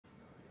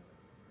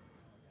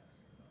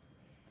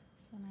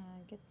just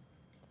want to get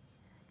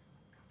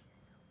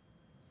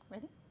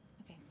ready.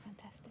 Okay,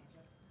 fantastic.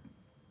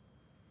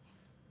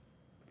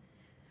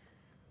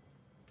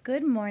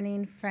 Good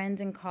morning,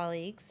 friends and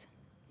colleagues,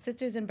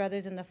 sisters and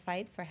brothers in the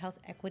fight for health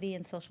equity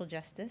and social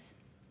justice.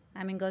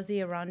 I'm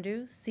Ngozi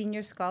Irandu,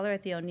 Senior Scholar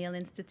at the O'Neill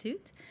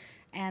Institute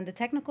and the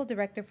Technical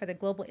Director for the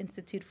Global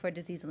Institute for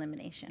Disease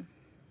Elimination.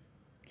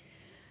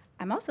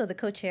 I'm also the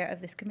co-chair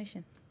of this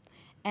commission.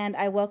 And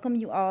I welcome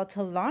you all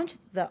to launch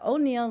the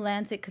O'Neill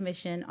Lancet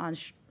Commission on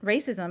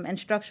Racism and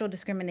Structural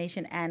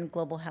Discrimination and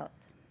Global Health.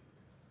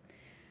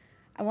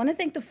 I want to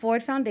thank the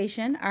Ford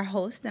Foundation, our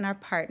host and our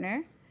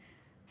partner,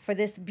 for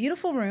this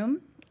beautiful room.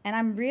 And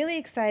I'm really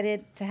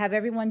excited to have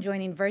everyone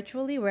joining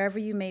virtually, wherever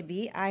you may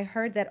be. I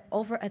heard that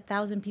over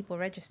 1,000 people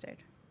registered.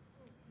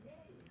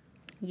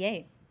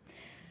 Yay.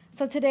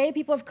 So today,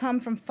 people have come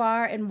from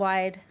far and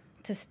wide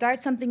to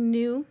start something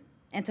new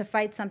and to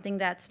fight something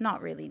that's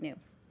not really new.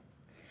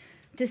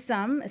 To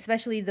some,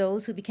 especially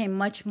those who became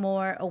much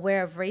more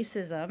aware of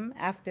racism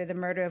after the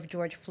murder of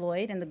George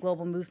Floyd and the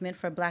global movement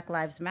for Black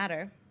Lives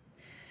Matter,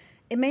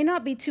 it may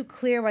not be too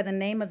clear why the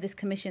name of this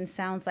commission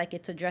sounds like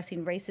it's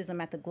addressing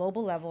racism at the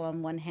global level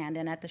on one hand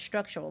and at the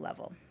structural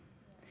level.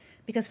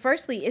 Because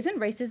firstly, isn't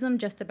racism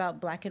just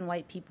about Black and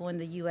white people in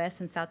the US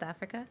and South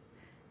Africa?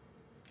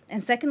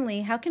 And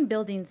secondly, how can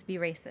buildings be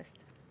racist?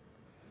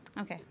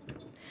 Okay,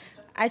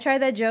 I tried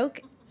that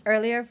joke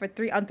earlier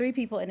on three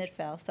people and it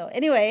fell. So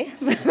anyway,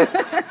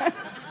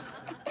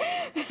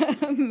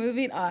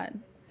 moving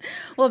on.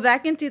 Well,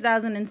 back in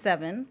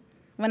 2007,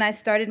 when I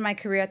started my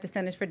career at the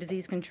Centers for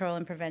Disease Control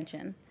and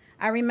Prevention,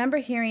 I remember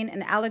hearing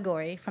an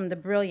allegory from the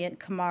brilliant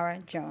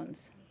Kamara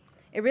Jones.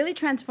 It really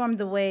transformed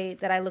the way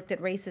that I looked at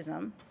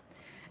racism,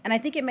 and I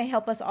think it may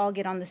help us all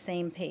get on the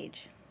same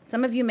page.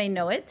 Some of you may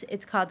know it.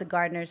 It's called the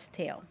gardener's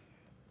tale.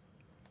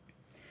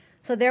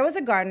 So there was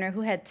a gardener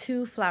who had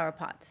 2 flower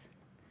pots.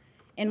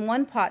 In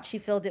one pot, she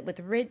filled it with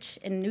rich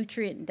and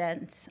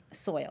nutrient-dense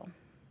soil.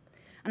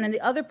 And in the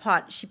other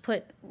pot, she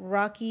put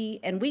rocky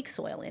and weak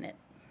soil in it.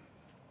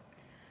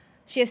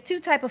 She has 2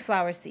 types of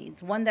flower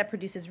seeds, one that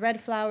produces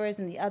red flowers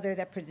and the other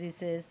that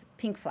produces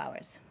pink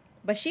flowers.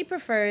 But she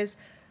prefers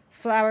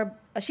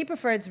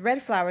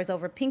red flowers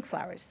over pink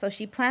flowers. So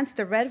she plants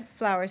the red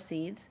flower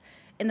seeds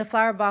in the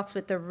flower box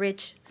with the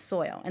rich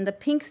soil and the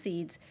pink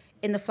seeds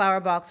in the flower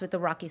box with the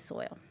rocky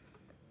soil.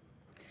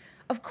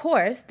 Of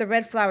course, the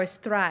red flowers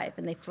thrive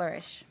and they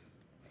flourish.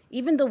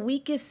 Even the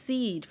weakest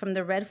seed from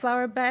the red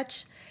flower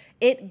batch,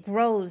 it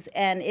grows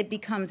and it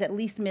becomes at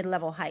least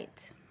mid-level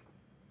height.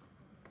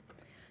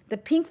 The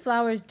pink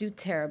flowers do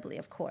terribly,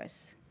 of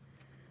course.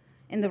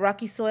 In the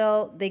rocky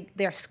soil,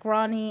 they're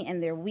scrawny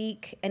and they're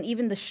weak, and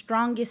even the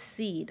strongest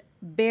seed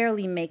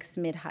barely makes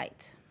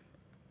mid-height.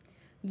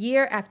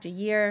 Year after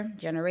year,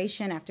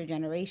 generation after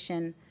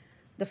generation,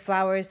 the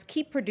flowers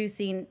keep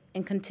producing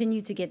and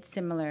continue to get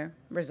similar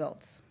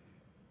results.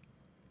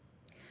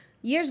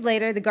 Years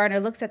later, the gardener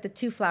looks at the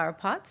 2 flower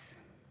pots,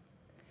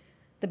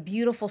 the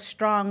beautiful,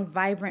 strong,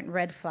 vibrant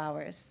red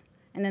flowers,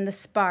 and then the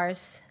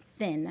sparse,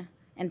 thin,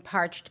 and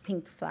parched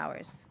pink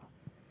flowers.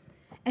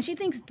 And she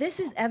thinks this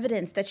is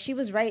evidence that she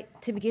was right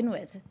to begin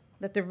with,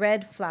 that the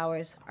red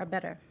flowers are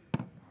better.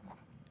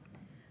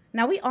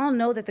 Now, we all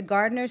know that the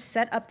gardener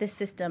set up this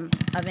system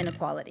of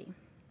inequality.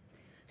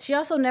 She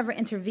also never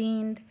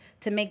intervened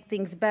to make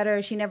things better.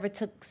 She never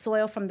took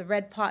soil from the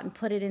red pot and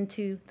put it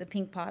into the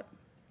pink pot.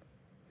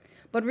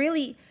 But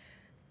really,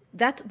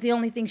 that's the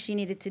only thing she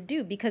needed to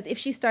do, because if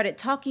she started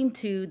talking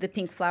to the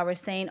pink flowers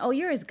saying, oh,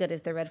 you're as good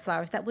as the red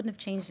flowers, that wouldn't have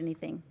changed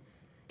anything.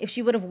 If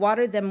she would have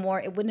watered them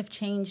more, it wouldn't have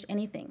changed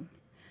anything.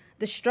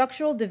 The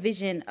structural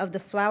division of the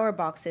flower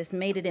boxes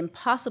made it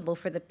impossible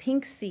for the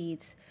pink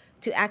seeds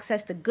to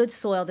access the good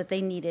soil that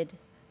they needed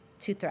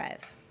to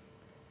thrive.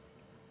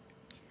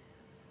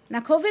 Now,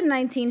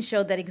 COVID-19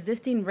 showed that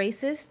existing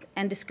racist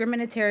and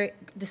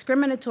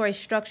discriminatory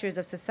structures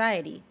of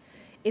society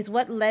is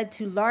what led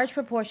to large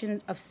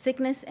proportions of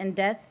sickness and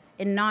death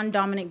in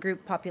non-dominant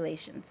group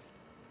populations.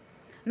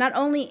 Not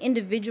only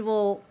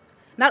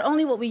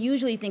what we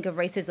usually think of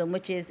racism,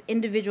 which is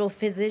individual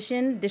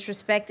physician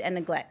disrespect and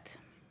neglect.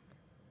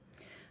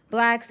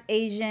 Blacks,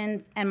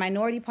 Asian, and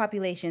minority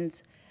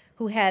populations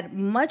who had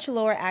much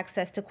lower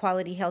access to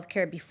quality health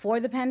care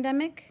before the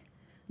pandemic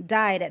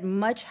died at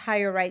much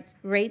higher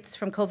rates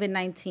from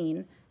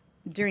COVID-19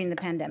 during the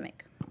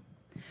pandemic.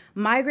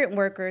 Migrant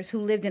workers who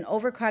lived in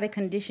overcrowded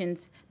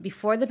conditions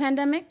before the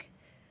pandemic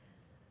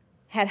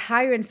had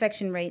higher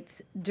infection rates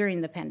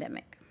during the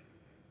pandemic.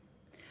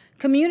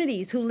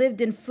 Communities who lived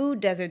in food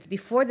deserts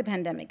before the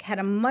pandemic had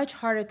a much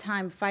harder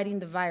time fighting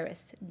the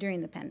virus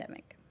during the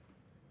pandemic.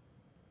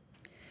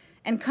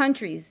 And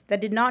countries that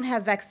did not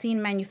have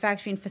vaccine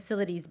manufacturing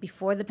facilities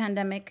before the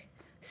pandemic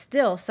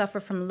still suffer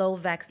from low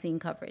vaccine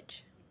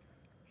coverage.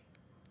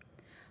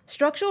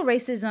 Structural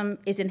racism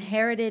is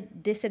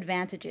inherited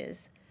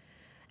disadvantages,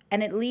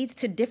 and it leads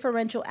to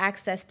differential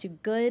access to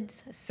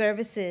goods,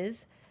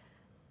 services,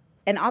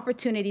 and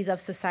opportunities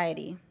of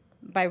society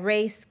by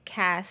race,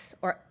 caste,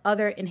 or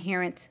other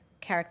inherent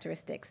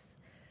characteristics.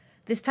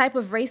 This type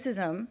of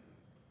racism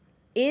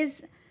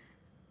this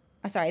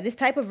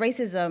type of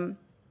racism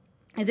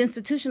is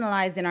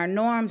institutionalized in our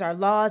norms, our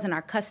laws, and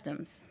our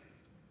customs.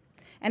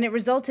 And it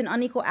results in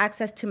unequal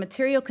access to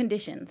material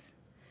conditions,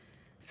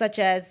 such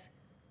as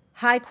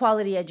high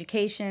quality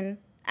education,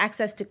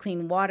 access to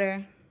clean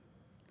water,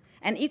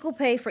 and equal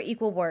pay for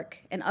equal work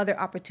and other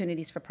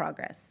opportunities for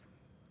progress.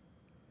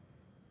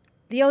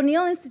 The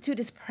O'Neill Institute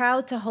is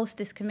proud to host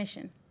this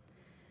commission,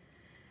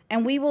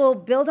 and we will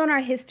build on our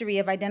history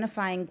of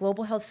identifying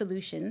global health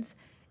solutions,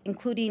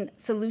 including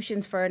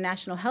solutions for our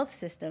national health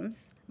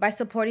systems, by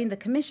supporting the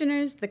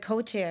commissioners, the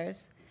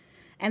co-chairs,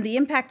 and the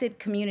impacted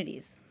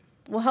communities.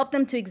 We'll help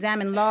them to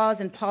examine laws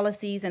and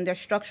policies and their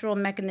structural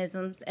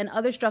mechanisms and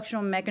other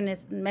structural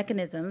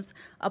mechanisms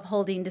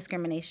upholding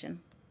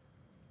discrimination.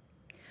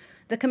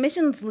 The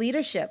commission's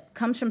leadership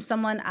comes from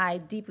someone I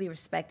deeply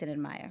respect and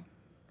admire,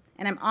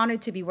 and I'm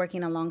honored to be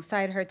working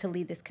alongside her to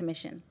lead this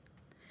commission.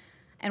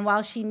 And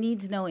while she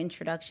needs no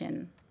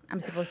introduction,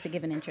 I'm supposed to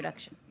give an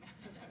introduction.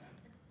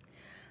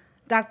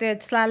 Dr.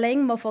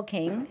 Tlaleng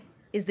Mofokeng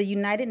is the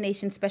United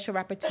Nations Special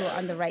Rapporteur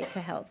on the Right to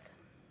Health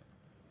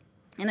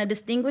and a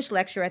distinguished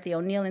lecturer at the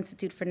O'Neill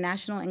Institute for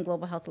National and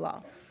Global Health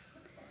Law.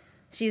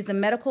 She is the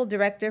medical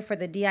director for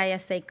the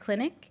DISA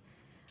Clinic,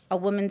 a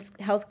women's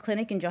health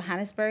clinic in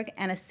Johannesburg,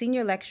 and a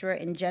senior lecturer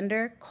in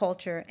gender,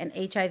 culture, and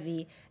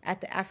HIV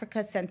at the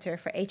Africa Center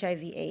for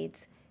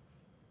HIV/AIDS.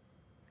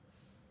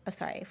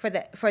 For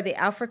the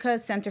Africa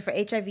Center for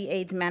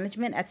HIV/AIDS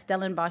Management at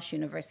Stellenbosch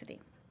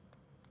University.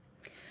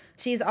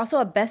 She is also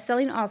a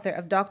best-selling author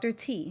of Dr.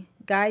 T,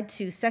 Guide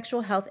to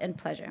Sexual Health and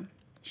Pleasure.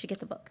 You should get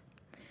the book.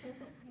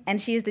 And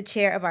she is the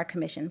chair of our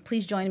commission.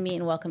 Please join me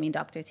in welcoming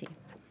Dr. T.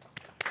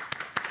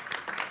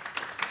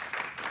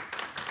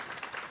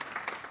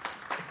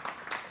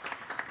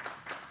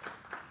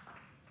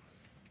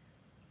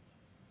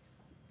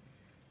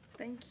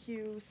 Thank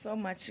you so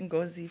much,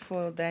 Ngozi,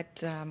 for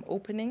that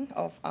opening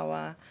of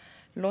our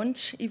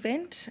launch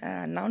event,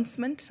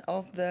 announcement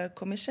of the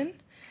commission.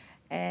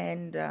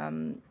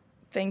 And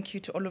thank you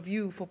to all of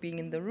you for being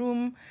in the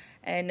room.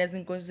 And as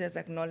Ngozi has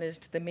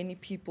acknowledged, the many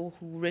people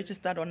who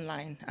registered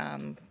online,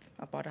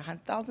 about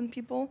 100,000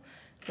 people.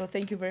 So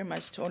thank you very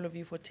much to all of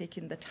you for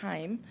taking the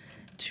time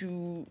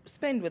to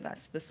spend with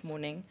us this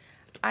morning.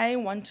 I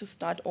want to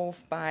start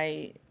off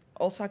by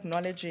also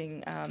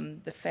acknowledging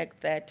the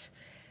fact that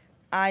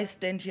I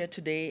stand here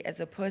today as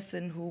a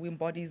person who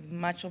embodies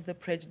much of the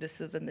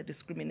prejudices and the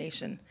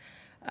discrimination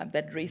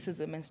that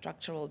racism and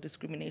structural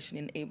discrimination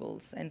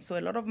enables. And so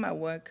a lot of my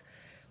work,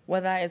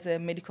 whether as a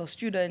medical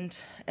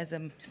student, as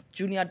a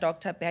junior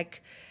doctor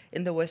back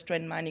in the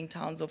Western mining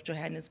towns of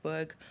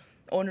Johannesburg,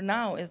 or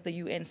now as the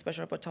UN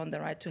Special Rapporteur on the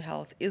Right to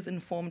Health, is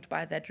informed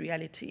by that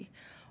reality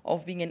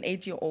of being an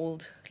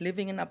 8-year-old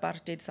living in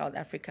apartheid South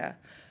Africa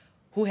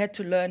who had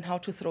to learn how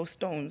to throw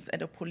stones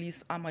at a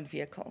police armored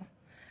vehicle.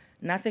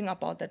 Nothing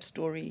about that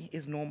story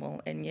is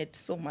normal, and yet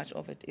so much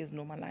of it is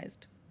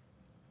normalized.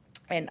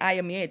 And I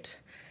am yet,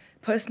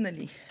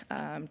 personally,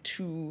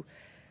 to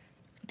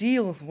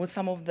deal with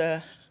some of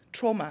the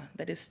trauma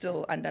that is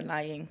still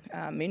underlying.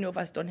 Many of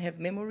us don't have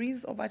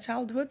memories of our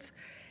childhoods,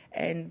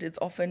 and it's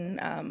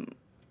often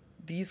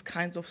these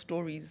kinds of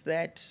stories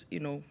that,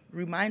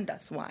 remind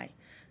us why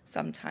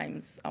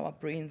sometimes our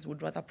brains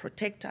would rather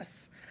protect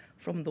us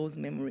from those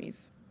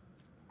memories.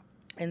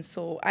 And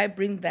so I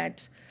bring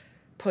that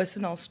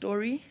personal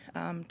story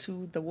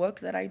to the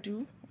work that I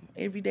do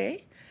every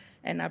day,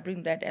 and I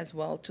bring that as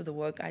well to the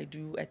work I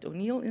do at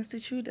O'Neill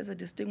Institute as a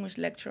distinguished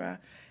lecturer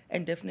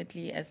and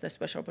definitely as the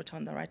Special Rapporteur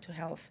on the Right to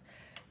Health.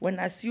 When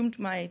I assumed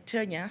my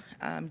tenure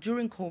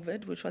during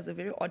COVID, which was a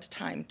very odd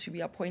time to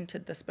be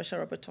appointed the Special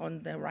Rapporteur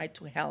on the Right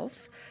to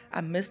Health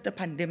amidst the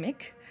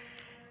pandemic,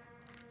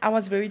 I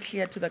was very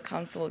clear to the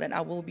Council that I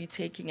will be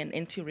taking an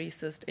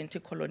anti-racist,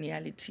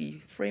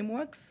 anti-coloniality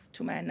frameworks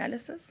to my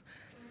analysis,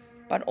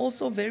 but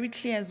also very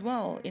clear as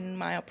well in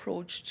my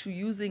approach to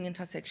using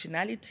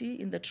intersectionality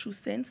in the true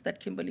sense that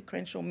Kimberly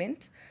Crenshaw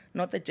meant,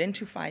 not the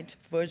gentrified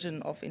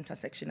version of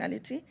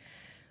intersectionality,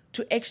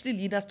 to actually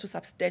lead us to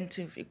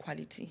substantive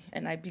equality.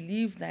 And I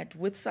believe that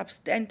with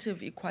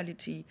substantive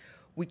equality,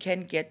 we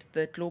can get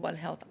the global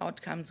health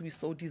outcomes we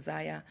so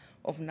desire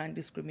of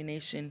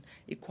non-discrimination,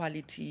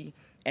 equality,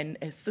 and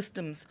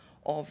systems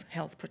of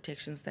health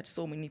protections that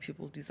so many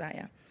people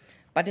desire.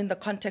 But in the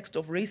context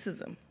of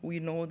racism, we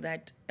know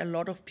that a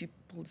lot of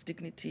people's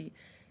dignity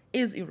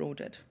is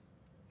eroded.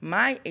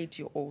 My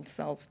 8-year-old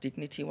self's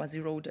dignity was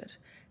eroded,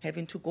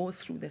 having to go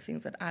through the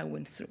things that I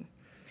went through.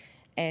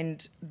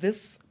 And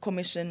this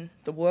commission,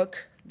 the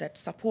work that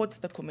supports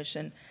the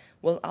commission,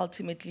 will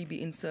ultimately be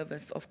in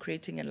service of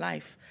creating a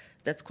life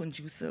that's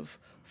conducive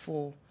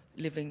for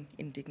living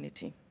in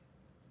dignity.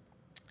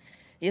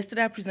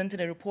 Yesterday, I presented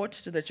a report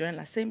to the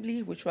General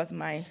Assembly, which was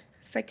my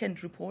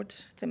second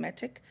report,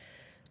 thematic,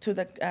 to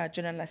the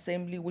General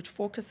Assembly, which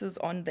focuses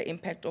on the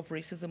impact of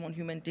racism on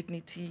human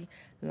dignity,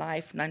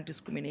 life,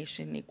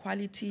 non-discrimination,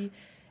 equality,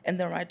 and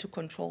the right to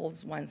control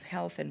one's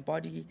health and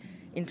body,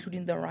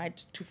 including the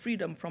right to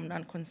freedom from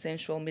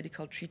non-consensual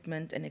medical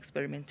treatment and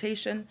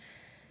experimentation,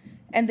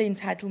 and the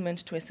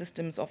entitlement to a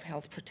systems of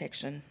health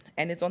protection.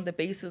 And it's on the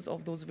basis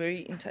of those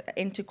very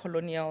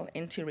anti-colonial,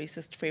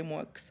 anti-racist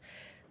frameworks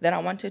that I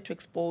wanted to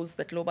expose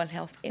the global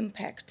health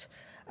impact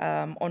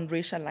on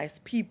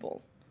racialized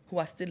people who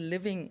are still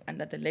living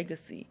under the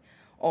legacy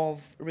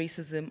of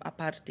racism,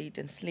 apartheid,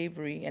 and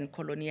slavery, and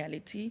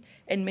coloniality,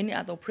 and many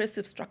other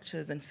oppressive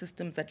structures and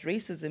systems that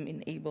racism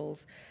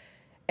enables.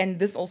 And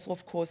this also,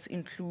 of course,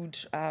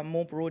 includes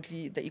more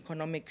broadly the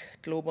economic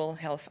global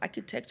health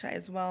architecture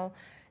as well,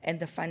 and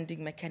the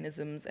funding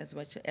mechanisms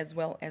as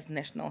well as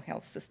national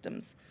health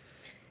systems.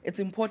 It's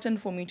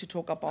important for me to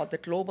talk about the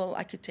global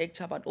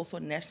architecture, but also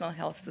national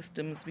health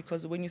systems,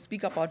 because when you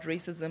speak about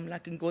racism,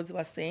 like Ngozi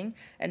was saying,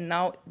 and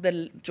now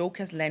the joke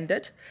has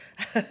landed,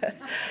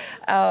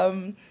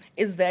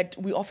 is that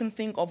we often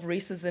think of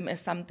racism as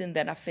something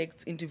that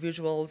affects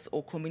individuals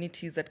or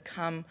communities that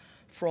come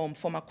from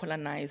former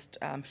colonized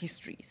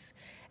histories.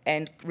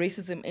 And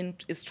racism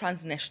is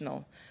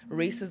transnational.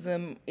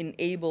 Racism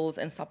enables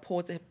and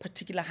supports a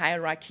particular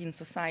hierarchy in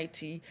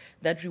society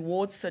that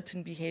rewards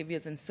certain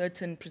behaviors and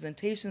certain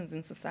presentations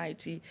in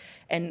society,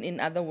 and in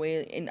other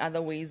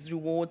ways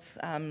rewards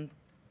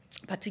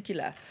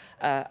particular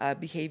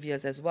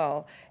behaviors as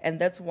well. And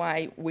that's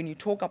why when you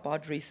talk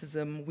about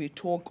racism, we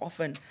talk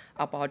often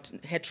about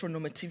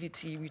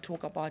heteronormativity, we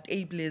talk about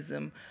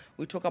ableism,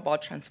 we talk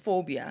about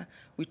transphobia,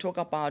 we talk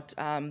about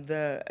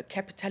the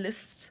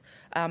capitalist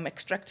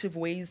extractive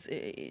ways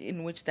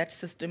in which that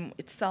system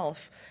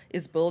itself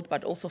is built,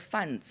 but also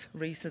funds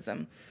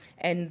racism.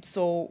 And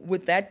so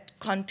with that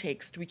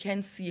context, we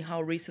can see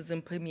how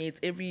racism permeates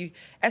every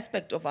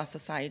aspect of our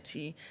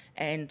society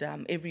and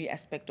every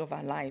aspect of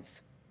our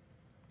lives.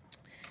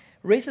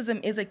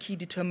 Racism is a key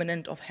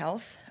determinant of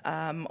health,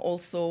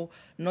 also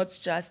not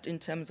just in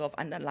terms of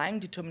underlying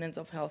determinants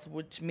of health,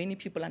 which many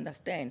people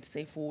understand,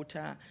 safe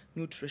water,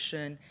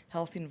 nutrition,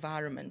 health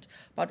environment,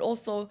 but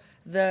also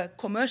the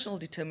commercial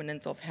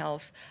determinants of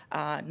health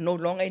are no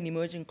longer an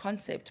emerging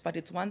concept, but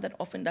it's one that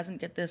often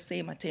doesn't get the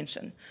same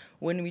attention.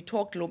 When we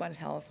talk global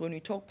health, when we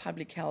talk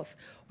public health,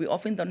 we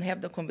often don't have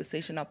the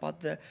conversation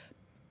about the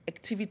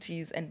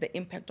activities and the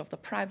impact of the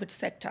private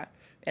sector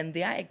and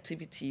their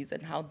activities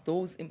and how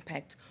those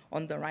impact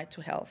on the right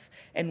to health.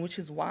 And which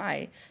is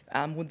why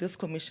with this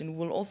commission,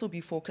 we will also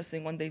be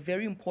focusing on the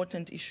very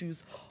important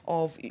issues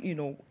of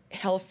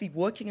healthy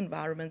working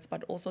environments,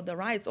 but also the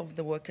rights of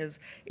the workers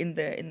in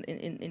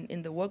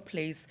the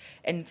workplace,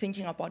 and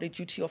thinking about a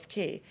duty of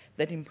care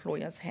that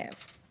employers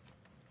have.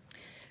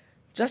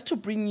 Just to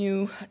bring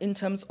you in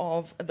terms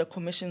of the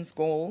commission's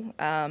goal,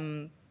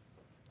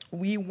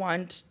 we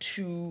want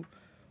to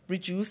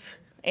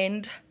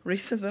end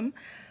racism,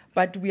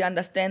 but we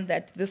understand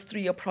that this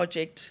 3-year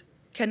project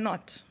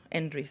cannot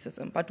end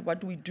racism. But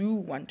what we do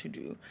want to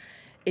do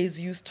is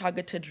use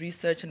targeted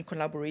research and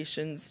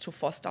collaborations to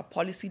foster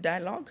policy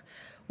dialogue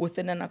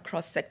within and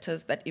across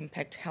sectors that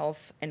impact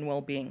health and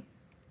well-being.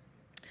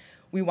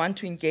 We want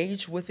to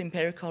engage with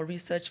empirical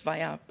research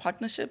via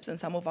partnerships, and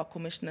some of our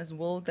commissioners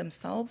will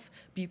themselves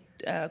be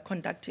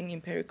conducting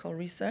empirical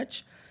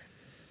research.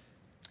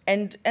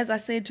 And as I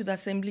said to the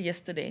Assembly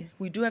yesterday,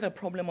 we do have a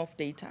problem of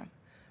data.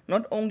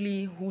 Not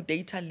only who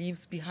data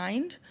leaves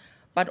behind,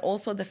 but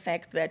also the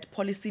fact that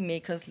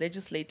policymakers,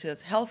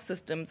 legislators, health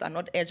systems are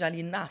not agile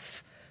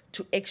enough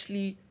to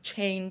actually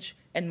change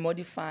and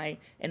modify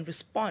and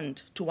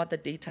respond to what the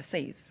data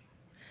says.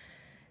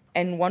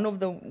 And one of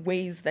the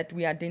ways that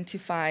we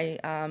identify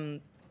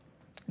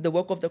the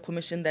work of the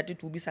Commission that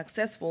it will be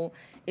successful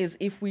is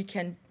if we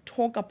can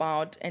talk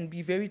about and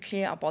be very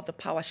clear about the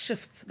power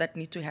shifts that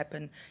need to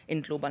happen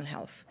in global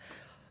health.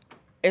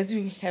 As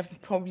you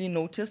have probably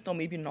noticed, or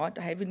maybe not,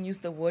 I haven't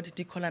used the word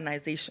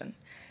decolonization.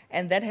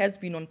 And that has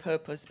been on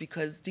purpose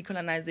because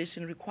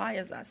decolonization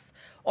requires us,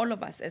 all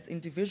of us as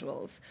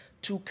individuals,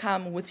 to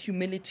come with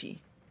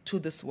humility to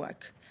this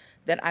work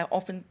that I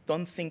often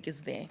don't think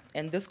is there.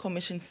 And this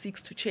commission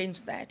seeks to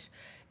change that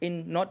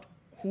in not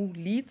who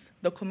leads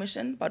the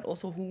commission, but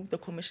also who the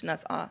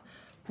commissioners are,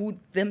 who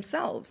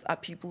themselves are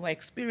people who are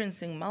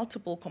experiencing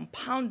multiple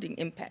compounding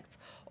impacts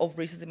of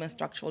racism and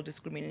structural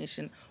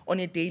discrimination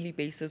on a daily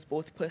basis,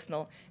 both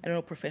personal and on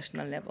a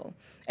professional level.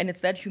 And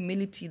it's that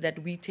humility that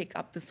we take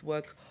up this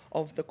work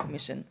of the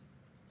commission.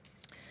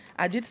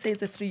 I did say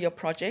it's a 3-year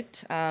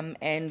project,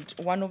 and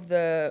one of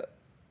the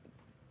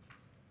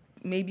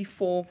maybe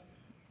 4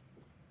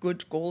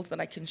 good goals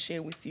that I can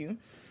share with you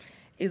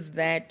is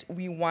that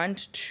we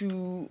want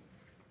to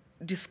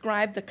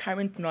describe the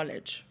current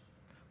knowledge.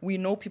 We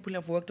know people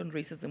have worked on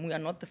racism. We are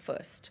not the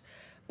first,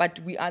 but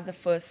we are the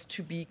first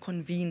to be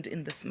convened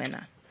in this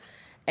manner.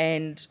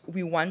 And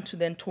we want to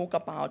then talk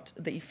about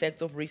the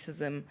effects of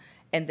racism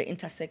and the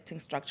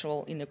intersecting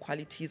structural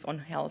inequalities on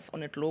health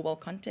on a global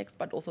context,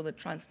 but also the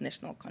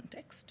transnational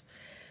context.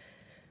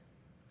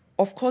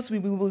 Of course, we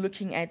will be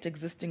looking at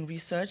existing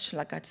research,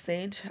 like I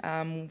said.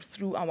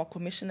 Through our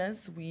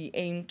commissioners, we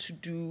aim to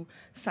do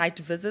site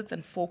visits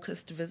and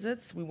focused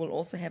visits. We will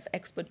also have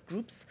expert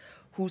groups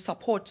who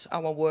support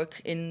our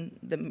work in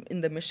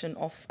the mission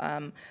of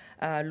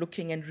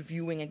looking and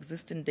reviewing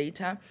existing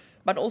data,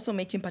 but also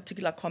making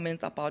particular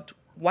comments about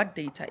what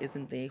data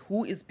isn't there,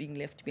 who is being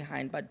left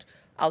behind, but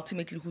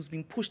ultimately who's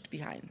being pushed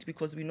behind.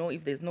 Because we know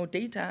if there's no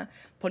data,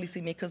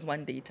 policymakers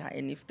want data,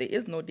 and if there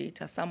is no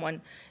data,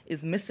 someone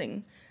is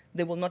missing,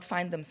 they will not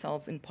find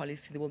themselves in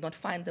policy, they will not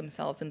find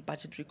themselves in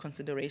budgetary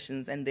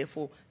considerations, and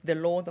therefore the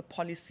law, the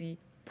policy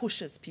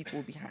pushes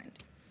people behind.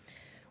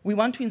 We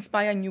want to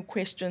inspire new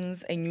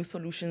questions and new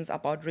solutions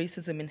about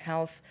racism in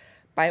health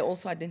by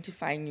also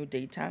identifying new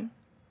data.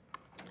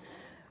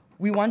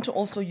 We want to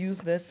also use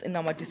this in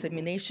our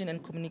dissemination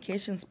and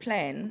communications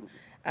plan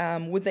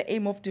with the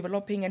aim of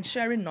developing and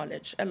sharing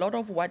knowledge. A lot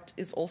of what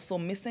is also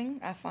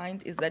missing, I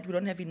find, is that we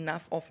don't have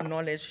enough of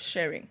knowledge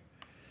sharing.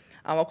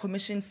 Our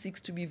commission seeks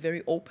to be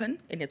very open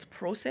in its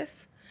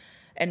process,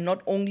 and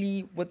not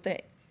only with the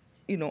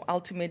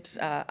ultimate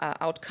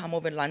outcome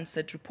of a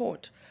Lancet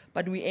report,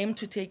 but we aim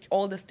to take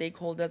all the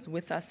stakeholders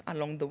with us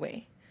along the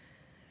way.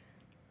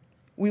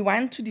 We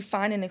want to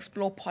define and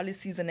explore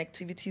policies and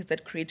activities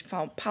that create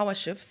power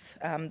shifts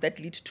that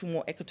lead to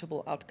more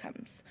equitable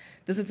outcomes.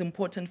 This is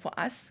important for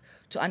us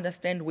to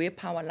understand where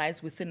power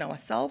lies within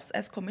ourselves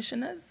as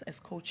commissioners, as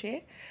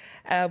co-chair.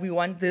 We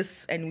want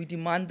this and we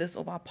demand this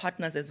of our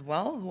partners as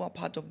well, who are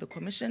part of the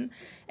commission,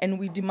 and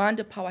we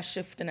demand a power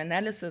shift and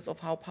analysis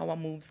of how power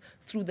moves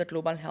through the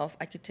global health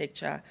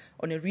architecture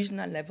on a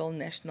regional level,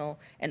 national,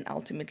 and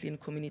ultimately in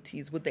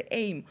communities, with the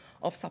aim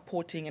of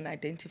supporting and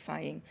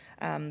identifying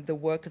the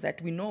work that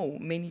we know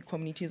many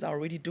communities are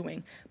already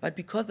doing, but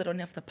because they don't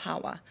have the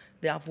power,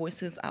 their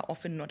voices are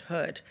often not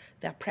heard,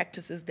 their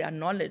practices, their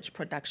knowledge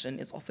production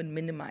is often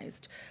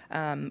minimized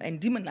and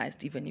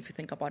demonized, even if you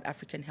think about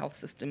African health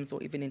systems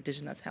or even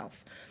indigenous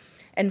health.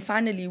 And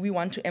finally, we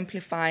want to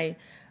amplify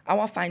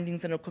our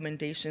findings and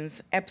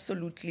recommendations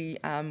absolutely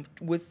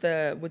with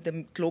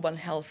the global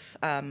health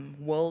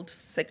world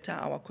sector,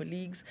 our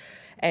colleagues,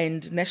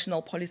 and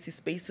national policy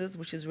spaces,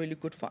 which is really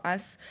good for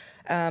us.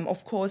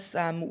 Of course,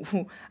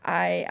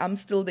 I am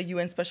still the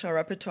UN Special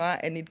Rapporteur,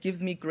 and it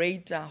gives me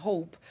great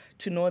hope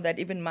to know that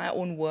even my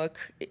own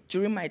work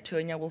during my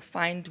tenure will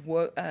find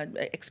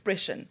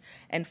expression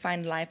and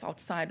find life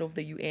outside of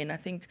the UN. I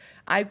think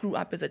I grew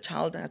up as a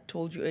child, I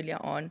told you earlier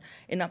on,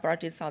 in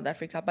apartheid South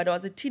Africa, but I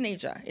was a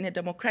teenager in a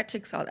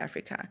democratic South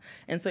Africa.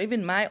 And so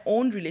even my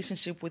own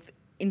relationship with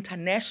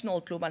international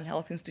global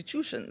health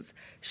institutions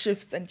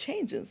shifts and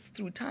changes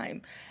through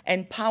time.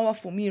 And power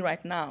for me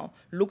right now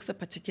looks a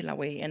particular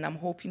way, and I'm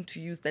hoping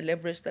to use the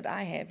leverage that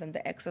I have and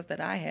the access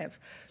that I have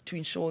to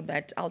ensure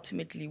that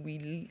ultimately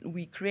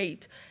we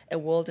create a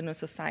world and a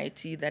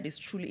society that is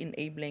truly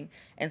enabling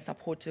and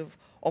supportive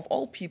of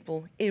all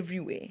people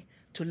everywhere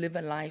to live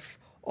a life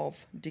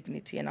of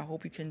dignity. And I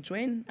hope you can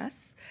join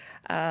us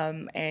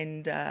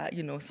and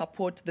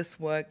support this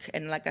work.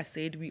 And like I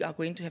said, we are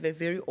going to have a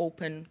very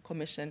open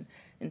commission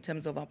in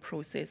terms of our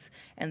process,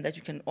 and that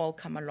you can all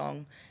come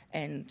along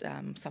and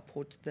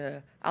support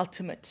the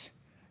ultimate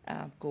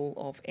goal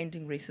of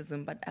ending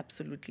racism, but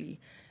absolutely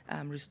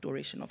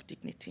restoration of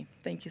dignity.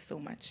 Thank you so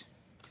much.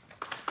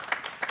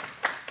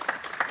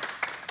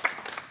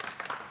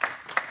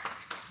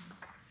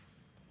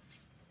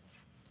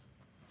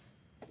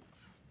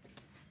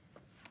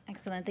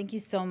 Excellent. Thank you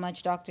so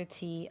much, Dr.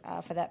 T,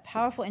 for that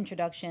powerful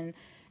introduction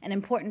and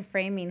important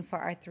framing for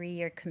our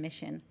 3-year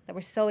commission that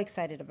we're so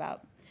excited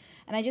about.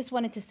 And I just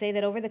wanted to say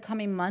that over the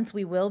coming months,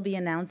 we will be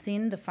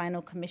announcing the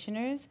final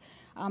commissioners,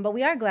 but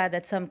we are glad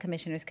that some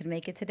commissioners could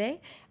make it today,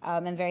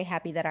 and very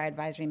happy that our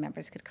advisory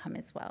members could come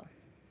as well.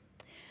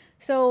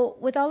 So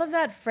with all of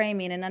that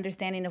framing and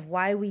understanding of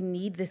why we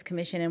need this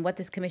commission and what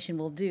this commission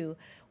will do,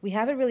 we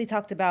haven't really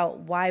talked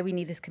about why we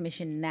need this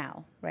commission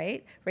now,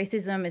 right?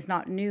 Racism is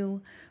not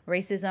new.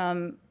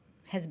 Racism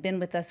has been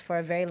with us for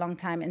a very long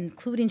time,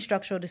 including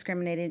structural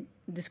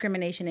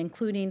discrimination,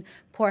 including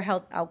poor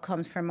health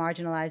outcomes for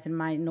marginalized and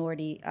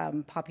minority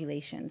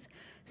populations.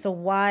 So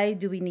why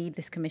do we need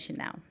this commission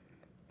now?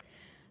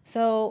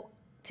 So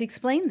to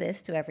explain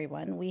this to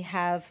everyone, we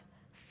have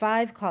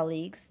 5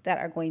 colleagues that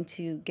are going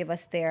to give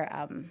us their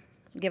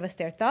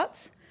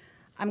thoughts.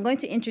 I'm going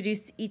to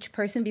introduce each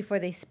person before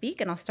they speak,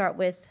 and I'll start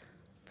with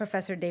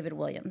Professor David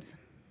Williams.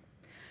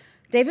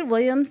 David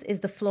Williams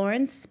is the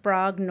Florence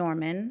Sprague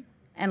Norman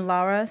and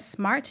Laura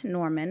Smart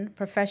Norman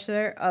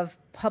Professor of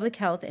Public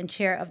Health and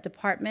Chair of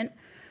Department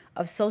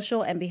of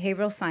Social and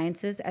Behavioral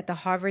Sciences at the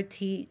Harvard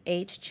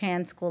T.H.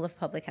 Chan School of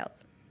Public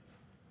Health.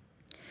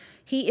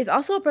 He is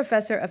also a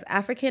professor of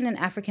African and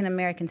African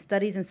American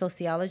Studies and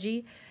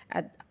Sociology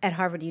at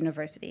Harvard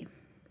University.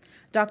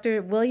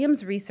 Dr.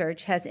 Williams'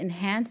 research has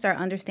enhanced our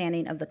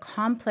understanding of the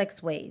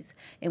complex ways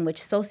in which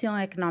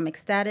socioeconomic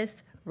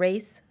status,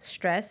 race,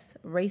 stress,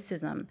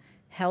 racism,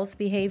 health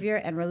behavior,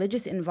 and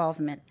religious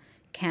involvement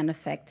can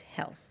affect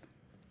health.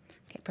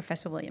 Okay,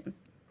 Professor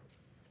Williams.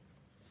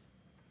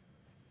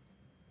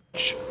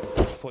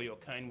 for your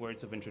kind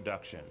words of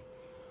introduction.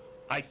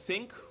 I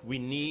think we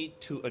need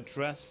to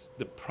address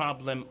the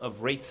problem of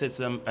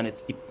racism and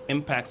its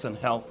impacts on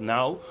health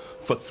now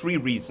for 3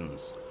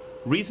 reasons.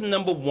 Reason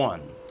number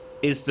 1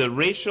 is the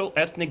racial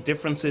ethnic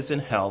differences in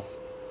health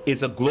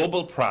is a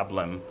global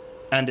problem,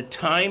 and the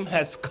time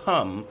has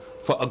come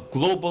for a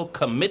global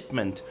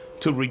commitment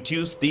to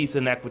reduce these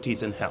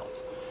inequities in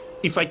health.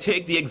 If I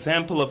take the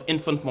example of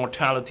infant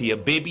mortality, a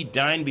baby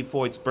dying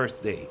before its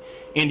birthday,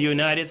 in the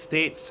United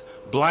States,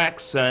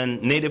 blacks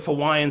and Native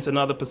Hawaiians and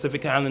other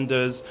Pacific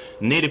Islanders,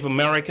 Native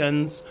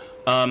Americans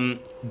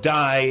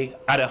die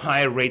at a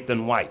higher rate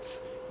than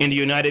whites. In the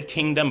United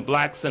Kingdom,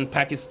 blacks and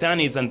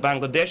Pakistanis and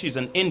Bangladeshis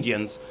and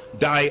Indians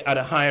die at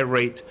a higher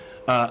rate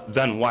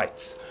than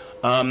whites.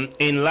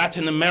 In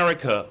Latin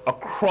America,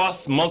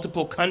 across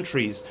multiple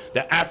countries,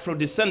 the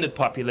Afro-descended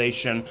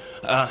population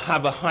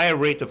have a higher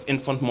rate of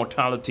infant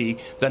mortality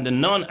than the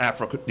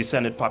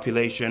non-Afro-descended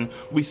population.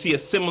 We see a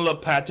similar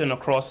pattern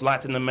across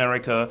Latin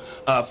America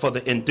for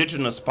the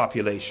indigenous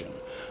population.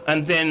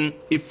 And then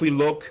if we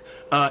look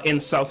in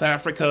South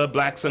Africa,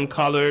 blacks and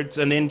coloreds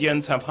and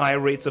Indians have higher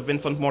rates of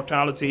infant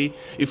mortality.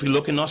 If we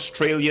look in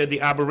Australia, the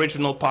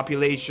Aboriginal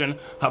population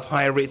have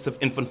higher rates of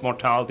infant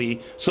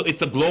mortality. So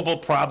it's a global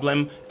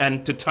problem, and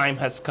the time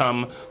has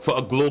come for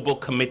a global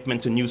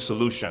commitment to new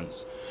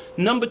solutions.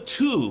 Number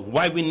 2,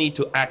 why we need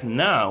to act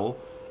now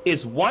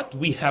is what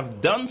we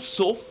have done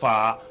so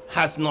far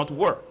has not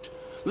worked.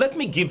 Let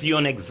me give you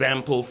an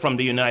example from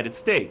the United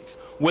States,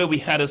 where we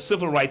had a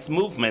civil rights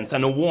movement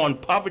and a war on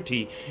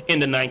poverty in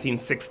the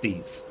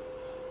 1960s.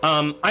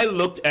 I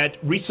looked at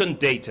recent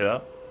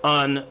data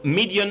on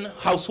median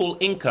household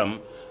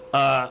income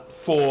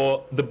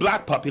for the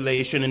black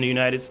population in the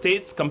United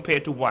States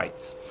compared to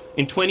whites.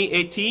 In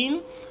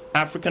 2018,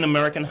 African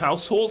American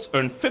households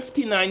earned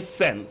 59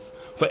 cents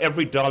for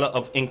every dollar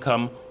of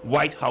income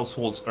white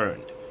households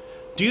earned.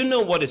 Do you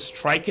know what is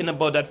striking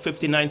about that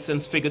 59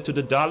 cents figure to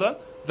the dollar?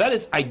 That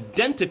is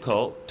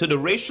identical to the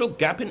racial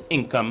gap in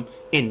income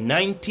in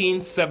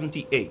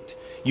 1978.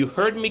 You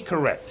heard me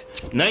correct.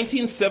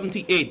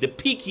 1978, the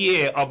peak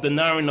year of the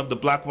narrowing of the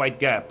black-white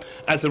gap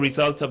as a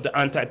result of the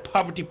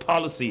anti-poverty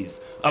policies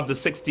of the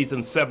 60s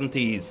and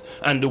 70s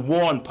and the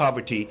war on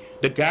poverty,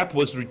 the gap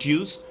was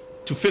reduced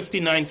to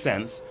 59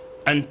 cents,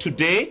 and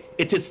today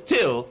it is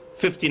still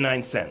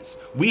 59 cents.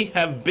 We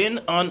have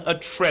been on a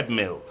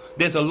treadmill.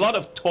 There's a lot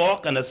of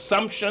talk and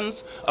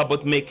assumptions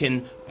about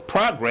making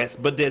progress,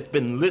 but there's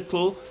been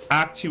little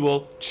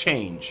actual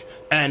change.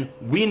 And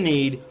we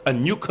need a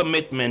new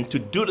commitment to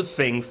do the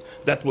things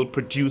that will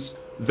produce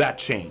that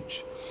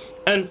change.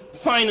 And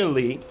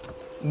finally,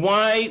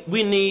 why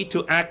we need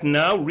to act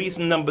now,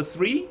 reason number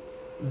 3,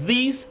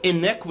 these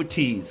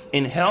inequities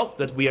in health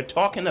that we are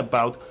talking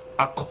about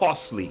are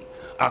costly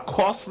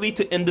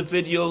to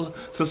individual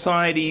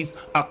societies,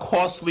 are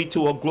costly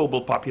to a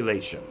global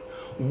population.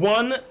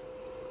 One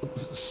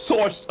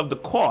source of the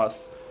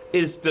cost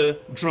is the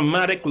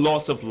dramatic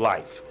loss of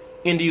life.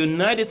 In the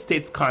United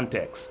States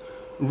context,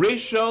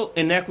 racial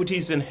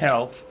inequities in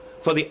health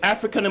for the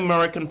African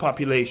American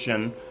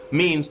population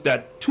means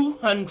that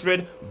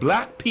 200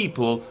 black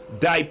people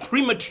die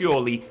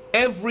prematurely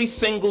every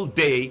single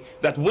day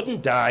that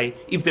wouldn't die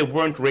if there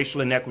weren't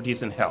racial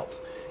inequities in health.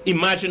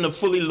 Imagine a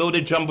fully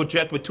loaded jumbo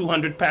jet with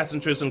 200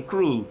 passengers and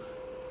crew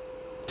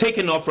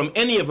taking off from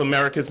any of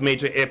America's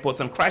major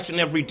airports and crashing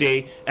every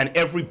day and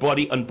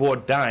everybody on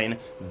board dying.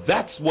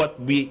 That's what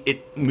we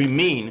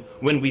mean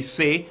when we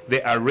say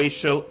there are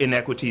racial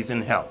inequities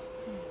in health.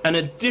 In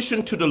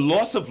addition to the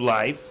loss of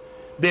life,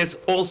 there's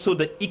also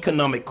the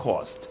economic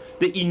cost,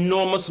 the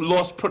enormous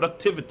lost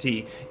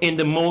productivity in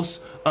the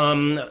most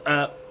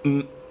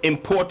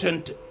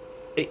important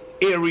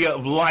area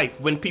of life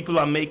when people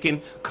are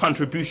making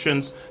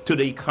contributions to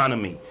the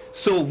economy.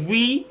 So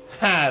we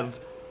have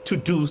to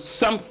do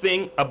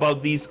something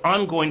about these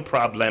ongoing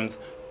problems,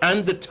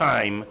 and the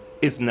time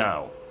is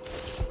now.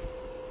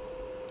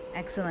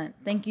 Excellent.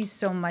 Thank you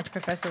so much,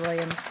 Professor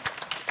Williams.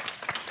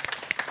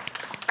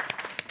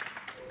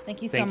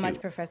 Thank you so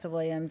much, Professor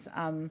Williams.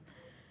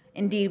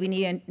 Indeed, we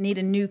need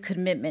a new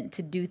commitment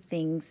to do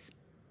things.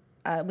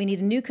 We need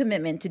a new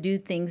commitment to do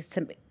things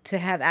to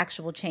have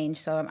actual change.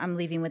 So I'm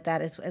leaving with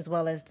that as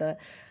well as the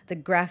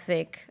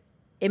graphic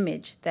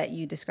image that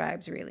you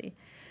described, really.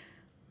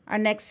 Our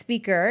next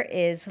speaker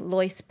is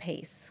Lois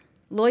Pace.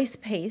 Lois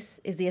Pace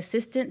is the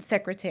Assistant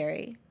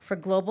Secretary for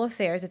Global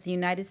Affairs at the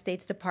United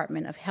States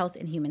Department of Health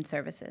and Human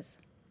Services.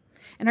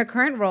 In her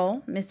current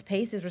role, Ms.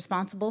 Pace is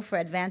responsible for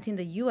advancing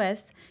the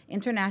U.S.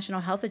 international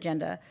health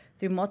agenda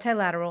through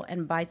multilateral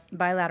and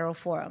bilateral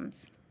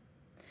forums.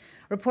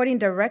 Reporting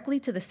directly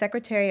to the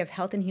Secretary of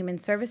Health and Human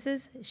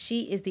Services,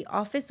 she is the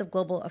Office of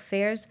Global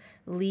Affairs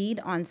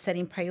lead on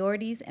setting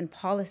priorities and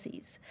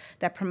policies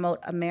that promote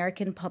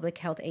American public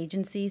health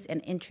agencies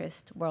and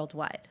interests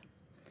worldwide.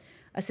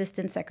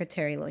 Assistant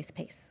Secretary Lois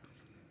Pace.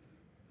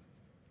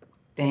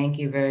 Thank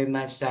you very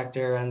much,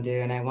 Dr.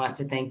 Rundu, and I want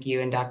to thank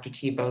you and Dr.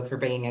 T both for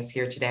bringing us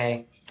here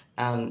today.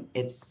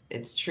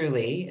 It's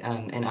truly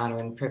an honor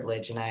and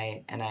privilege, and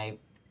I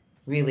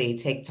really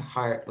take to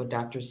heart what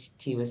Dr.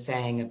 T was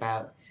saying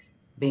about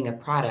being a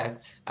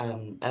product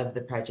of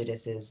the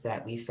prejudices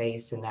that we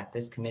face and that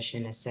this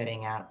commission is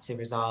setting out to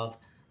resolve,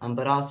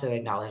 but also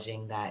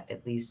acknowledging that,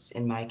 at least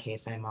in my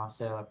case, I'm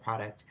also a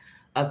product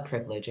of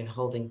privilege, and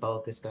holding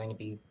both is going to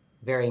be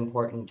very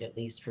important, at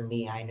least for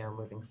me, I know,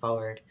 moving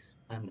forward.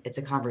 It's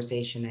a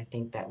conversation I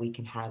think that we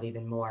can have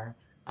even more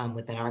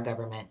within our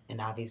government,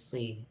 and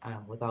obviously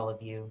with all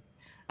of you.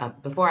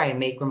 Before I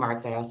make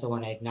remarks, I also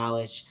want to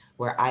acknowledge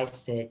where I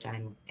sit.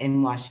 I'm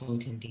in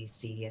Washington,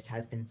 D.C., as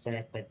has been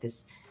said, but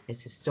this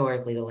is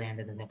historically the land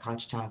of the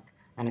Nacotchtank,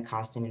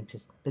 Anacostan, and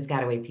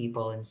Piscataway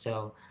people. And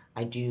so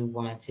I do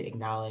want to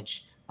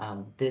acknowledge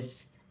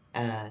this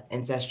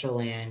ancestral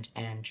land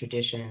and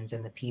traditions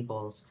and the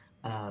peoples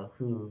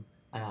who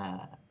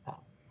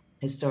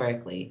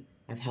historically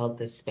have held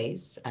this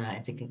space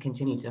and to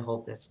continue to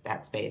hold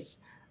that space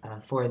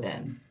for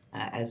them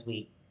as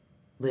we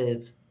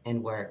live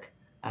and work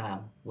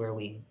where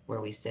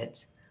we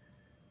sit.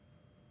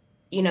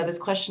 You know, this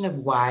question of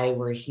why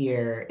we're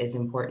here is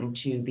important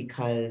too,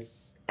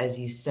 because as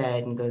you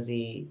said,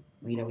 Ngozi,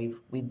 you know,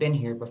 we've been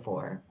here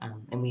before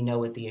and we know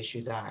what the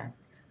issues are.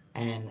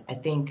 And I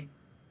think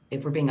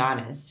if we're being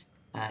honest,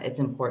 it's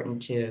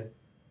important to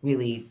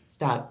really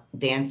stop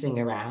dancing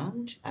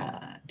around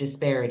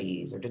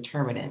disparities or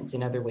determinants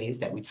and other ways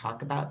that we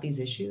talk about these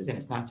issues. And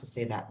it's not to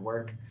say that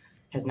work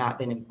has not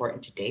been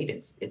important to date.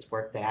 It's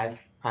work that I've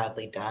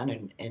proudly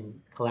done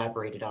and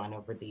collaborated on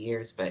over the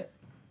years, but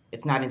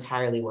it's not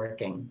entirely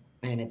working.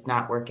 And it's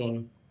not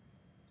working,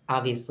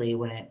 obviously,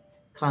 when it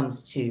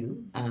comes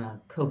to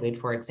COVID,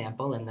 for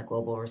example, and the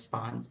global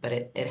response, but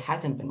it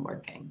hasn't been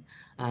working,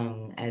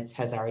 as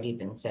has already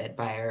been said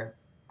by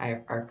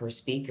our first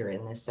speaker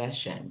in this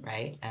session,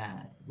 right?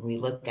 When we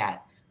look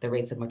at the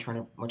rates of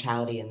maternal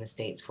mortality in the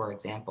States, for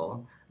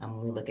example,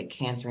 when we look at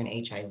cancer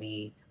and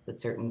HIV with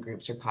certain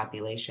groups or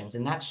populations,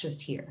 and that's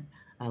just here,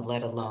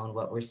 let alone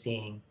what we're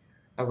seeing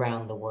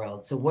around the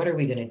world. So what are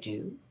we gonna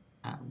do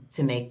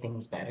to make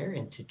things better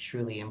and to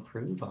truly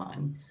improve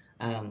on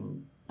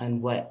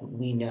what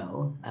we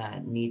know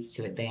needs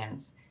to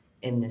advance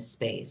in this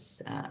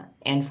space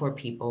and for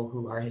people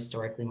who are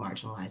historically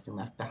marginalized and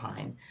left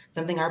behind?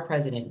 Something our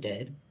president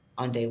did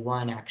on day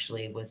one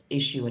actually was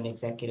issue an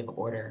executive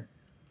order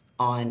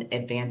on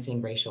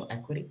advancing racial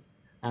equity.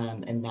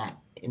 And that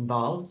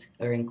involved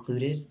or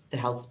included the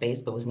health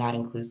space, but was not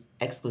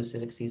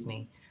exclusive,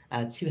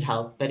 to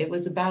health. But it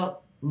was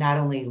about not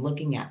only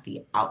looking at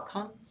the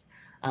outcomes,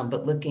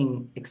 but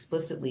looking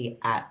explicitly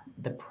at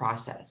the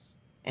process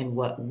and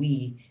what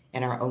we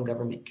in our own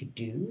government could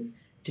do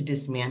to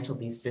dismantle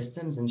these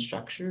systems and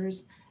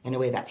structures in a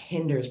way that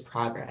hinders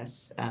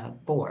progress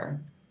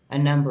for a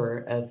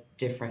number of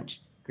different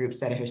groups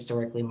that are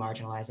historically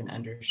marginalized and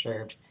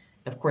underserved.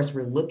 Of course,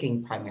 we're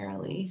looking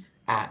primarily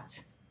at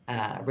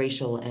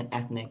racial and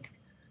ethnic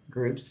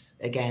groups,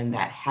 again,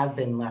 that have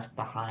been left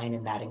behind,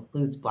 and that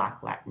includes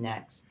Black,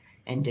 Latinx,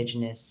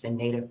 Indigenous, and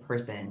Native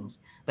persons,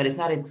 but it's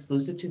not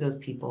exclusive to those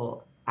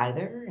people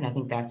either. And I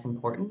think that's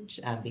important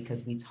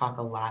because we talk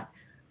a lot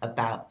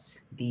about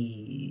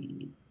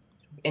the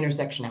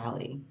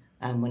intersectionality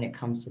when it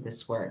comes to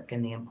this work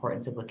and the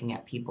importance of looking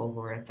at people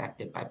who are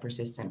affected by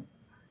persistent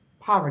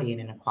poverty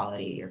and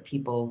inequality, or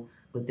people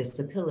with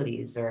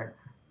disabilities, or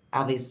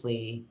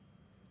obviously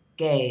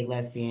gay,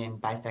 lesbian,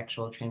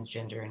 bisexual,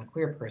 transgender, and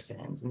queer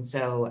persons. And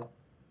so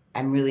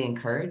I'm really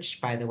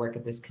encouraged by the work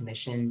of this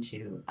commission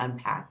to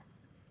unpack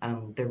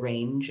the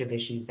range of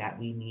issues that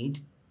we need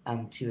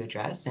to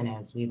address. And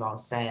as we've all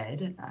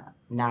said,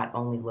 not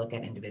only look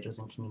at individuals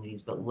and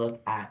communities, but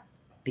look at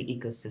the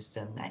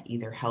ecosystem that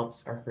either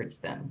helps or hurts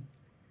them.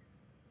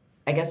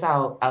 I guess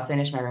I'll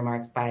finish my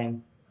remarks by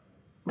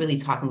really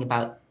talking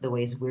about the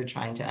ways we're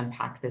trying to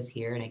unpack this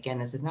here. And again,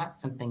 this is not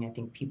something I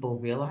think people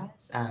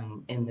realize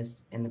in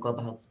the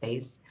global health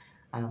space,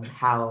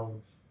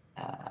 how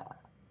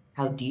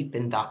deep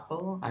and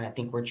thoughtful I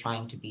think we're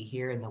trying to be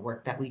here in the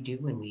work that we do,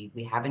 and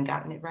we haven't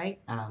gotten it right.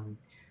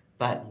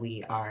 But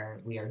we are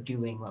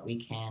doing what we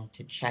can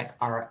to check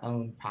our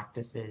own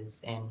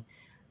practices and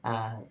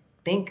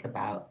think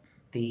about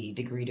the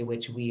degree to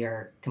which we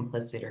are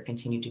complicit or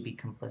continue to be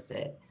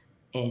complicit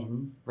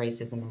in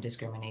racism and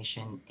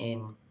discrimination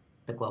in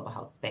the global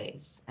health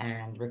space.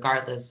 And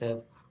regardless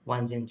of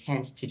one's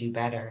intent to do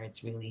better,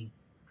 it's really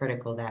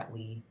critical that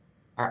we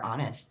are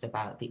honest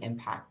about the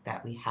impact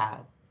that we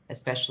have,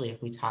 especially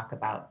if we talk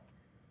about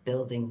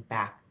building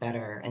back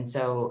better. And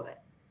so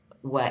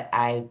what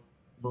I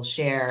will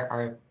share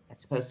are, I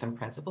suppose, some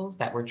principles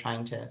that we're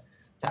trying to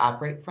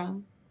operate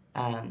from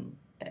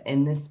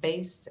in this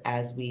space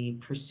as we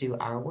pursue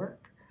our work.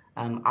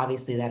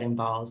 Obviously, that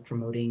involves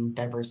promoting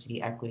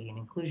diversity, equity, and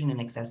inclusion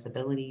and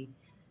accessibility.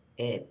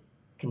 It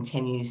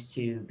continues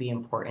to be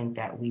important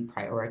that we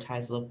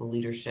prioritize local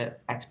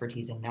leadership,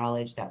 expertise, and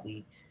knowledge, that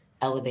we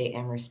elevate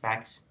and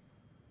respect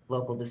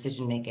local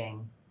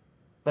decision-making,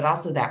 but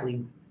also that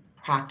we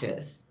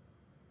practice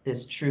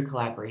this true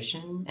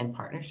collaboration and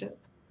partnership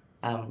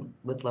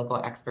with local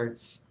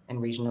experts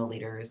and regional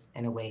leaders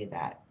in a way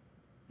that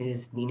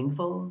is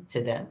meaningful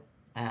to them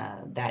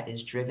that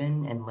is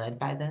driven and led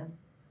by them.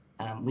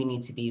 We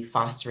need to be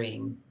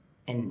fostering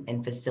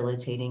and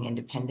facilitating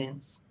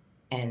independence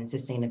and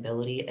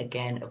sustainability,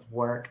 again, of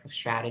work, of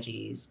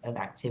strategies, of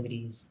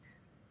activities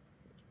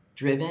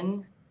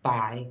driven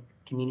by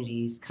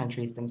communities,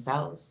 countries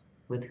themselves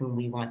with whom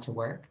we want to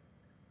work.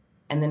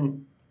 And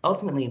then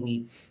ultimately,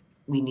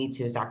 we need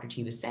to, as Dr.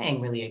 T was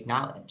saying, really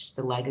acknowledge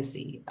the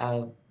legacy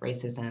of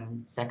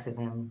racism,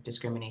 sexism,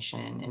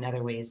 discrimination, and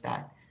other ways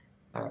that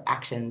are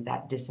actions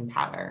that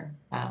disempower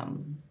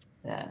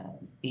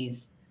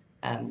these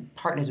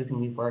partners with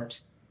whom we've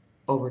worked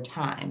over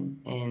time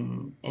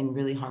in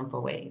really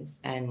harmful ways.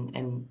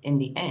 And in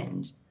the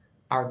end,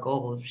 our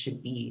goal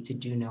should be to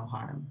do no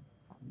harm.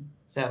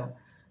 So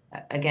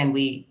again,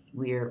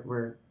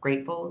 we're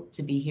grateful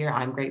to be here.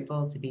 I'm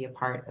grateful to be a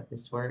part of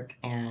this work,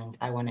 and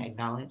I want to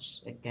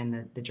acknowledge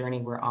again the journey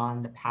we're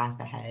on, the path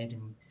ahead,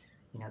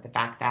 and the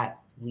fact that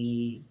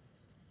we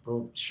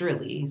will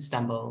surely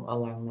stumble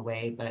along the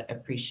way, but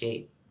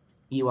appreciate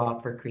you all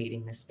for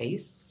creating the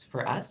space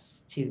for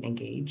us to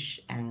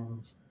engage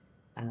and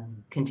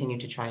continue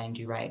to try and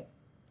do right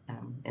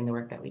in the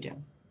work that we do.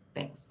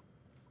 Thanks.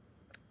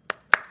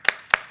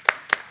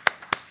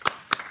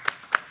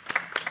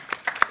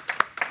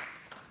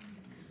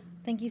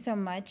 Thank you so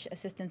much,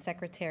 Assistant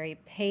Secretary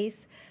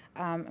Pace.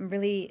 I'm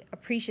really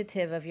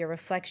appreciative of your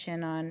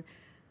reflection on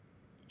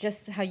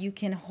just how you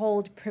can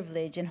hold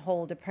privilege and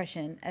hold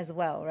oppression as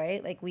well,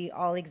 right? Like, we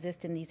all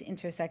exist in these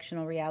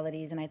intersectional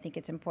realities, and I think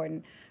it's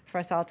important for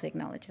us all to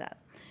acknowledge that.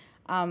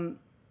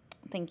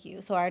 Thank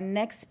you. So our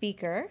next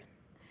speaker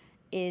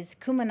is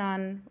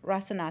Kumanan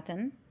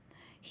Rasanathan.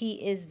 He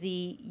is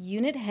the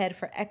unit head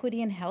for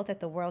equity and health at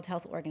the World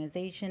Health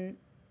Organization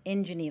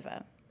in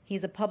Geneva.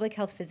 He's a public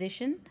health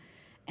physician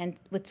and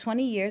with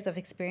 20 years of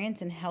experience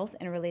in health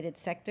and related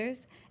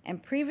sectors,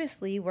 and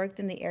previously worked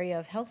in the area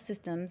of health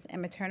systems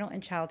and maternal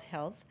and child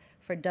health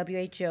for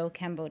WHO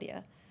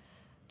Cambodia.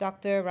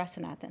 Dr.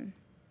 Rasanathan.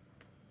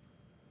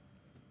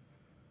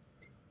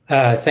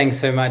 Thanks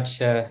so much,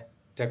 Dr.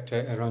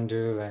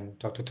 Arondu and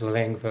Dr.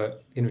 Tlaleng, for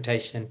the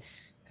invitation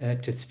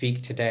to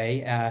speak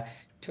today.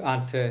 To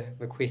answer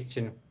the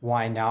question,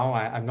 why now?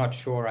 I'm not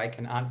sure I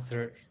can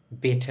answer it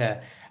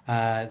better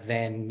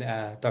than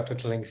Dr.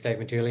 Tlaleng's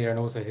statement earlier, and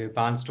also her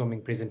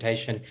barnstorming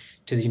presentation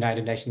to the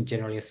United Nations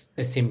General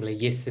Assembly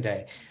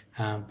yesterday.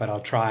 But I'll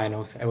try, and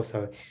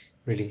also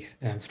really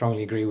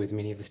strongly agree with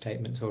many of the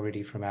statements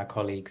already from our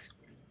colleagues.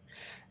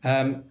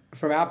 From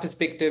our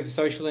perspective,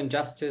 social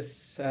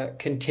injustice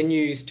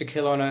continues to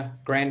kill on a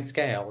grand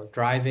scale,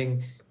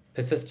 driving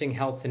persisting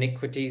health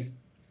inequities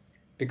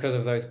because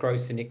of those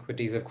gross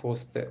inequities, of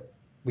course, that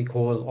we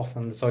call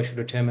often the social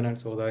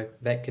determinants, although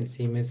that can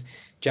seem as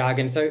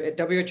jargon. So at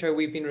WHO,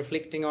 we've been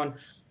reflecting on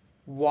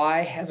why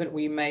haven't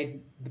we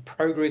made the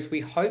progress we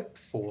hoped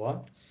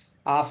for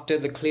after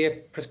the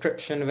clear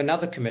prescription of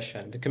another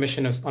commission, the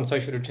Commission on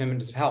Social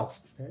Determinants of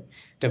Health,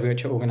 that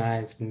WHO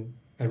organized and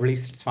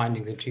released its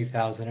findings in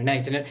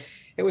 2008. And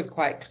it was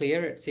quite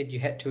clear. It said you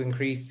had to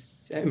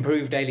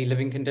improve daily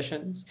living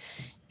conditions.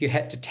 You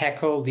had to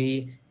tackle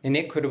the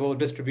inequitable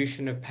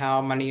distribution of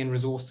power, money, and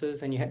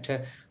resources, and you had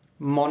to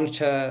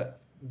monitor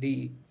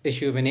the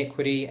issue of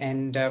inequity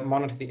and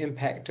monitor the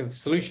impact of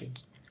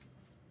solutions.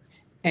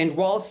 And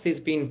whilst there's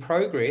been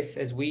progress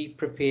as we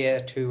prepare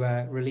to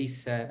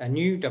release a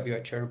new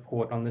WHO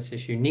report on this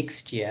issue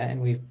next year, and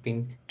we've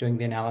been doing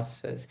the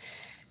analysis,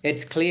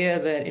 it's clear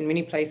that in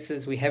many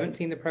places we haven't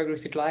seen the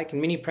progress we'd like. In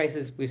many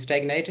places we've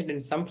stagnated, and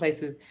in some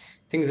places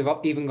things have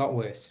even got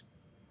worse.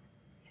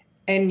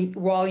 And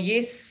while,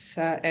 yes,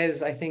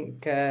 as I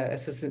think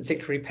Assistant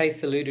Secretary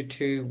Pace alluded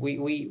to,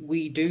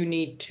 we do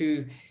need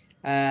to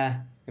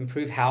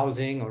improve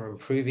housing or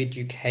improve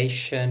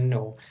education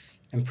or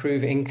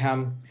improve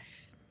income,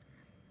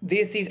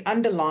 there's these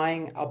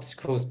underlying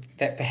obstacles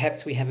that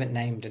perhaps we haven't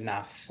named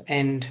enough.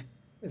 And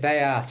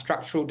they are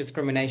structural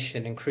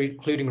discrimination,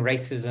 including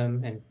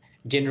racism and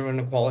gender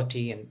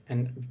inequality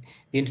and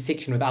the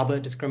intersection with other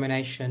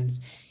discriminations,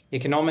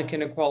 economic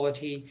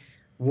inequality,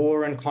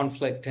 war and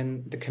conflict,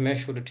 and the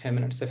commercial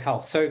determinants of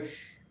health. So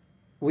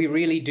we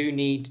really do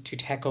need to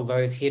tackle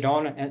those head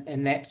on,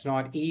 and that's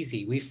not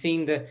easy. We've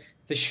seen the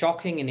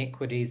shocking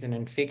inequities in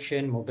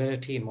infection,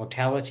 morbidity, and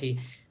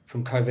mortality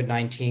from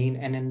COVID-19,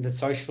 and in the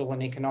social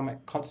and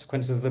economic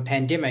consequences of the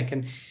pandemic.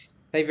 And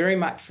they very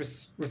much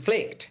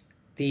reflect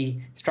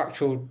the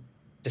structural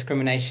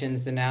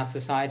discriminations in our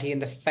society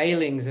and the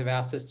failings of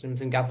our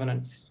systems and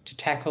governance to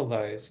tackle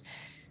those.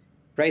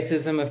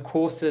 Racism, of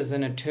course, is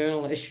an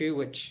eternal issue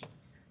which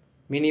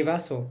many of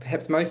us, or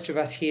perhaps most of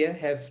us here,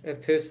 have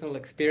personal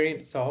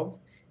experience of.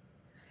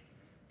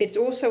 It's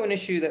also an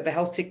issue that the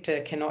health sector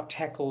cannot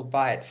tackle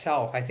by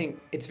itself. I think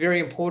it's very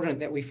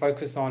important that we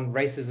focus on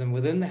racism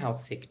within the health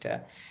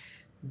sector,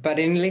 but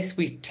unless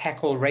we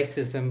tackle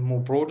racism more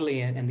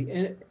broadly and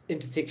the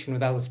intersection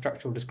with other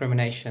structural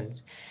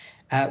discriminations,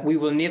 we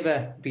will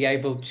never be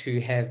able to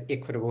have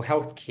equitable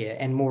healthcare,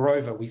 and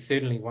moreover, we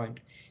certainly won't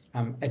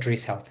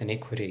address health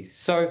inequities.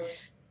 So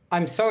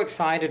I'm so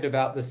excited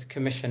about this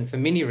commission for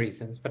many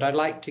reasons, but I'd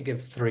like to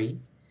give three.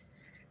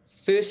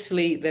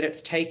 Firstly, that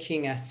it's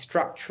taking a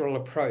structural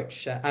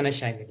approach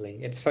unashamedly.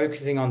 It's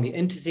focusing on the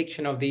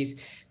intersection of these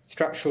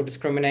structural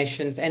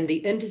discriminations and the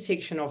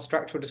intersection of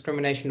structural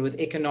discrimination with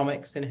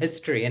economics and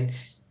history. And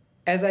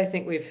as I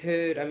think we've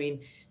heard, I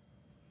mean,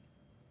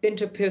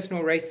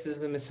 interpersonal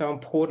racism is so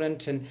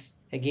important. And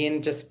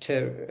again, just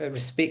to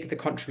respect the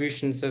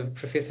contributions of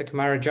Professor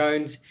Kamara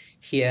Jones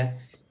here,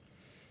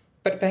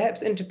 but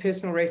perhaps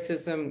interpersonal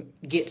racism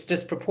gets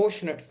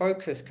disproportionate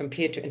focus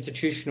compared to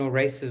institutional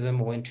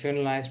racism or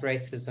internalized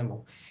racism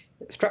or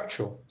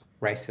structural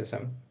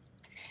racism.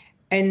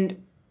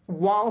 And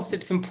whilst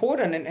it's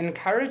important and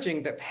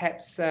encouraging that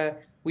perhaps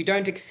we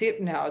don't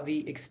accept now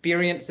the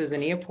experiences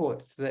in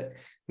airports that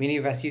many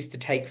of us used to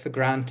take for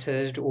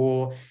granted,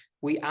 or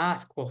we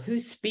ask, well,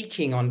 who's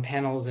speaking on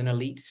panels in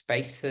elite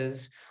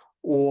spaces,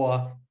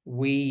 or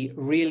we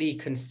really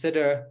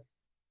consider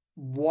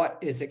what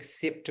is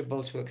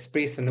acceptable to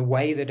express in the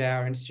way that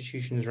our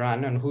institutions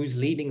run and who's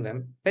leading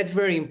them, that's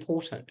very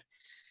important.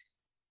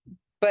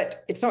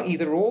 But it's not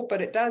either or,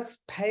 but it does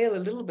pale a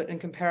little bit in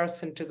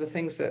comparison to the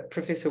things that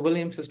Professor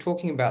Williams was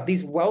talking about,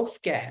 these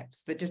wealth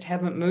gaps that just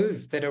haven't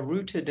moved, that are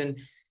rooted in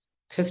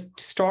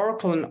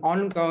historical and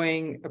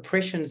ongoing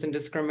oppressions and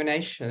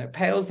discrimination. It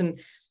pales in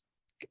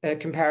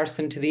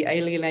comparison to the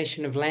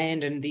alienation of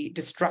land and the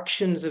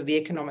destructions of the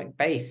economic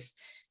base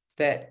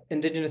that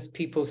Indigenous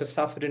peoples have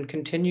suffered and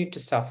continue to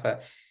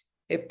suffer.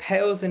 It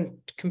pales in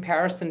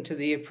comparison to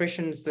the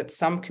oppressions that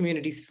some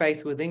communities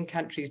face within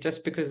countries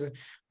just because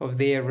of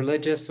their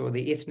religious or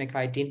their ethnic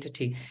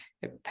identity.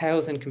 It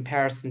pales in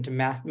comparison to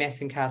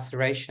mass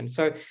incarceration.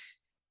 So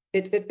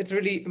it's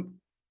really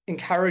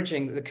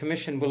encouraging that the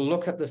Commission will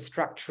look at the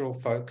structural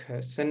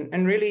focus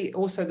and really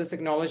also this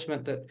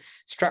acknowledgement that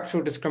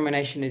structural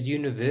discrimination is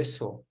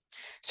universal.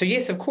 So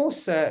yes, of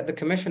course, the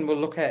Commission will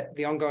look at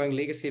the ongoing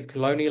legacy of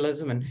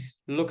colonialism and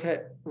look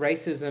at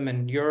racism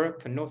in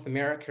Europe and North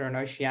America and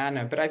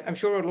Oceania, but I'm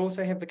sure it'll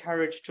also have the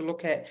courage to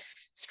look at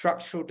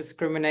structural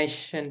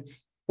discrimination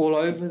all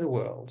over the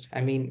world.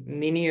 I mean,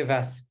 many of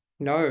us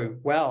know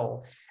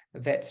well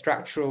that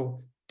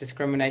structural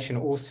discrimination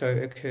also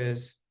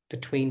occurs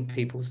between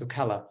peoples of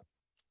colour.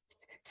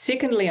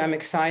 Secondly, I'm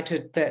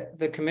excited that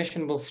the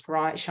Commission will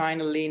shine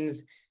a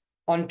lens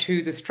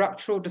onto the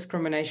structural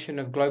discrimination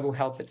of global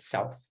health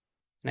itself.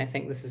 And I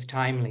think this is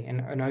timely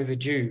and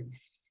overdue.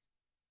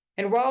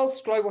 And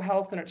whilst global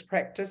health and its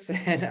practice,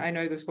 and I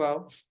know this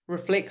well,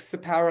 reflects the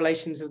power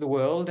relations of the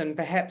world, and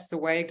perhaps the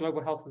way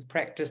global health is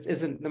practiced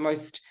isn't the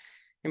most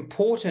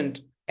important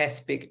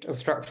aspect of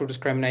structural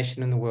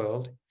discrimination in the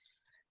world,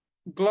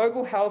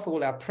 global health,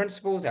 all our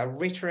principles, our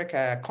rhetoric,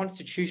 our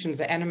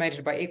constitutions are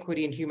animated by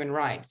equity and human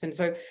rights. And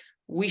so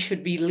we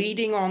should be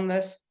leading on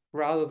this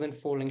rather than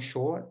falling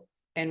short.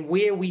 And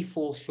where we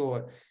fall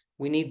short,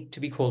 we need to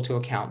be called to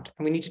account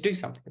and we need to do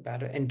something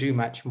about it and do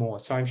much more.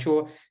 So I'm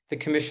sure the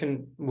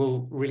Commission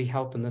will really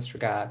help in this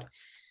regard.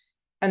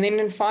 And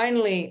then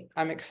finally,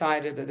 I'm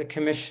excited that the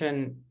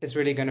Commission is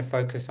really going to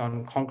focus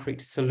on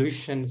concrete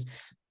solutions,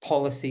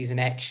 policies and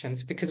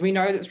actions, because we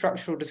know that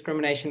structural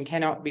discrimination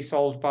cannot be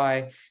solved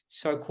by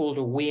so-called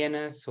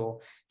awareness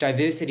or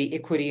diversity,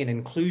 equity and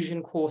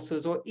inclusion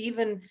courses, or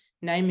even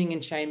naming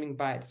and shaming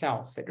by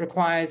itself. It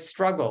requires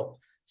struggle,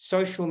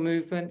 social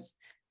movements,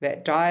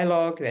 that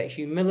dialogue, that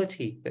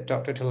humility that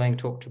Dr. Tlaleng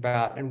talked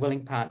about, and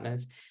willing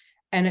partners.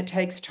 And it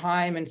takes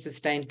time and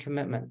sustained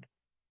commitment.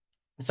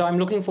 So I'm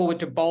looking forward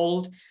to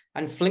bold,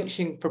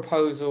 unflinching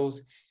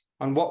proposals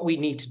on what we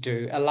need to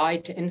do,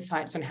 allied to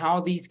insights on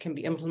how these can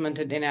be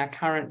implemented in our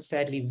current,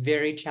 sadly,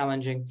 very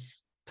challenging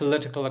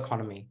political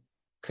economy,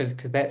 because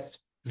that's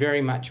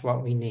very much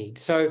what we need.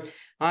 So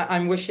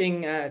I'm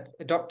wishing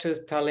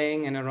Drs.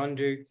 Tlaleng and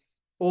Arondu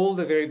all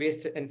the very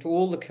best, and to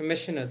all the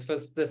commissioners for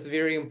this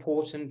very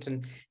important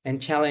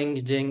and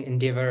challenging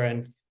endeavour,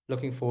 and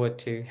looking forward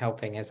to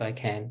helping as I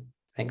can.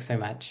 Thanks so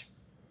much.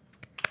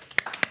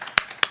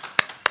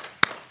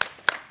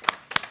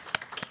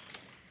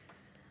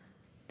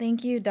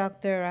 Thank you,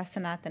 Dr.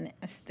 Rasanathan.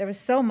 There was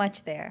so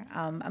much there.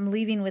 I'm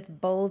leaving with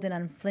bold and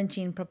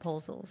unflinching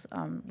proposals.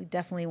 We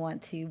definitely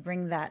want to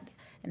bring that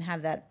and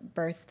have that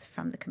birthed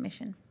from the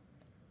Commission.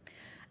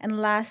 And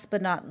last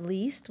but not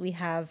least, we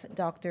have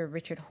Dr.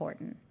 Richard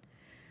Horton.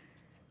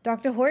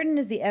 Dr. Horton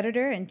is the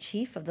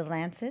editor-in-chief of the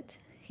Lancet.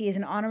 He is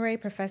an honorary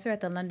professor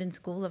at the London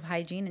School of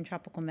Hygiene and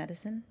Tropical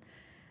Medicine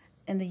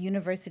in the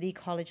University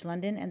College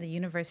London and the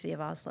University of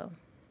Oslo.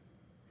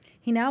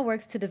 He now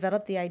works to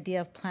develop the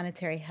idea of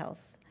planetary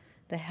health,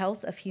 the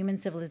health of human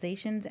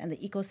civilizations and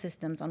the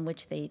ecosystems on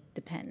which they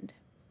depend.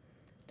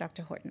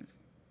 Dr. Horton.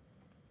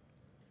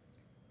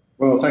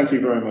 Well, thank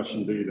you very much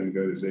indeed,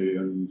 Ngozi.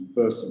 And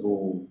first of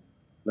all,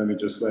 let me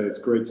just say it's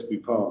great to be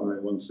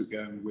partnering once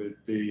again with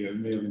the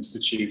O'Neill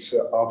Institute.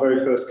 Our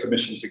very first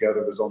commission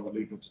together was on the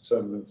legal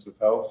determinants of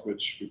health,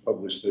 which we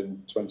published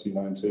in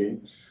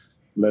 2019,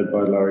 led by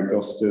Larry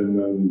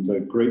Gostin and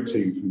a great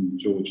team from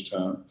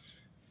Georgetown.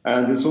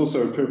 And it's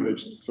also a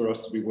privilege for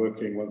us to be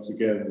working once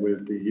again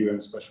with the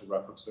UN Special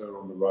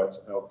Rapporteur on the right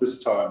to health,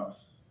 this time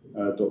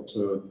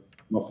Dr.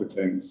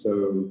 Mofokeng.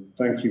 So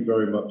thank you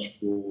very much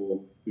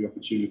for the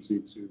opportunity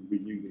to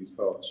renew these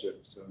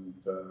partnerships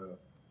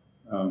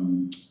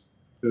and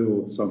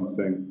build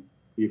something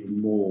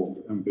even more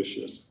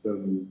ambitious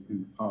than in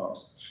the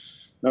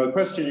past. Now, the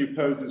question you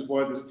posed is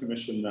why this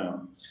commission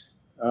now?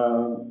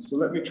 So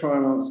let me try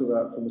and answer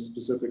that from a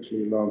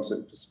specifically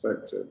Lancet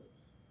perspective.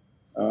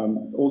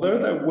 Although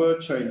there were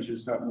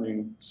changes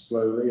happening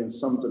slowly in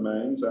some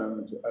domains,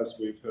 and as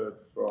we've heard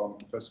from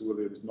Professor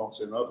Williams, not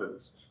in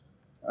others,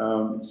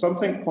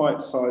 something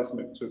quite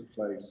seismic took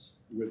place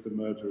with the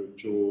murder of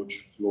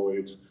George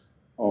Floyd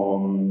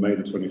on May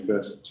the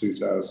 25th,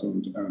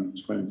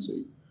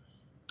 2020.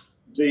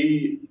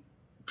 The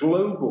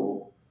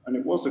global, and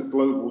it was a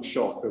global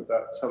shock of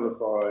that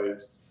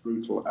televised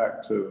brutal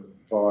act of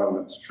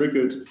violence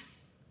triggered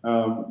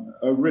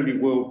a really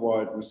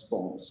worldwide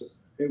response.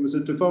 It was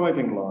a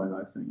dividing line,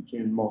 I think,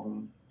 in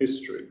modern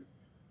history.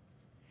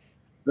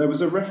 There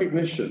was a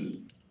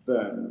recognition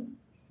then,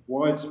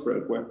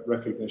 widespread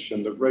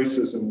recognition, that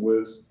racism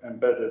was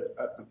embedded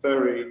at the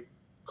very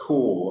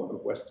core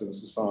of Western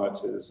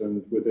societies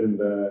and within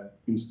their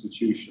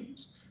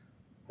institutions.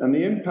 And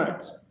the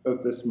impact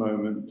of this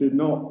moment did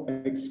not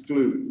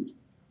exclude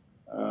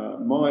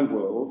my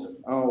world,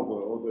 our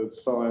world of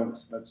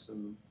science,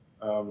 medicine,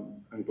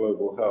 and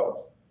global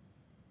health.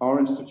 Our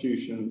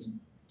institutions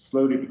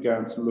slowly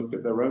began to look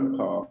at their own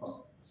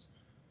pasts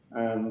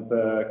and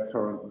their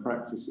current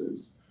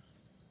practices.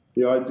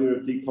 The idea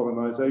of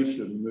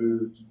decolonization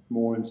moved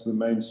more into the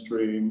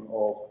mainstream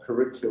of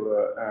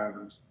curricula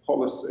and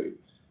policy,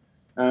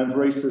 and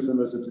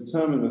racism as a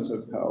determinant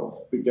of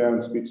health began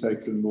to be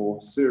taken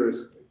more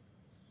seriously.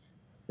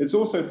 It's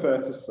also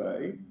fair to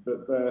say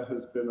that there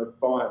has been a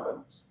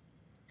violent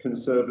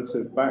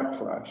conservative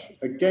backlash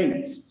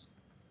against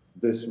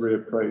this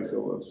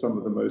reappraisal of some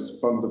of the most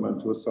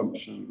fundamental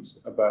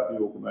assumptions about the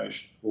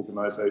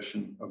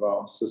organization of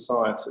our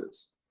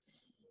societies.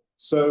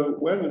 So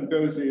when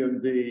Ngozi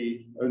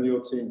and your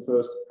team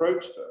first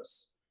approached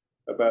us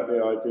about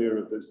the idea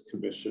of this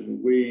commission,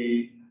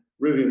 we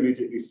really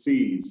immediately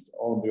seized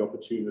on the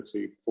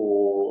opportunity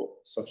for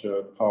such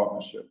a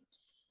partnership.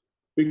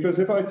 Because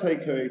if I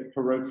take a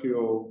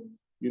parochial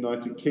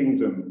United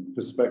Kingdom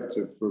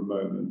perspective for a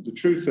moment, the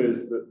truth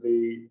is that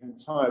the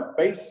entire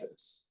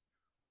basis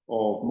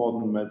of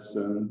modern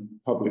medicine,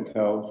 public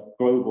health,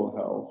 global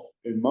health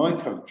in my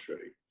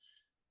country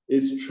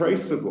is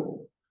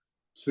traceable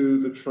to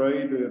the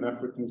trade in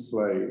African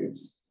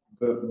slaves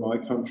that my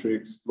country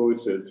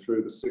exploited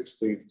through the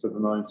 16th to the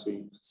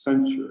 19th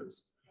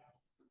centuries.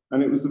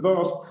 And it was the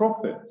vast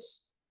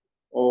profits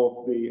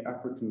of the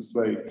African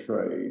slave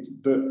trade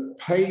that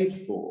paid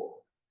for,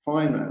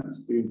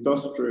 financed the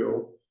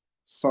industrial,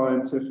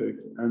 scientific,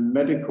 and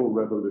medical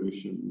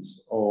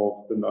revolutions of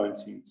the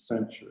 19th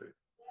century.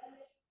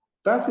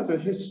 That is a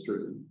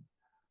history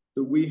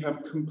that we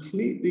have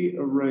completely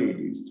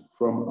erased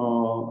from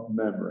our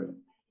memory.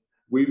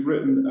 We've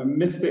written a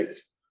mythic,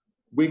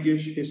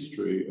 Whiggish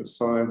history of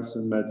science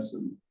and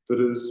medicine that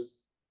has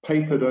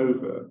papered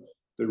over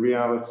the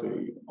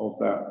reality of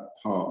that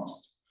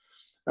past.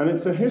 And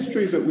it's a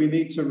history that we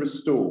need to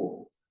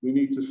restore. We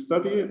need to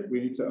study it, we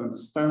need to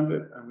understand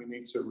it, and we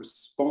need to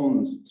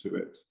respond to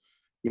it.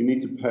 We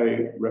need to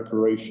pay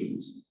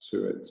reparations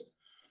to it.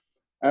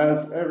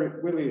 As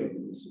Eric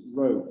Williams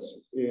wrote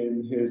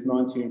in his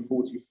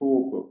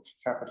 1944 book,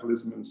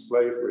 Capitalism and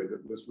Slavery,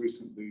 that was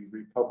recently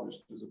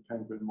republished as a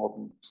Penguin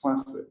Modern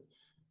Classic,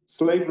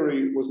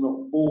 slavery was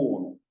not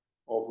born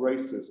of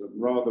racism,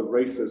 rather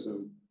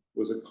racism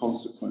was a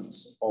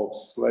consequence of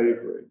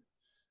slavery.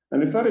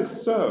 And if that is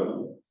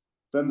so,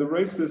 then the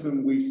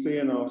racism we see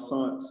in our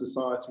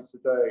society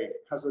today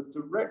has a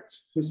direct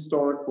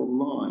historical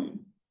line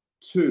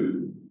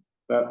to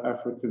that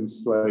African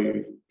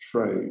slave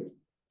trade.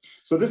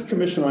 So this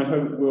commission, I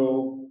hope,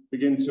 will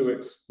begin to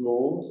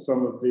explore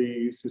some of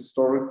these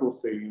historical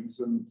themes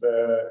and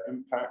their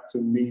impact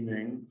and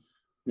meaning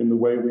in the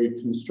way we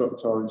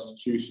construct our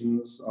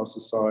institutions, our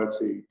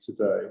society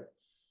today.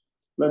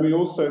 Let me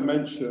also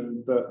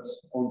mention that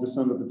on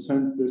December the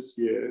 10th this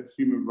year,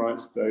 Human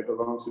Rights Day, the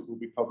Lancet will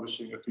be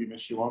publishing a theme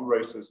issue on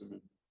racism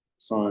in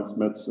science,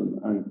 medicine,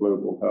 and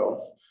global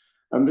health.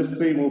 And this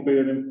theme will be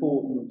an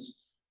important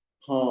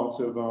part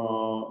of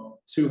our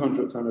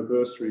 200th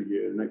anniversary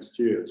year next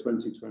year,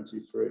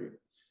 2023.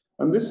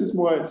 And this is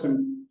why it's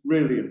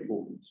really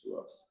important to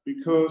us,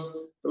 because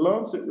the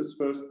Lancet was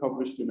first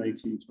published in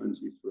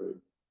 1823.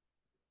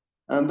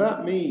 And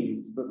that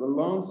means that the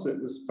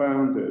Lancet was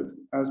founded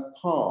as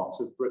part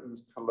of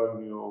Britain's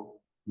colonial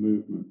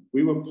movement.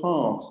 We were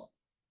part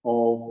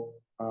of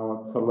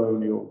our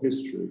colonial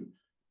history.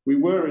 We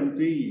were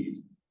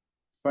indeed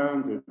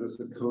founded as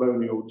a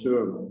colonial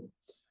journal.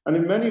 And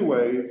in many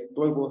ways,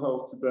 global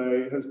health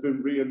today has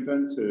been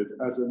reinvented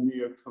as a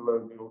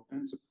neo-colonial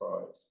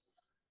enterprise.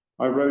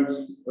 I wrote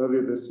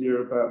earlier this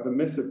year about the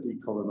myth of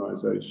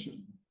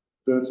decolonization,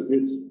 that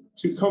it's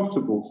too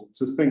comfortable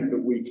to think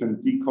that we can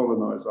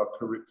decolonize our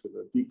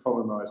curricula,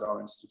 decolonize our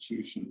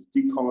institutions,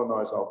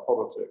 decolonize our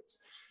politics,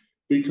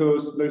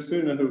 because no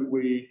sooner have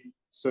we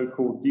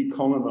so-called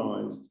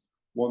decolonized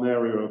one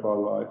area of our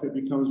life, it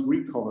becomes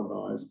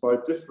recolonized by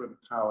different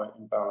power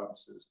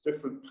imbalances,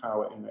 different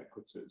power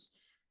inequities.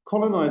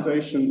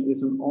 Colonization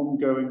is an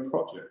ongoing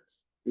project.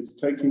 It's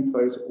taking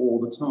place all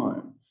the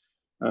time.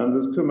 And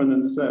as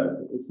Kumanen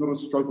said, it's not a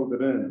struggle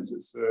that ends,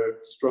 it's a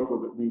struggle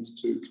that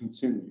needs to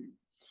continue.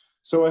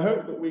 So I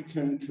hope that we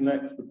can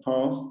connect the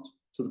past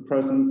to the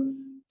present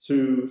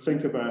to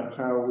think about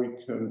how we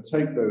can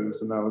take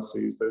those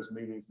analyses, those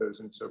meanings, those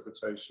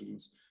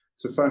interpretations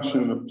to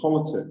fashion a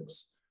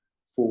politics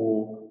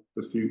for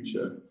the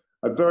future.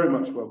 I very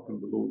much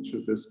welcome the launch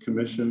of this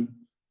commission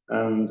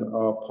and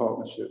our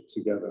partnership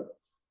together.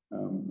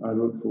 I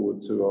look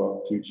forward to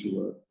our future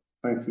work.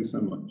 Thank you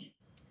so much.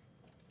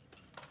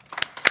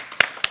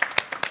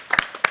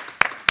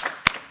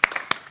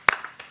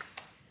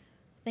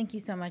 Thank you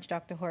so much,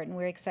 Dr. Horton.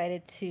 We're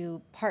excited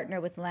to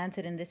partner with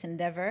Lancet in this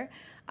endeavor,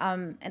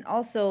 and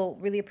also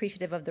really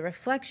appreciative of the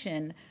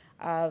reflection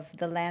of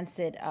the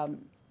Lancet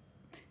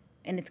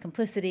and its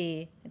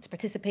complicity, its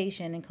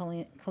participation in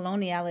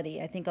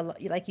coloniality. I think,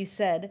 like you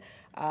said,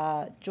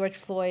 George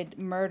Floyd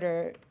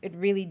murder, it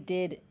really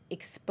did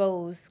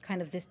expose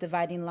kind of this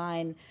dividing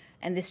line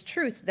and this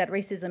truth that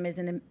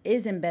racism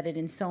is embedded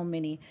in so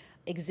many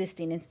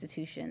existing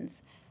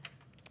institutions.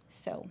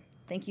 So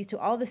thank you to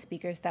all the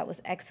speakers. That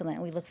was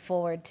excellent. We look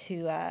forward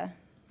to,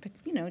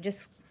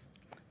 just,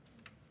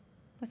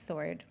 what's the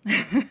word?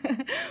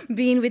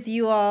 Being with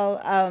you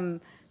all,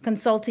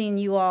 consulting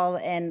you all,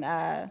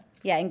 and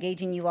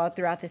engaging you all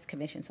throughout this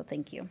commission. So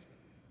thank you.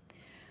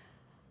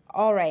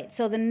 All right,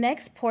 so the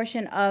next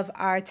portion of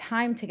our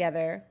time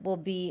together will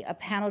be a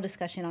panel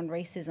discussion on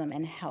racism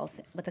and health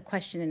with a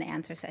question and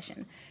answer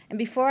session. And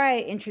before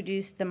I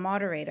introduce the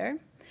moderator,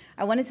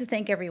 I wanted to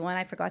thank everyone.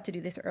 I forgot to do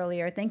this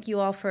earlier. Thank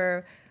you all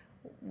for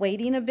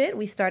waiting a bit.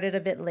 We started a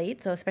bit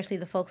late, so especially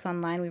the folks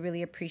online, we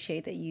really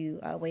appreciate that you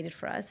waited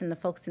for us. And the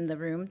folks in the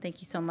room,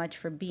 thank you so much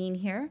for being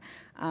here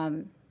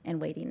and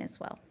waiting as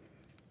well.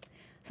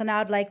 So now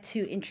I'd like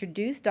to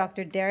introduce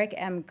Dr. Derek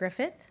M.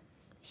 Griffith.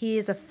 He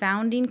is a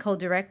founding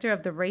co-director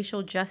of the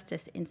Racial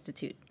Justice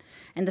Institute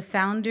and the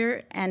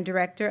founder and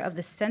director of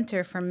the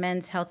Center for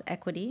Men's Health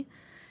Equity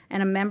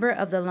and a member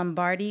of the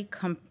Lombardi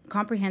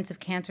Comprehensive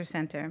Cancer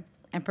Center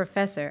and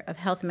professor of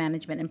health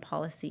management and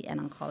policy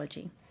and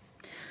oncology.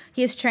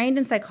 He is trained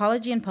in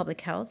psychology and public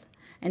health,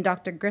 and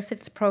Dr.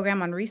 Griffith's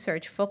program on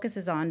research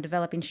focuses on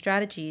developing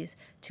strategies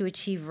to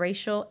achieve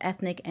racial,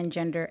 ethnic, and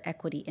gender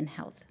equity in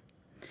health.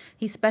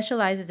 He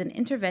specializes in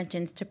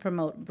interventions to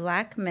promote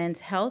Black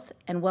men's health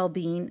and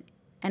well-being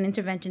and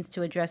interventions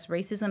to address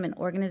racism in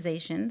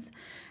organizations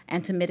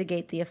and to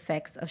mitigate the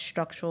effects of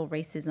structural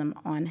racism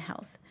on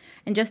health.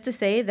 And just to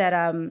say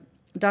that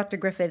Dr.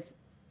 Griffith,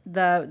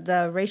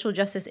 the Racial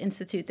Justice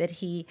Institute that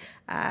he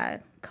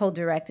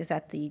co-directs is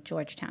at the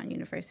Georgetown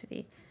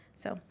University.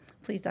 So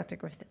please, Dr.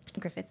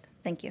 Griffith,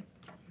 thank you.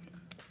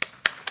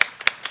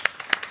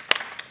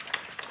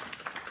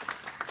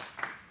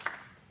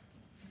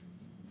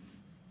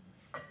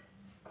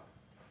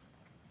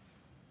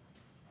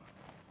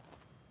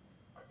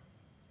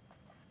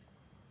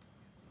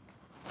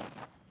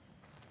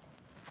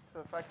 So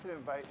if I could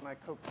invite my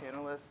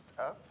co-panelists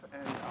up,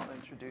 and I'll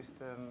introduce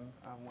them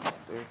once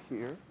they're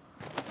here.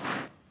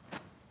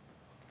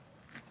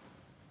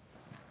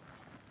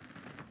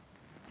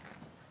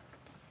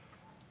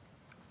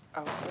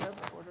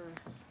 Whatever order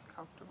is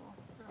comfortable.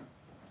 Yeah.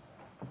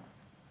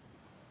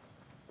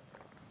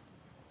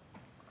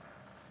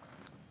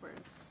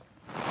 Where's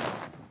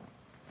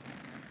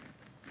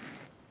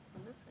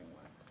I'm missing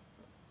one?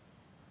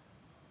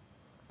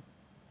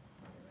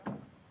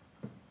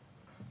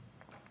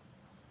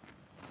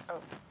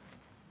 Oh.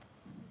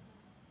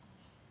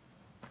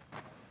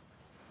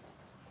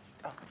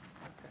 Oh,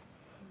 okay.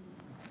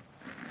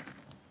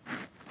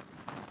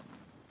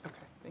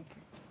 Okay, thank you.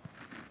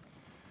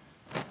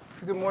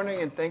 Good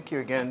morning, and thank you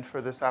again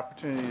for this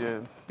opportunity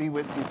to be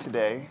with you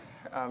today.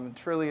 It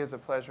truly is a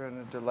pleasure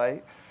and a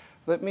delight.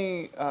 Let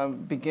me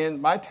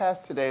begin. My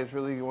task today is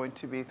really going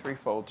to be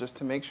threefold, just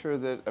to make sure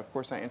that, of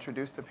course, I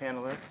introduce the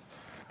panelists,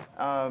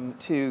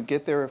 to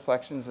get their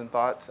reflections and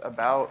thoughts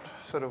about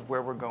sort of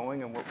where we're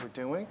going and what we're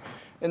doing,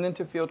 and then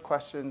to field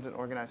questions and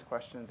organize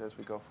questions as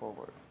we go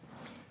forward.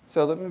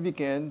 So let me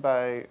begin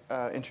by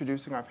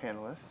introducing our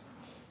panelists.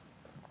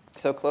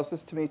 So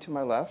closest to me to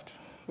my left,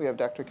 we have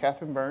Dr.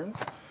 Catherine Burns,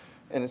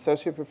 an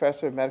associate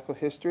professor of medical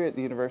history at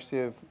the University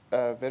of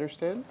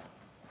Witwatersrand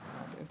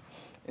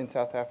in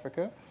South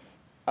Africa.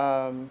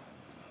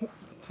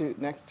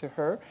 Next to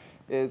her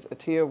is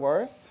Atiya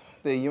Waris,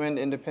 the UN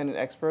independent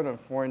expert on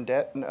foreign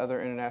debt and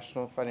other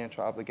international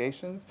financial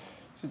obligations.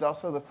 She's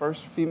also the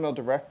first female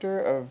director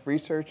of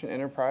research and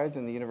enterprise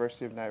in the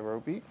University of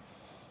Nairobi.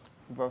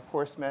 We've, of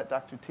course, met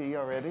Dr. T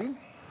already.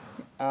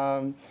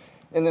 And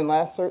then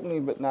last, certainly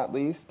but not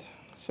least,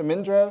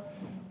 Shamindra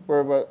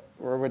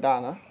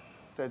Warwardana.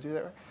 Did I do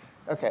that right?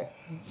 Okay.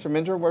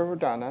 Shamindra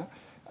Warwardana,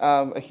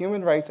 a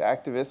human rights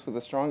activist with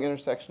a strong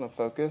intersectional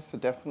focus, so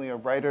definitely a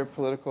writer,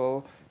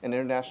 political and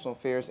international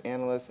affairs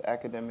analyst,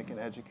 academic, and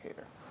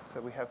educator. So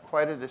we have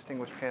quite a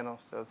distinguished panel,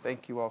 so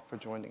thank you all for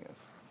joining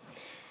us.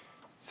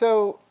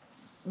 So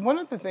one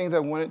of the things I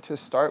wanted to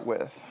start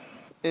with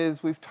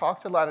is we've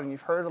talked a lot, and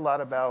you've heard a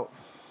lot about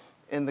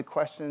in the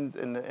questions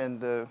and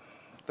the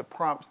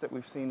prompts that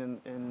we've seen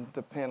in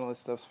the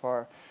panelists thus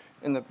far,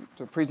 in the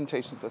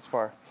presentations thus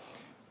far.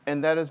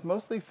 And that is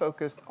mostly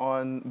focused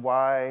on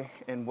why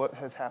and what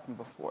has happened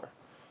before.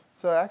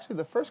 So actually,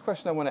 the first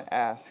question I want to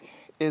ask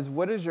is,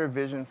 what is your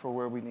vision for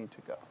where we need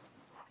to go?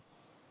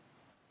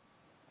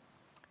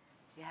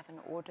 Do you have an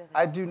order?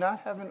 I do not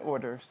have an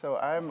order, so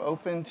I'm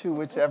open to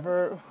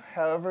whichever,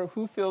 however,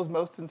 who feels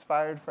most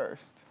inspired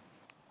first.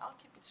 I'll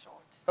keep it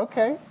short.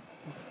 Okay.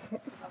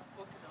 I've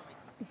spoken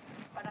already.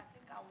 But I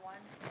think I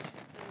want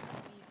to say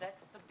for me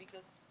that's the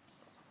biggest,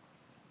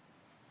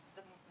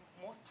 the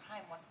most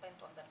time was spent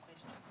on that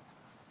question.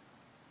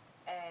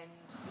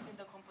 And within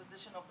the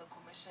composition of the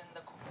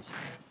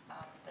commissioners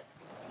that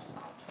we reached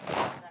out to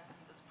join us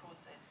in this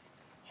process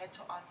had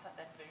to answer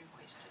that very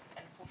question.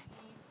 And for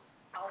me,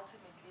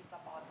 ultimately, it's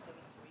about the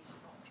restoration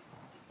of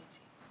people's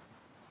dignity.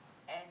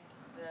 And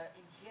the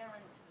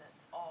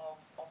inherentness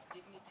of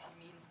dignity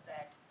means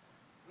that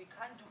we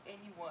can't do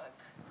any work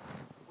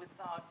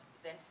without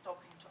then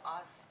stopping to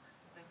ask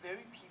the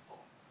very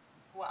people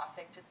who are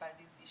affected by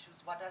these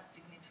issues, what does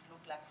dignity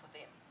look like for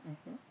them?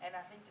 Mm-hmm. And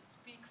I think it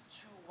speaks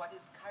to what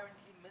is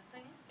currently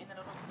missing in a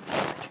lot of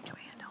spaces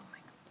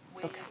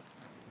where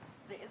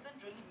there isn't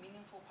really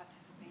meaningful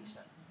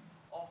participation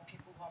of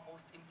people who are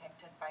most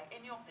impacted by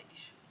any of the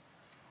issues.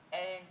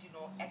 And,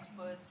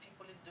 experts,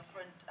 people in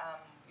different,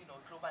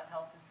 global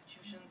health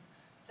institutions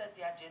set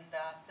the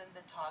agenda, set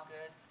the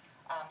targets,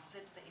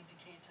 set the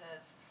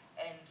indicators.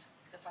 And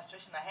the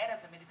frustration I had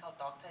as a medical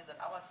doctor is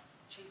that I was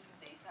chasing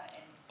data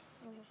and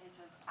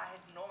indicators. I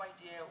had no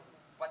idea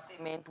what they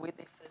meant, where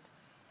they fit,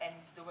 and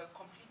they were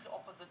completely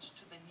opposite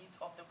to the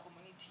needs of the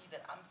community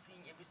that I'm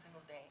seeing every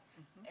single day.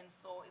 Mm-hmm. And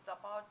so it's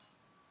about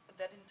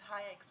that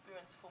entire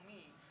experience for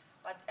me,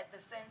 but at the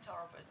center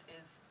of it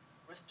is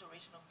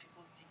restoration of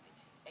people's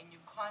dignity. And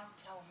you can't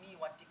tell me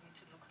what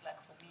dignity looks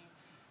like for me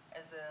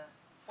as a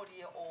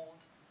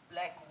 40-year-old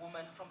black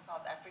woman from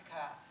South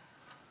Africa.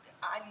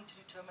 I need to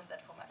determine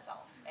that for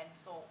myself. And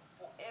so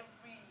for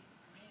every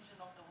region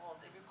of the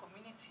world, every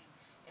community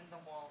in the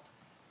world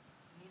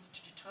needs to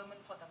determine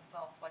for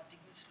themselves what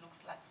dignity looks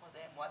like for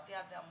them, what they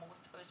are their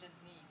most urgent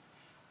needs.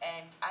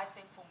 And I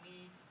think for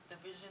me, the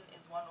vision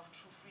is one of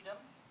true freedom,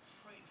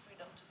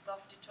 freedom to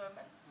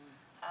self-determine.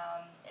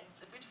 And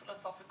it's a bit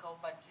philosophical,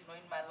 but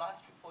in my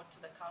last report to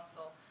the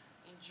council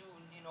in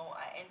June,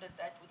 I ended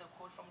that with a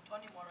quote from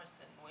Toni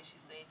Morrison, where she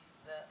said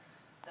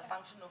the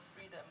function of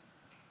freedom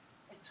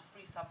is to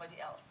free somebody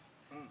else.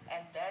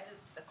 And that is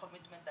the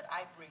commitment that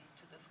I bring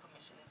to this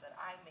commission, is that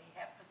I may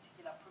have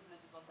particular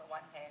privileges on the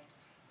one hand,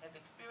 have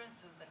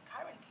experiences and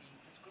currently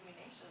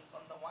discriminations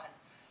on the one,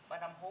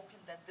 but I'm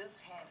hoping that this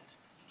hand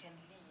can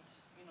lead,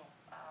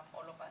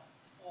 all of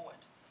us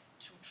forward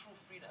to true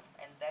freedom,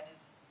 and that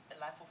is a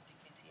life of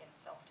dignity and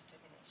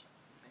self-determination.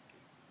 Thank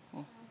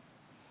you.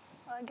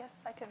 Well, I guess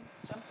I can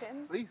jump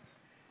in. Please.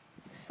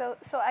 So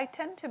I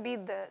tend to be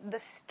the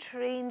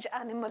strange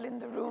animal in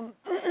the room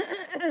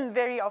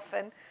very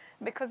often,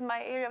 because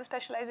my area of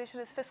specialization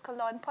is fiscal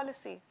law and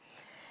policy.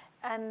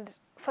 And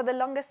for the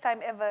longest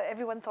time ever,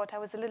 everyone thought I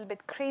was a little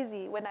bit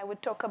crazy when I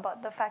would talk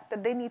about the fact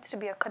that there needs to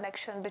be a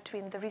connection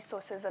between the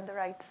resources and the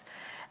rights.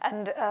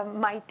 And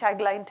my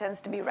tagline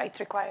tends to be rights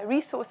require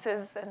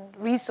resources and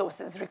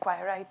resources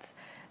require rights.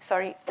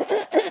 Sorry.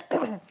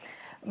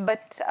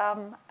 But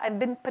I've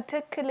been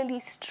particularly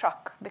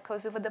struck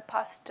because over the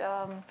past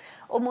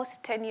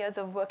almost 10 years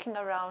of working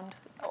around,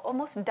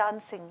 almost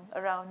dancing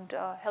around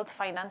health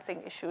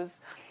financing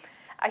issues,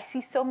 I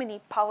see so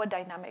many power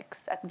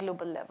dynamics at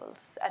global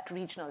levels, at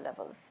regional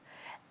levels,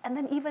 and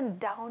then even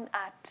down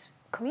at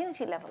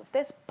community levels.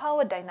 There's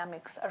power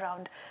dynamics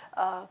around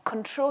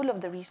control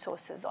of the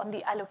resources, on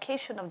the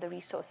allocation of the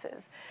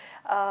resources.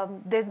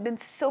 There's been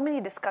so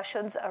many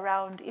discussions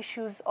around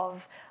issues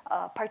of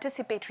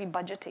participatory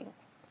budgeting.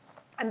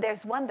 And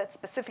there's one that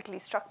specifically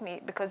struck me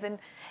because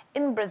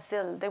in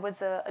Brazil, there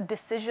was a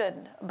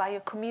decision by a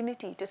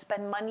community to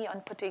spend money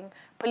on putting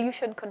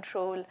pollution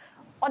control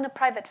on a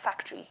private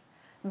factory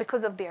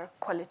because of their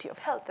quality of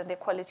health and their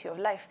quality of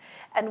life.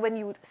 And when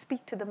you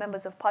speak to the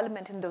members of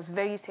parliament in those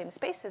very same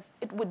spaces,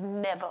 it would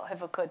never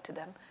have occurred to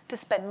them to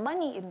spend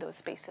money in those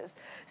spaces.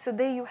 So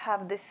there you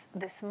have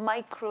this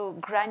micro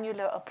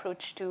granular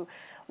approach to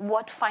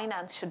what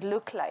finance should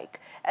look like.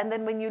 And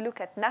then when you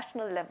look at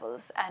national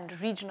levels and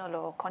regional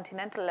or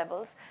continental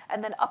levels,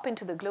 and then up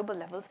into the global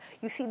levels,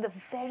 you see the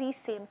very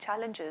same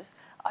challenges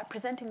are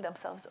presenting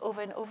themselves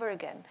over and over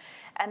again.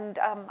 And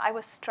I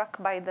was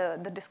struck by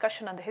the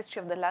discussion on the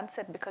history of the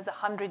Lancet, because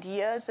 100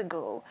 years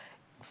ago,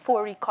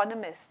 4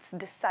 economists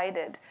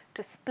decided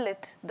to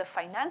split the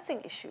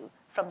financing issue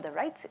from the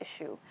rights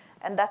issue.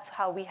 And that's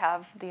how we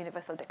have the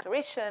Universal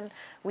Declaration.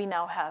 We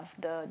now have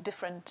the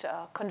different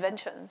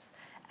conventions.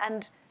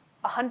 And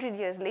 100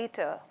 years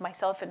later,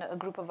 myself and a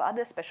group of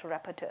other special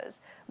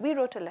rapporteurs, we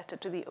wrote a letter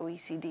to the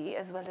OECD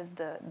as well as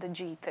the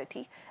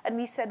G30, and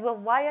we said, well,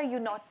 why are you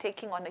not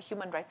taking on a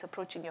human rights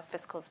approach in your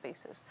fiscal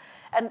spaces?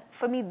 And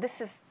for me, this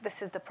is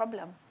the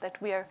problem,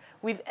 that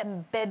we've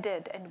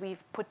embedded and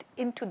we've put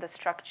into the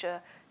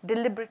structure,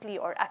 deliberately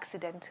or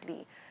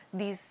accidentally,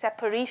 these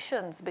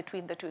separations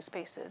between the two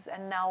spaces,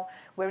 and now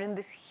we're in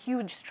this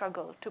huge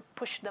struggle to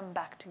push them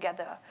back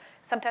together.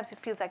 Sometimes it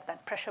feels like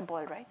that pressure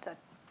ball, right? That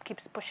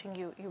keeps pushing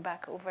you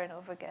back over and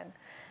over again.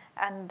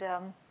 And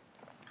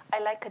I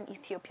like an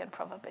Ethiopian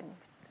proverb,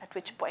 at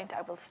which point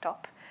I will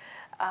stop.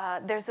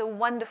 There's a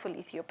wonderful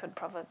Ethiopian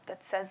proverb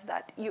that says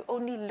that you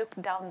only look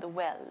down the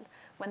well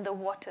when the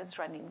water's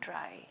running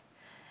dry.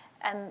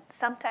 And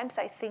sometimes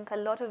I think a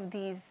lot of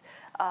these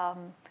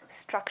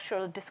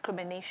structural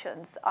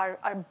discriminations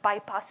are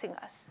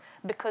bypassing us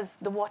because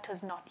the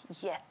water's not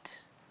yet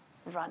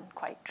run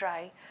quite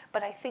dry,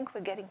 but I think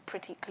we're getting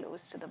pretty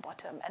close to the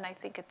bottom, and I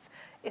think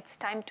it's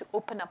time to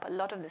open up a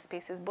lot of the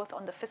spaces, both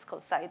on the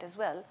fiscal side as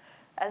well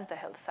as the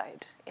health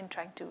side, in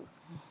trying to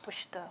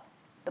push the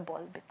ball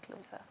a bit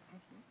closer.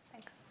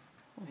 Thanks.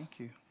 Thank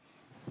you.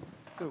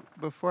 So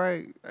before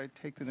I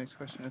take the next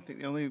question, I think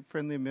the only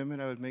friendly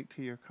amendment I would make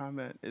to your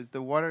comment is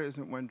the water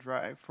isn't run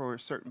dry for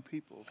certain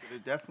people, but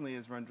it definitely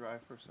is run dry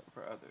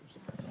for others.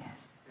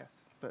 Yes.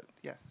 Yes, but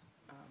yes.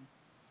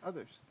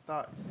 Others,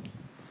 thoughts?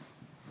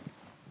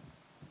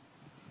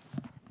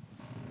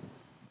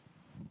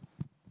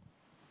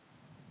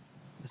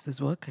 Does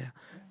this work? Yeah.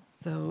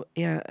 So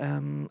yeah,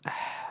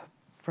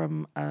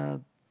 from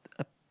a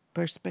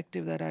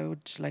perspective that I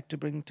would like to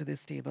bring to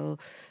this table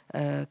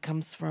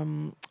comes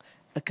from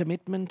a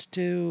commitment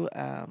to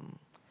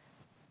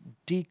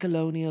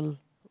decolonial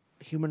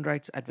human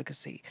rights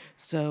advocacy.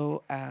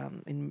 So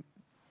in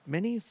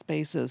many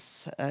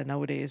spaces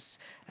nowadays,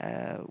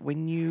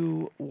 when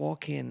you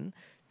walk in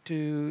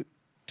to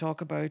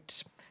talk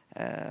about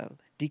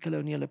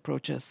decolonial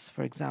approaches,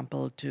 for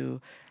example,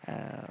 to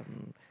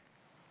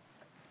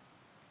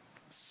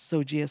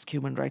SOGIESC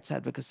human rights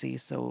advocacy,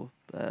 so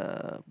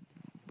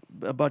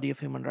a body of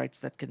human rights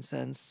that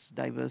concerns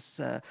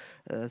diverse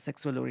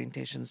sexual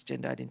orientations,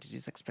 gender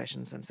identities,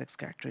 expressions, and sex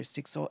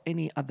characteristics, or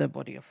any other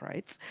body of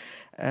rights,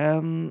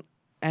 and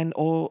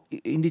or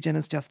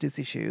indigenous justice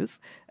issues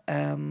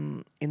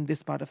in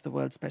this part of the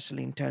world,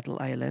 especially in Turtle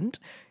Island,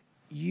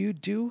 you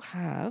do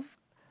have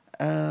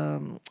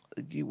one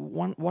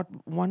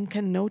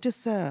can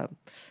notice a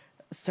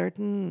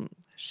certain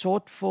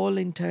shortfall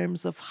in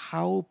terms of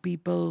how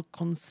people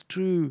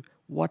construe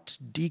what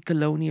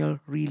decolonial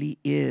really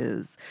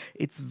is.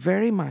 It's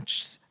very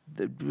much,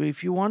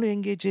 if you want to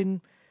engage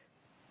in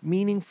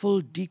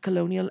meaningful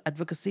decolonial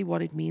advocacy,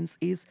 what it means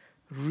is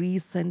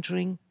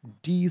recentering,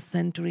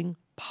 decentering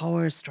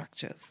power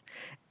structures.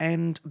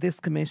 And this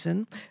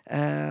commission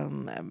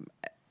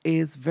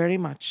is very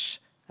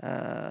much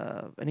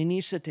an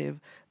initiative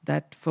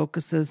that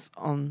focuses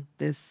on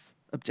this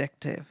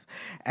objective.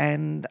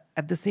 And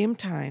at the same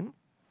time,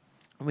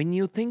 when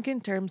you think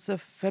in terms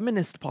of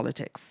feminist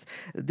politics,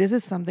 this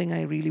is something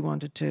I really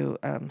wanted to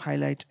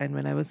highlight. And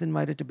when I was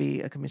invited to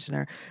be a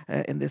commissioner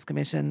in this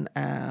commission,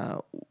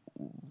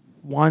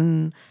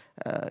 one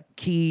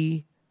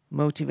key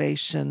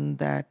motivation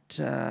that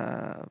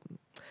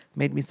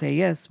made me say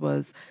yes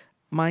was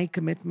my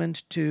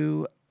commitment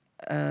to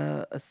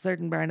a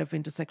certain brand of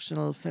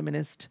intersectional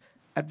feminist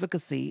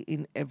advocacy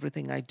in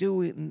everything I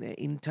do,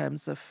 in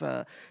terms of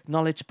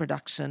knowledge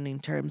production, in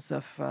terms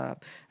of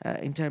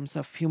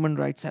human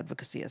rights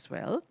advocacy as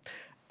well.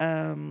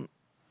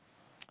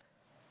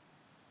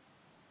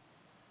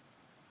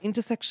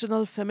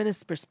 Intersectional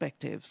feminist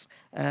perspectives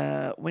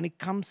when it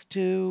comes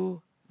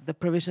to the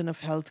provision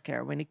of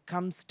healthcare, when it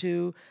comes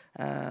to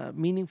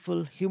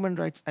meaningful human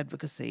rights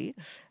advocacy,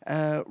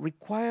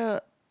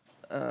 require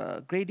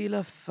a great deal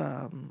of,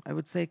 I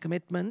would say,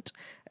 commitment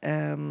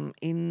in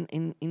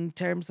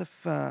terms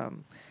of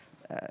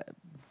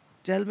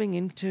delving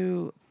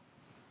into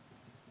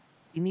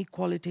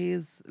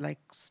inequalities like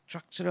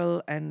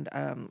structural and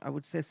I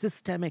would say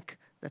systemic,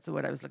 that's the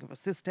word I was looking for,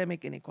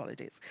 systemic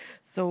inequalities.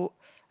 So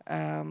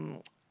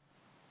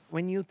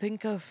when you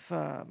think of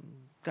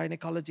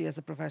gynecology as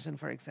a profession,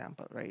 for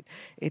example, right?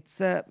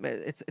 It's a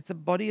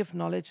body of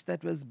knowledge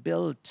that was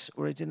built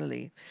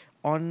originally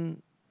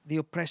on the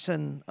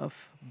oppression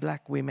of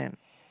Black women,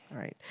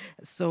 right?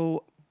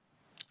 So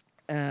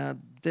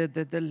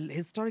the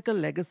historical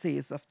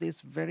legacies of this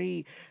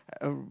very,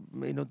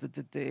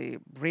 the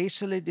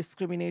racially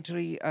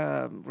discriminatory,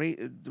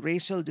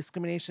 racial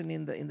discrimination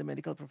in the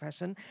medical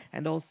profession,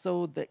 and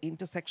also the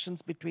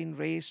intersections between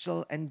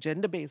racial and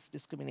gender-based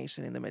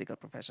discrimination in the medical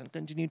profession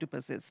continue to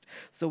persist.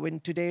 So when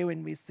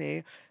we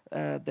say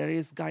there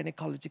is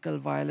gynecological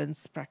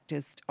violence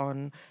practiced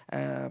on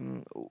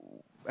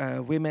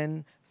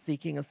women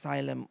seeking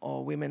asylum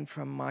or women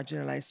from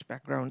marginalized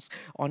backgrounds,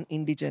 on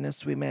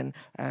indigenous women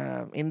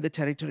in the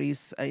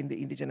territories, in the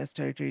indigenous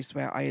territories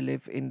where I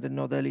live, in the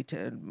northerly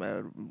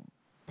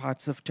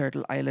parts of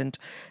Turtle Island.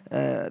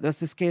 There's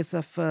this case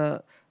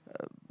of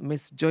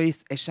Miss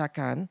Joyce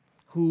Eshakan,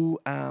 who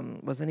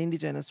was an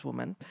indigenous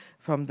woman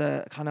from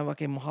the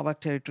Kanawake Mohawk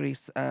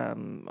territories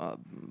known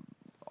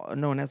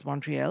as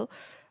Montreal,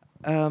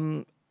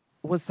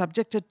 was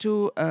subjected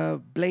to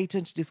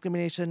blatant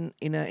discrimination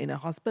in a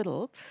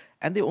hospital.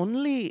 And the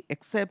only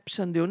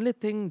exception, the only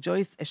thing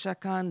Joyce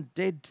Eshakan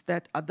did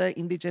that other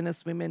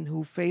indigenous women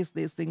who face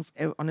these things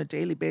on a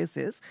daily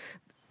basis,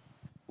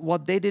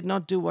 what they did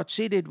not do, what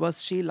she did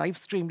was she live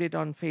streamed it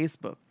on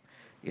Facebook,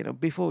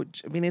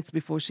 minutes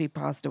before she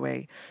passed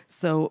away.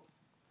 So,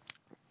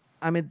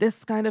 I mean,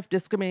 this kind of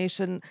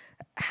discrimination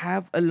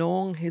have a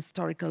long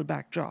historical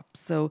backdrop.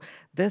 So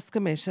this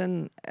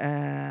commission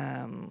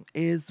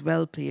is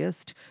well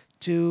placed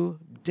to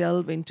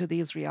delve into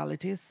these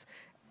realities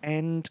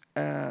and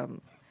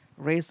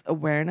raise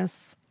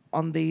awareness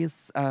on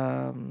these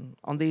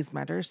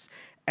matters,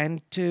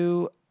 and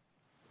to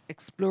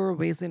explore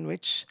ways in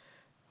which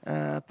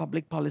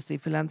public policy,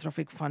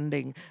 philanthropic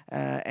funding,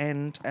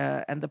 and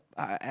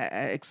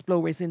explore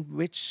ways in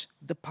which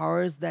the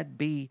powers that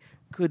be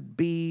could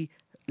be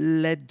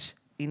led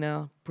in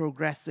a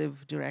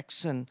progressive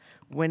direction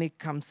when it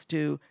comes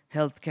to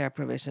healthcare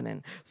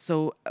provisioning.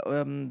 So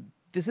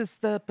this is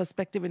the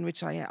perspective in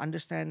which I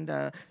understand,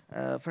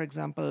 for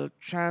example,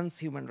 trans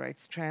human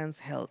rights, trans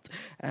health.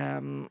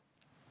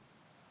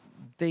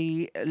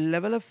 The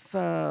level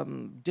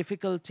of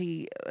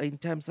difficulty in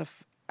terms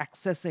of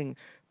accessing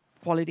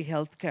quality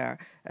healthcare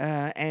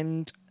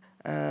and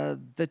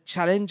the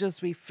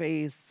challenges we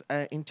face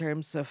in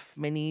terms of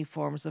many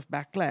forms of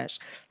backlash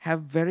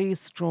have very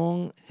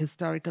strong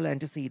historical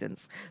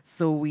antecedents.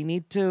 So we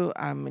need to,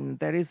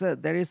 there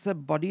is a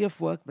body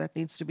of work that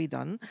needs to be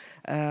done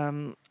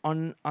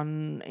on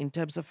in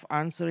terms of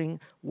answering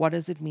what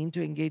does it mean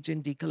to engage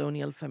in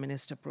decolonial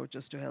feminist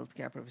approaches to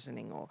healthcare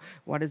provisioning, or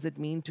what does it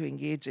mean to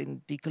engage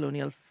in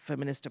decolonial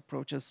feminist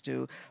approaches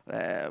to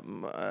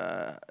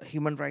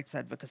human rights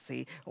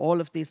advocacy.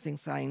 All of these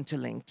things are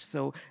interlinked.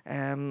 So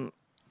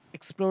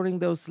exploring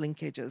those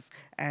linkages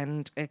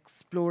and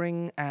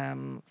exploring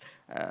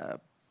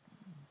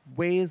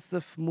ways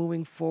of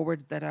moving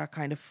forward that are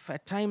kind of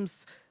at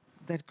times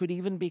that could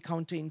even be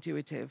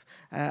counterintuitive.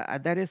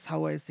 That is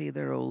how I see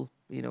the role,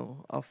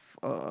 of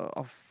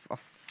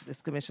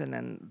this commission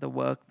and the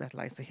work that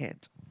lies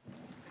ahead.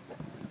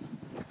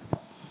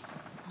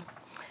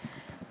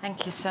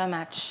 Thank you so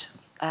much.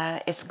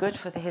 It's good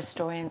for the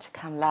historian to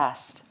come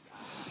last,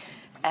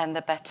 and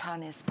the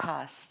baton is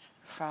passed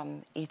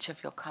from each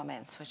of your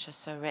comments, which are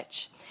so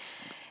rich.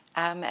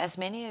 As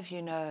many of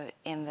you know,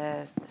 in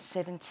the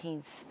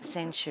 17th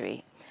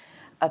century,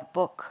 a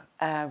book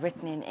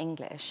written in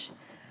English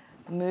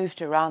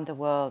moved around the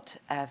world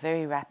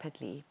very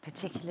rapidly,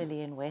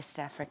 particularly in West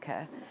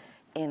Africa,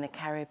 in the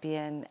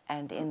Caribbean,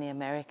 and in the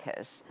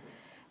Americas.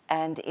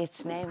 And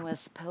its name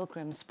was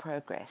Pilgrim's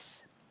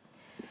Progress.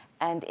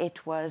 And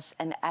it was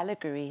an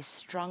allegory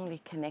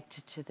strongly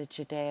connected to the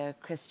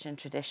Judeo-Christian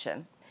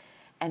tradition.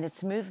 And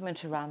its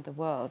movement around the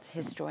world,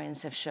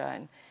 historians have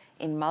shown,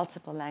 in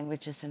multiple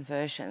languages and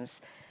versions,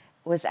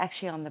 was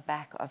actually on the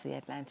back of the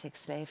Atlantic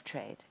slave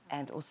trade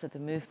and also the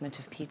movement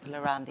of people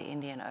around the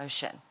Indian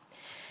Ocean.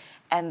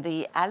 And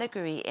the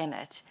allegory in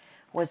it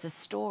was a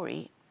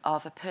story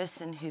of a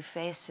person who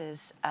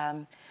faces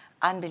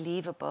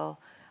unbelievable,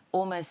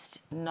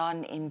 almost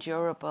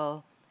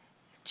non-endurable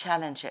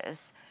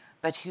challenges,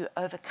 but who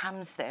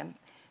overcomes them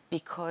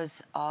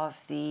because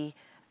of the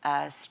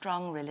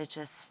strong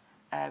religious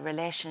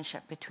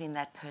relationship between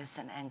that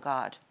person and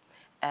God,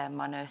 a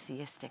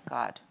monotheistic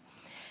God.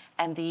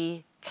 And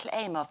the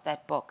claim of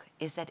that book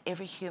is that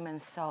every human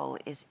soul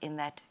is in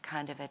that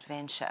kind of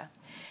adventure,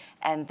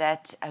 and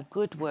that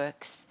good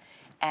works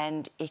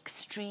and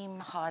extreme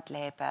hard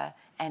labor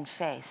and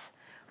faith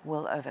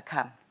will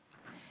overcome.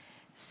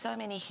 So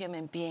many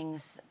human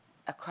beings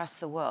across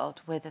the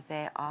world, whether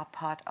they are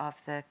part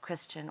of the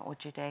Christian or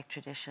Judaic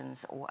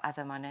traditions or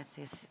other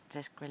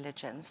monotheistic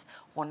religions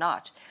or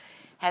not,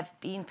 have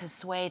been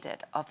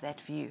persuaded of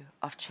that view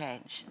of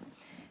change,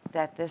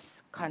 that this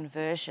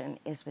conversion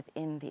is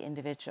within the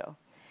individual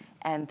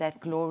and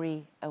that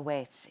glory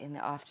awaits in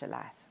the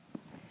afterlife.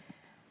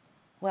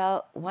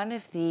 Well, one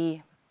of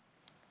the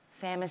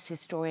famous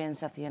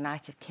historians of the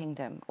United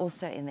Kingdom,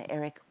 also in the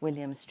Eric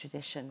Williams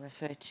tradition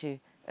referred to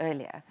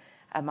earlier,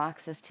 a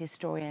Marxist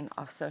historian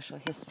of social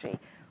history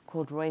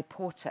called Roy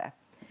Porter,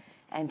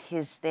 and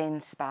his then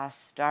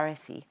spouse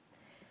Dorothy,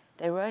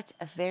 they wrote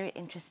a very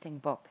interesting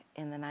book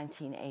in the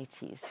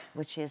 1980s,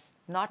 which is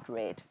not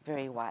read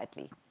very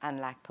widely,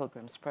 unlike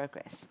Pilgrim's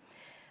Progress,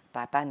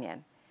 by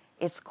Bunyan.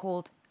 It's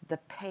called The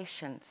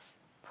Patient's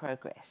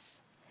Progress.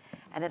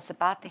 And it's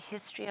about the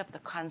history of the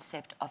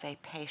concept of a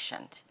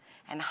patient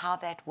and how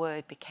that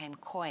word became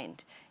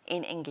coined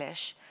in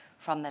English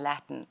from the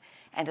Latin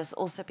and has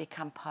also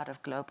become part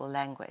of global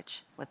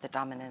language with the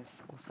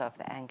dominance also of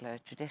the Anglo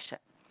tradition.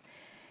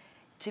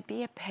 To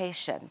be a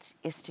patient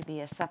is to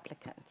be a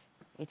supplicant.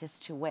 It is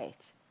to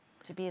wait,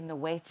 to be in the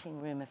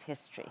waiting room of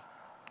history,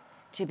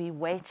 to be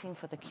waiting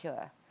for the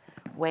cure,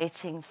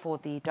 waiting for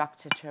the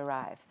doctor to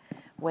arrive,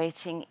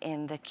 waiting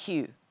in the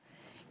queue.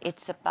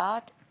 It's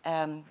about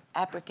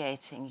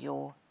abrogating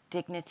your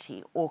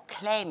dignity or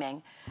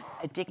claiming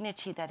a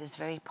dignity that is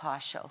very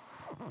partial,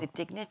 the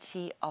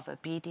dignity of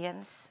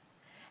obedience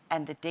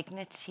and the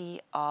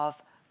dignity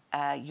of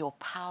your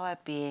power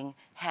being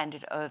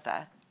handed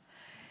over.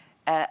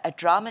 A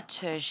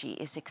dramaturgy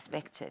is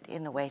expected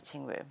in the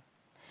waiting room.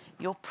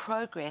 Your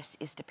progress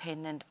is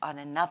dependent on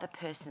another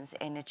person's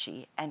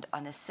energy and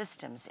on a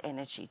system's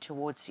energy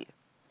towards you.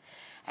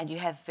 And you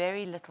have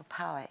very little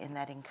power in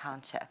that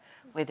encounter,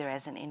 whether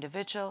as an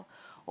individual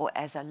or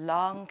as a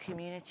long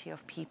community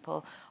of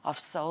people, of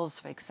souls,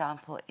 for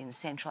example, in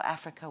Central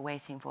Africa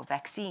waiting for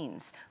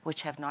vaccines,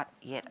 which have not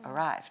yet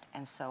arrived,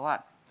 and so on.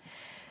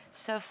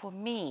 So for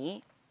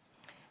me,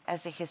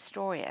 as a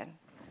historian,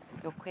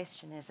 your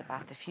question is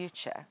about the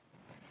future.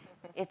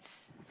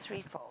 It's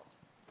threefold.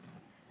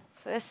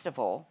 First of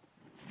all,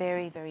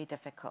 very, very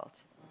difficult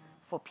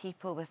for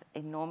people with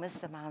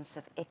enormous amounts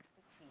of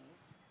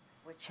expertise,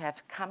 which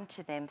have come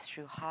to them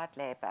through hard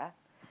labor,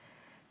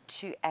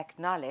 to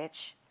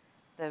acknowledge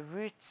the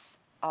roots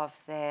of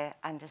their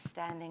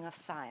understanding of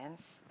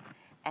science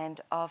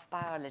and of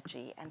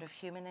biology and of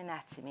human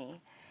anatomy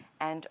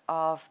and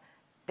of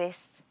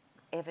best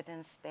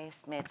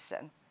evidence-based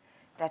medicine,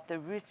 that the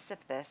roots of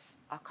this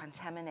are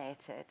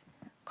contaminated,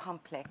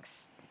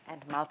 complex,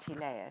 and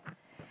multi-layered,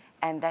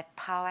 and that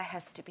power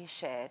has to be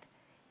shared,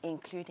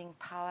 including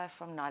power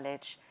from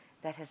knowledge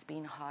that has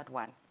been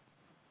hard-won.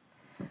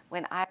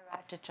 When I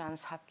arrived at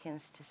Johns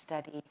Hopkins to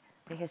study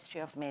the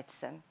history of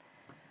medicine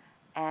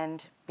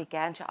and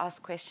began to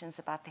ask questions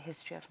about the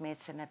history of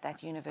medicine at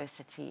that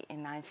university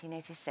in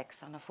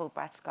 1986 on a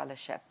Fulbright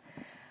scholarship,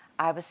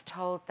 I was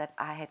told that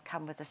I had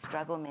come with a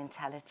struggle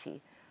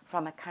mentality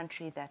from a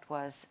country that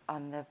was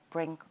on the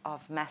brink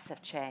of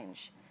massive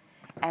change,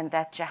 and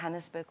that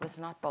Johannesburg was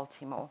not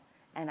Baltimore,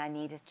 and I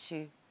needed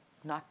to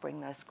not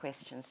bring those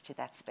questions to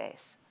that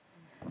space.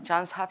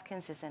 Johns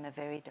Hopkins is in a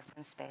very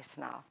different space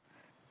now,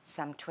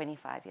 some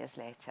 25 years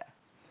later.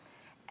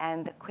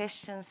 And the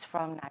questions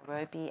from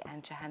Nairobi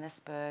and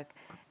Johannesburg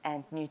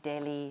and New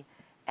Delhi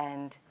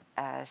and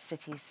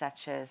cities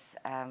such as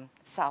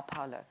Sao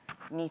Paulo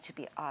need to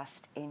be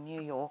asked in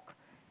New York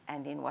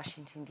and in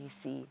Washington,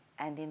 D.C.,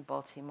 and in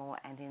Baltimore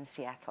and in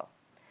Seattle.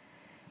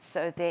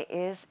 So there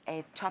is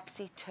a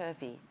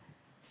topsy-turvy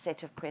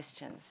set of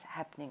questions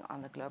happening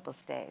on the global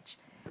stage.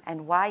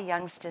 And why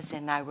youngsters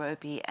in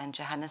Nairobi and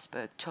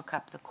Johannesburg took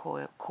up the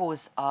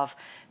cause of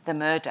the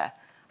murder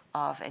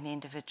of an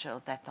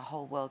individual that the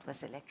whole world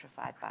was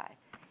electrified by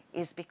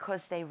is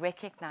because they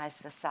recognize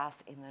the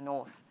South in the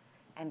North,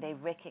 and they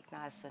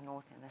recognize the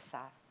North in the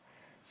South.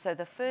 So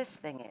the first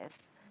thing is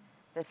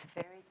this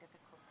very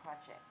difficult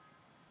project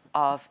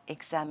of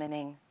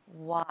examining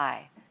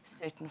why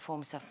certain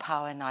forms of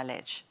power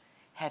knowledge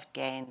have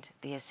gained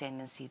the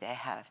ascendancy they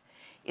have.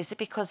 Is it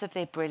because of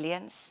their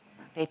brilliance,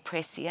 their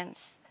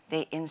prescience,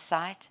 their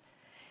insight,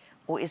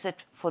 or is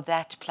it for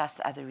that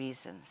plus other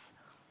reasons?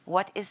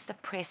 What is the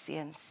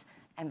prescience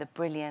and the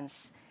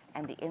brilliance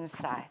and the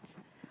insight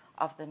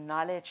of the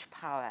knowledge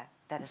power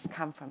that has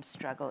come from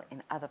struggle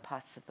in other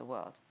parts of the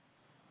world?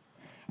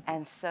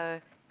 And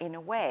so, in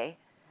a way,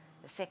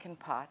 the second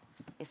part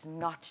is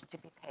not to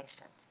be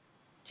patient,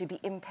 to be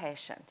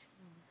impatient,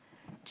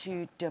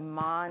 to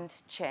demand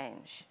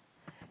change,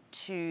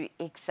 to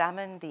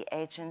examine the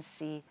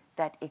agency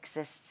that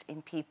exists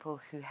in people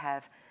who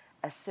have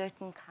a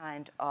certain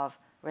kind of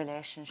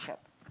relationship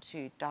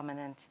to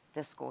dominant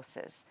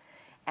discourses,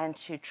 and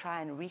to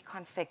try and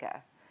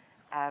reconfigure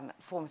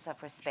forms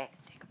of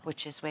respect,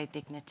 which is where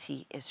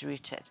dignity is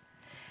rooted.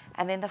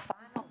 And then the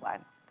final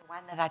one, the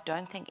one that I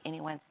don't think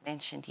anyone's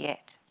mentioned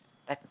yet,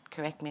 but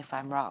correct me if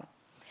I'm wrong,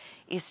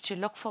 is to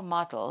look for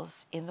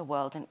models in the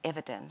world and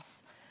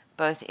evidence,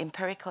 both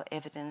empirical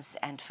evidence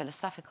and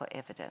philosophical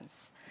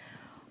evidence,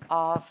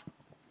 of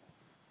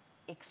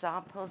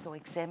examples or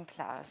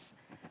exemplars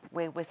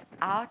where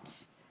without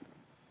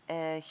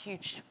a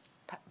huge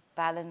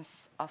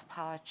balance of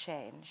power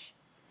change,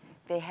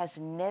 there has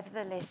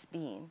nevertheless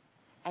been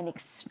an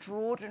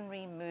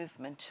extraordinary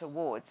movement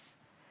towards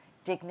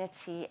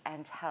dignity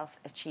and health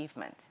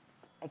achievement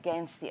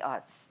against the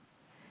odds.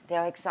 There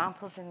are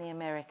examples in the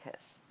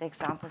Americas, there are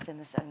examples in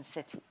this own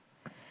city.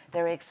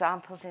 There are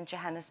examples in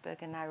Johannesburg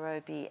and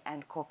Nairobi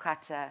and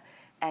Kolkata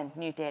and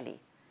New Delhi.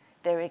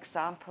 There are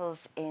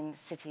examples in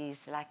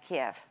cities like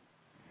Kiev.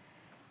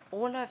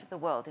 All over the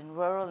world, in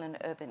rural and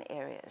urban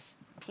areas,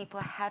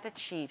 people have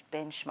achieved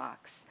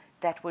benchmarks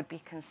that would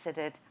be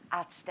considered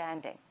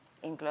outstanding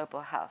in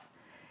global health.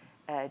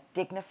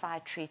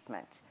 Dignified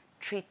treatment,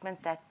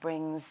 treatment that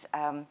brings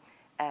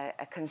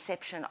a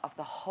conception of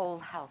the whole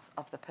health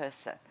of the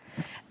person,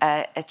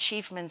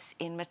 achievements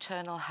in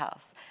maternal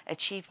health,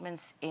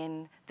 achievements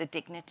in the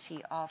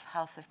dignity of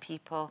health of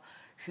people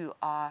who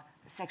are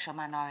sexual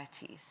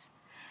minorities,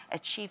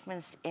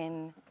 achievements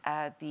in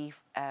the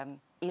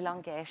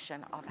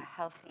elongation of a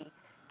healthy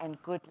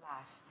and good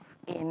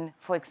life in,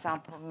 for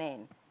example,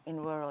 men in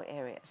rural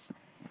areas.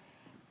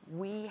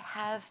 We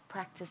have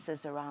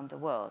practices around the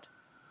world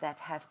that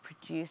have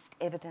produced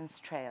evidence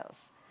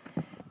trails.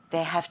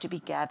 They have to be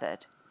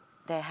gathered.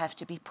 they have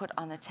to be put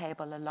on the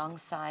table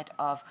alongside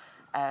of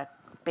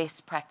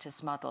best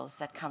practice models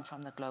that come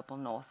from the global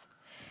north.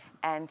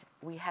 And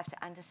we have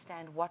to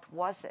understand what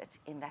was it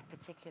in that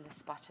particular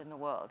spot in the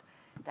world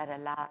that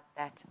allowed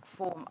that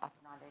form of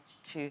knowledge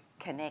to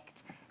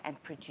connect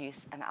and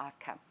produce an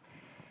outcome.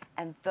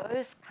 And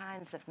those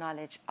kinds of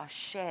knowledge are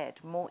shared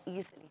more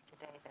easily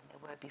today than they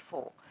were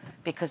before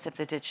because of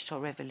the digital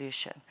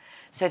revolution.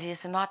 So it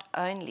is not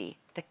only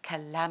the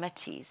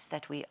calamities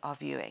that we are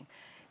viewing,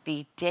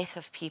 the death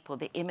of people,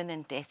 the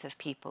imminent death of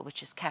people,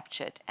 which is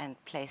captured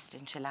and placed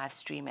into live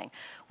streaming,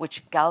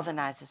 which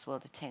galvanizes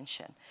world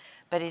attention.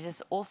 But it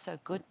is also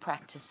good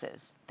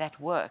practices that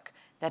work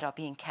that are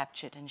being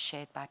captured and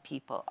shared by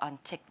people on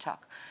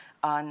TikTok,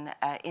 on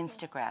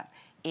Instagram,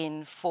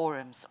 in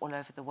forums all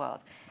over the world.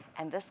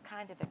 And this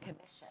kind of a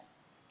commission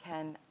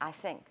can, I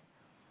think,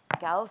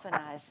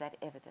 galvanize that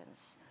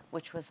evidence,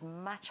 which was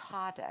much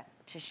harder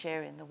to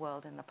share in the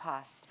world in the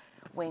past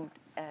when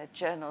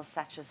journals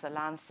such as the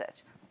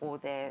Lancet or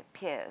their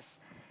peers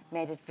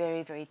made it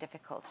very, very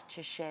difficult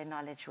to share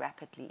knowledge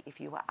rapidly if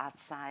you were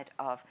outside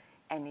of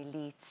an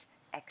elite,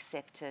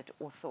 accepted,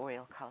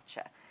 authorial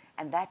culture.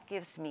 And that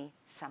gives me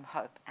some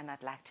hope, and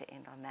I'd like to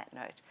end on that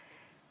note.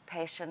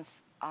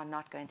 Patients are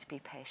not going to be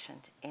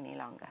patient any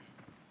longer.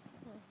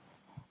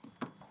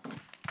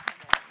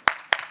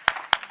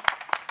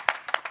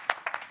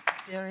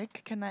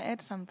 Derek, can I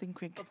add something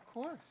quick? Of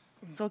course.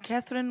 So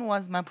Catherine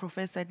was my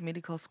professor at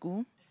medical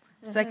school,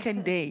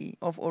 second day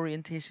of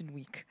orientation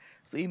week.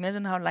 So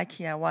imagine how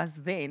lucky I was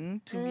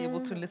then to be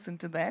able to listen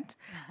to that,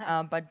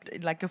 but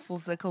like a full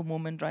circle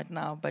moment right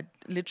now. But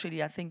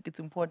literally, I think it's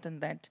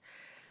important that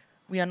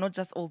we are not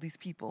just all these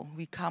people.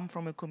 We come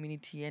from a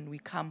community and we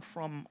come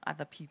from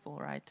other people,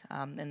 right?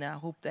 And I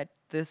hope that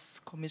this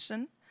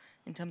commission,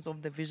 in terms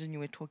of the vision you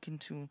were talking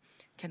to,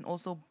 can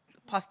also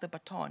pass the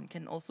baton,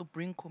 can also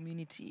bring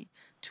community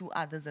to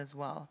others as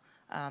well.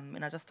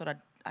 And I just thought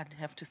I'd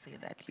have to say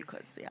that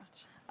because, yeah,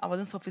 I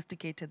wasn't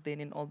sophisticated then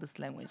in all this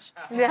language.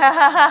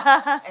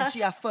 And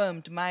she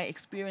affirmed my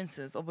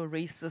experiences of a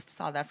racist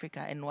South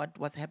Africa and what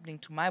was happening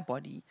to my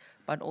body,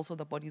 but also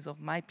the bodies of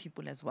my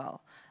people as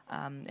well.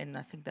 And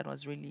I think that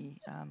was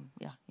really,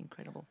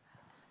 incredible.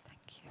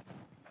 Thank you.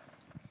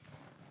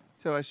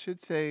 So I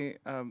should say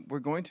we're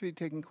going to be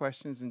taking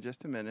questions in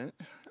just a minute.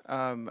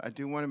 I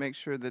do want to make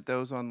sure that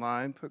those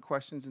online put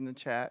questions in the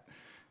chat.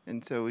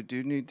 And so we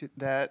do need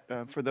that.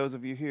 For those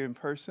of you here in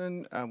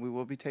person, we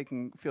will be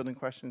fielding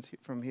questions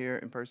from here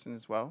in person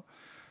as well.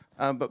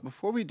 But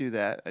before we do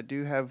that, I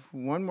do have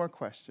one more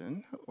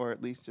question, or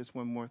at least just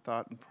one more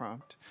thought and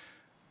prompt.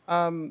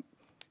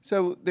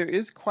 So there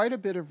is quite a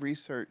bit of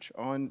research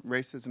on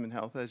racism in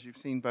health, as you've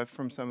seen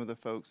from some of the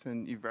folks,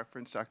 and you've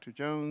referenced Dr.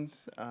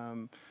 Jones.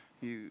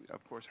 You,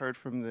 of course, heard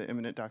from the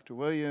eminent Dr.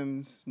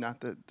 Williams.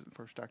 Not that, of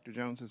course, Dr.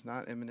 Jones is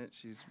not eminent.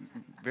 She's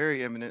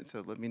very eminent,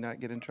 so let me not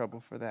get in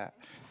trouble for that.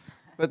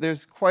 But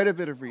there's quite a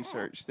bit of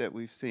research that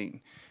we've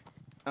seen.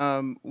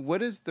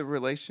 What is the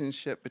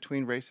relationship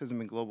between racism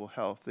and global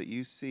health that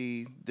you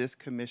see this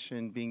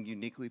commission being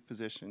uniquely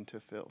positioned to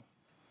fill?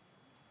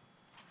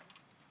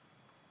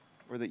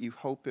 Or that you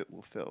hope it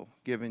will fill,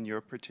 given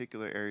your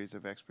particular areas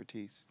of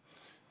expertise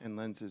and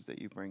lenses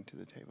that you bring to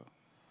the table?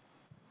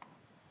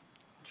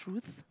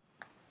 Truth.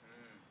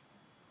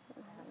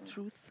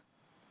 Truth.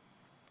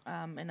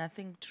 And I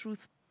think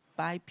truth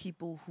by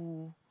people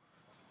who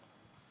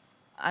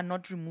are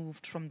not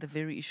removed from the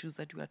very issues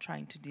that we are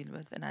trying to deal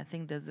with. And I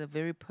think there's a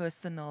very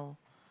personal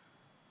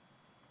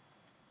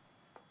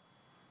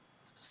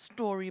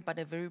story, but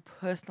a very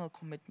personal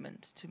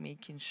commitment to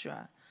making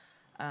sure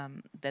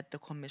that the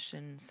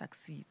commission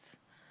succeeds.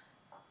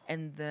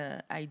 And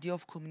the idea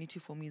of community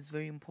for me is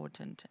very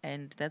important.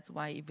 And that's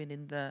why even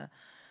in the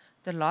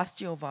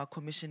last year of our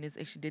commission is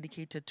actually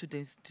dedicated to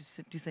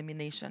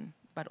dissemination,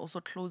 but also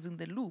closing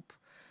the loop,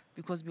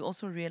 because we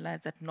also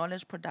realize that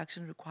knowledge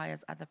production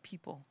requires other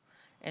people.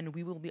 And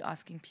we will be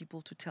asking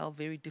people to tell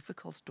very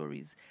difficult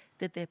stories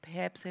that they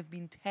perhaps have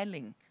been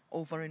telling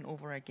over and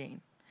over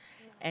again.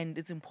 And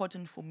it's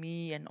important for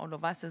me and all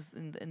of us as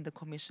in the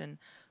commission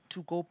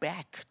to go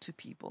back to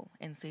people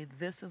and say,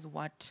 this is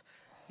what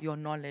your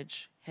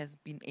knowledge has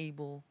been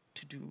able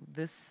to do.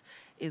 This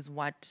is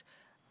what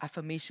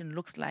affirmation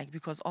looks like,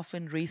 because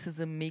often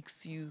racism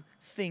makes you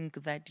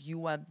think that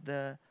you are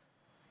the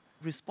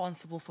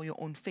responsible for your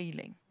own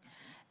failing.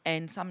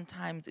 And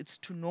sometimes it's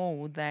to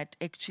know that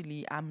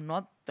actually I'm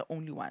not the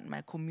only one.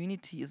 My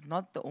community is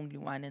not the only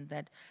one, and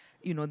that,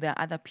 you know, there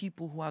are other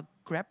people who are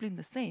grappling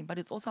the same. But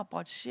it's also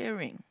about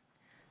sharing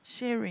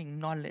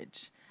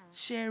knowledge,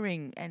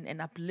 sharing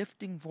and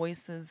uplifting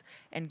voices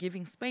and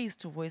giving space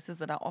to voices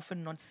that are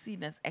often not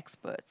seen as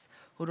experts,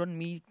 who don't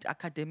meet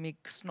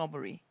academic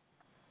snobbery.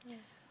 Yeah.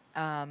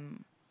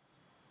 And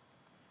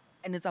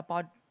it's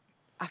about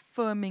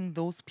affirming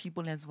those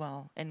people as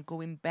well and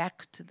going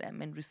back to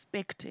them and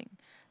respecting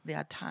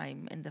their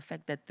time and the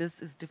fact that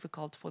this is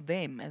difficult for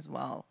them as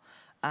well,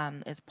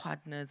 as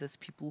partners, as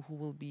people who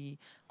will be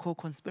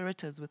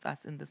co-conspirators with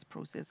us in this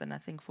process. And I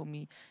think for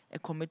me, a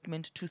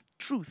commitment to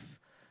truth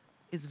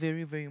is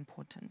very, very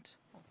important.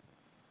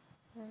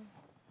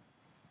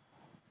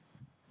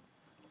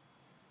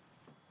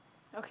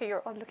 Okay, you're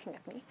all looking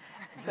at me,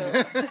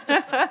 so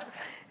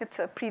it's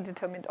a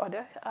predetermined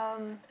order.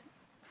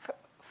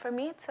 For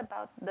me, it's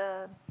about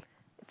the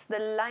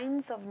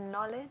lines of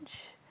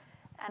knowledge,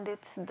 and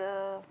it's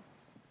the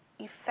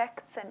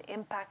effects and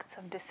impacts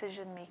of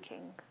decision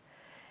making.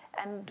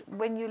 And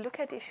when you look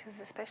at issues,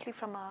 especially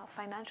from a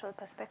financial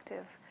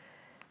perspective,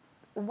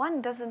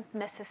 one doesn't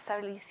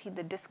necessarily see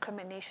the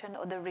discrimination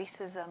or the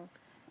racism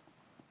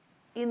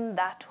in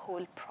that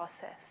whole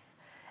process.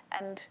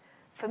 And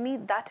for me,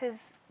 that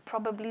is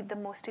probably the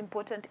most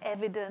important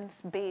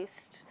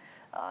evidence-based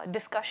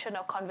discussion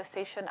or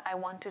conversation I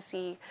want to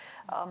see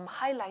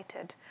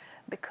highlighted.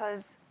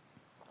 Because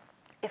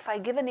if I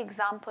give an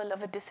example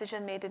of a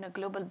decision made in a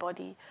global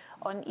body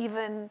on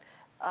even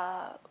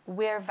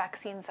where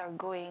vaccines are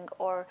going,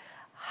 or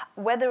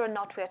whether or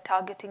not we are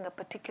targeting a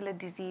particular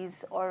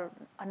disease or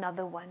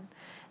another one,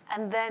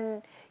 and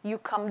then you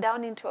come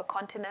down into a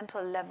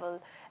continental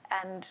level,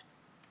 and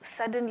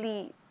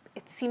suddenly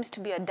it seems to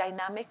be a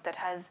dynamic that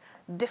has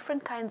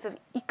different kinds of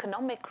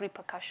economic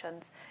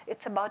repercussions.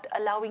 It's about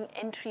allowing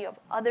entry of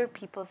other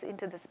peoples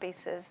into the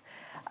spaces.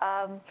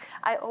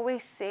 I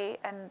always say,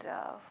 and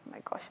my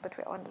gosh, but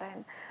we're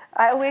online.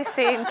 I always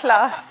say in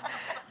class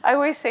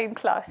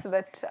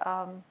that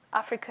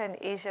Africa and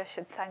Asia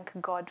should thank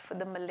God for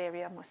the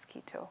malaria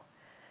mosquito,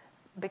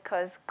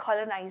 because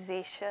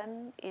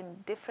colonization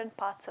in different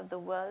parts of the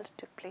world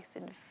took place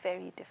in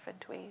very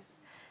different ways.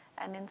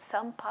 And in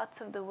some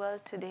parts of the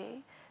world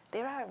today,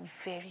 there are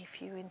very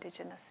few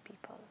indigenous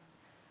people.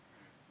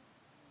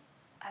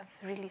 I've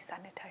really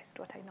sanitized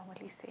what I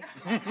normally say.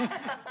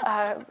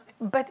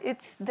 But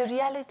it's the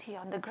reality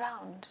on the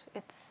ground.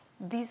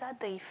 These are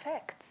the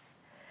effects.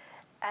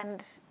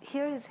 And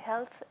here is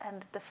health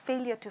and the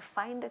failure to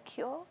find a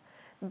cure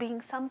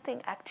being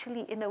something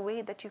actually in a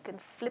way that you can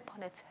flip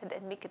on its head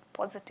and make it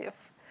positive.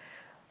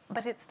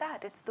 But it's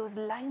those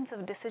lines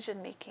of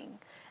decision making,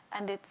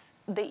 and it's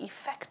the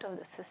effect of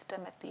the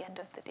system at the end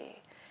of the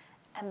day.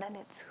 And then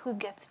it's who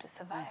gets to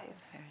survive.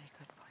 Very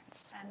good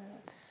points.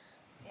 And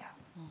yeah.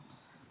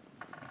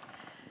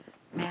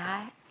 May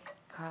I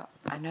go?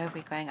 I know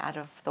we're going out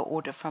of the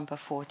order from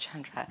before,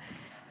 Chandra.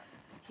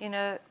 You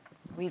know,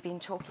 we've been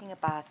talking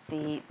about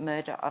the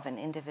murder of an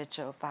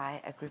individual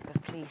by a group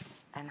of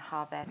police and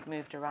how that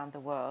moved around the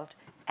world.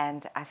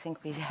 And I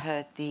think we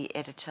heard the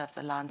editor of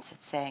the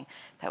Lancet saying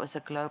that was a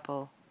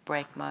global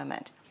break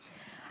moment.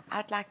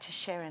 I'd like to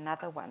share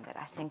another one that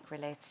I think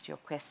relates to your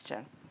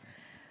question.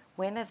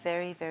 When a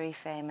very, very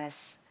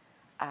famous,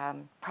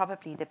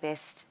 probably the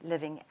best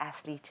living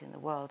athlete in the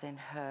world in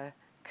her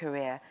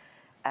career,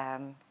 a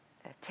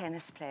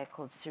tennis player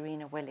called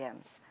Serena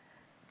Williams,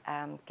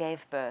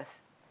 gave birth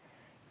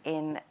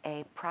in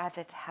a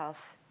private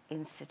health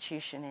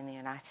institution in the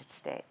United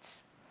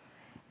States.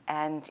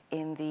 And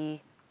in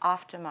the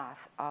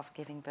aftermath of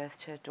giving birth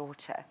to a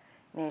daughter,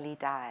 nearly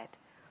died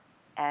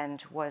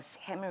and was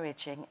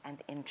hemorrhaging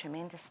and in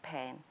tremendous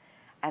pain,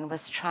 and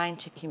was trying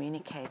to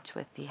communicate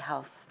with the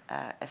health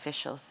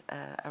officials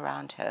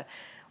around her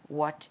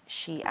what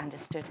she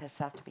understood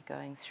herself to be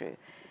going through.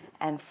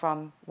 And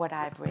from what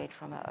I've read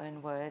from her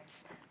own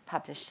words,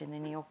 published in the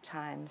New York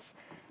Times,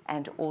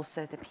 and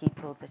also the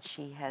people that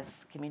she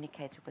has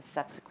communicated with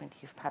subsequently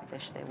who've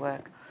published their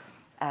work,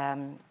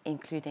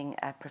 including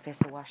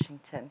Professor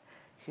Washington,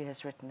 who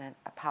has written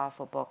a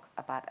powerful book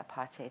about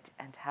apartheid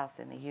and health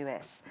in the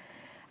US.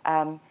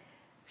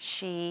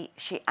 She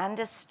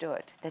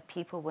understood that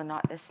people were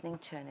not listening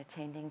to and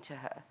attending to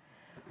her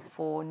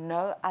for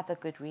no other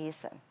good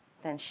reason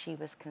than she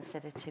was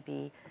considered to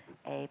be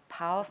a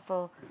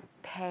powerful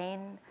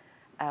pain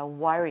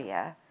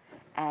warrior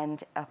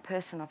and a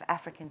person of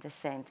African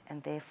descent,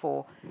 and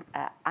therefore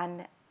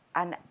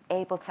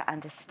unable to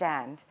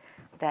understand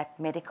that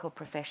medical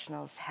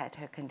professionals had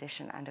her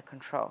condition under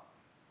control.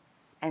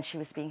 And she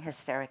was being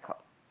hysterical.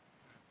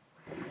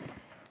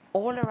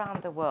 All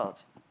around the world,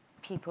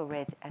 people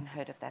read and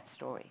heard of that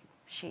story.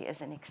 She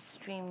is an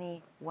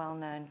extremely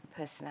well-known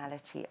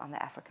personality on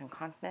the African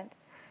continent.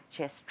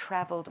 She has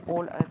traveled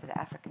all over the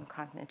African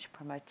continent to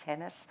promote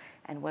tennis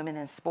and women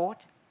in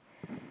sport.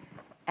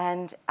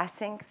 And I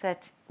think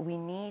that we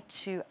need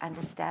to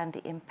understand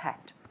the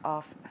impact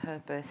of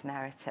her birth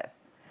narrative,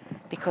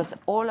 because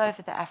all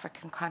over the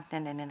African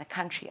continent and in the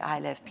country I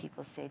live,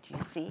 people said,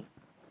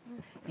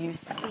 you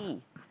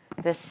see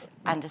this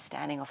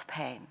understanding of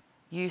pain.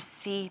 You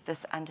see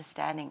this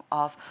understanding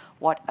of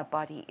what a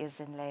body is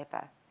in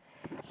labor.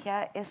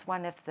 Here is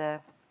one of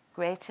the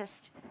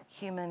greatest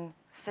human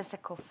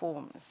physical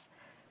forms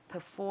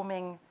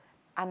performing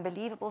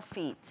unbelievable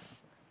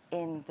feats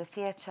in the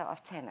theater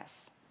of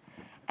tennis.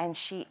 And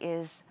she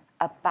is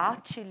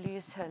about to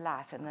lose her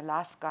life in the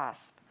last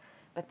gasp,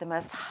 but the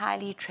most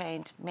highly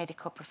trained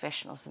medical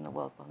professionals in the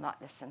world will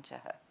not listen to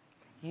her.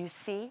 You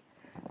see,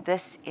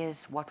 this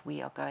is what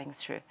we are going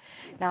through.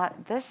 Now,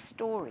 this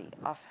story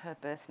of her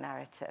birth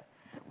narrative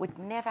would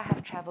never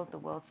have traveled the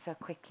world so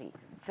quickly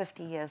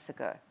 50 years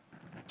ago,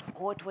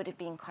 or it would have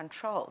been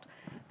controlled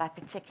by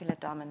particular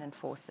dominant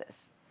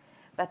forces.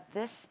 but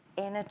this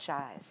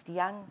energized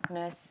young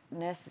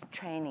nurses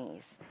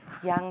trainees,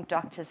 young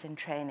doctors in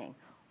training,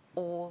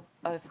 all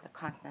over the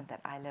continent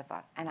that I live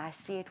on. And I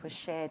see it was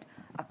shared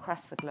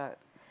across the globe.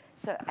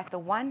 So at the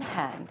one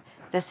hand,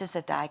 this is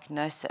a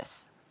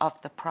diagnosis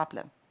of the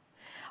problem.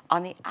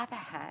 On the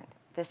other hand,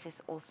 this is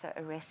also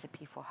a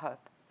recipe for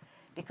hope,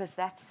 because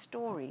that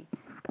story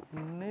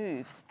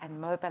moves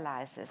and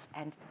mobilizes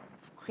and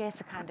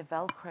creates a kind of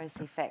Velcro's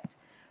effect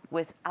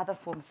with other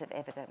forms of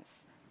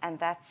evidence. And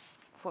that's,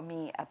 for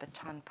me, a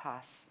baton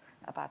pass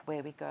about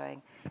where we're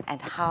going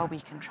and how we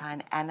can try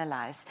and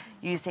analyze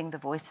using the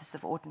voices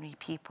of ordinary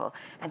people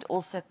and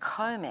also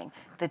combing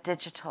the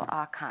digital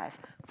archive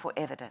for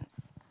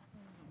evidence.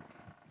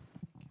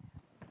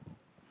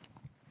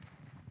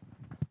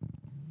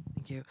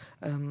 Thank you.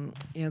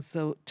 Yeah,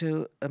 so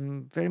to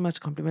very much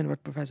compliment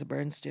what Professor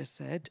Burns just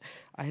said,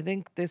 I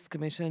think this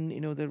commission,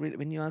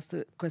 when you ask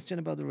the question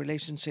about the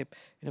relationship,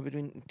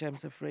 between in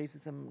terms of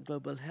racism,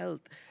 global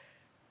health,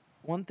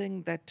 one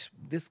thing that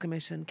this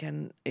commission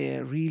can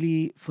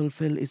really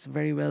fulfill is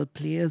very well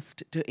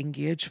placed to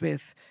engage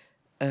with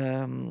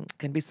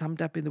can be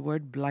summed up in the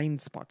word blind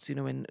spots.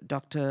 When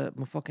Dr.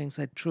 Mofokeng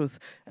said truth,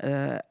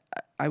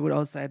 I would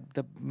also add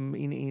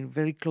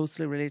very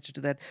closely related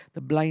to that,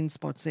 the blind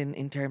spots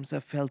in terms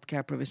of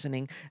healthcare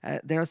provisioning.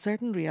 There are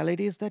certain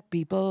realities that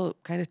people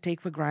kind of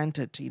take for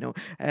granted.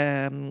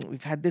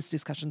 We've had this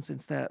discussion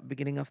since the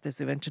beginning of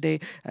this event today,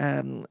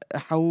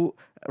 how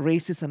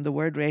the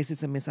word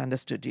racism is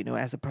understood,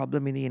 as a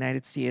problem in the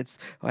United States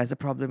or as a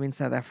problem in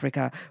South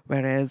Africa,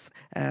 whereas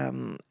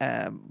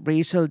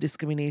racial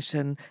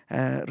discrimination,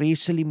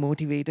 racially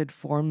motivated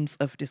forms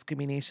of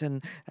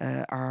discrimination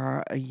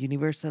are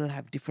universal,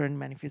 have different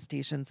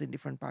manifestations in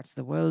different parts of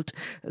the world.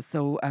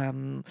 So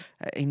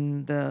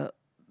in the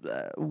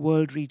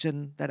world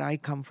region that I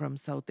come from,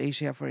 South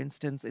Asia, for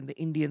instance, in the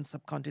Indian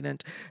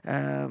subcontinent,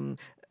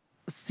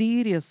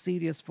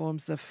 serious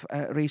forms of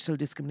racial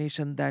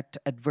discrimination that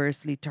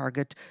adversely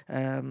target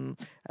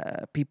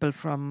people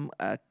from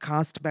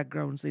caste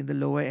backgrounds in the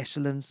lower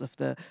echelons of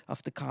the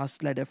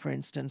caste ladder, for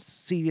instance,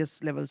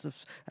 serious levels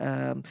of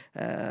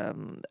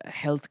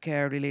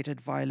healthcare related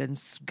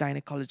violence,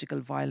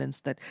 gynecological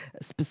violence that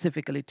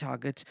specifically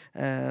target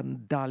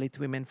Dalit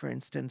women, for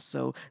instance.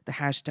 So the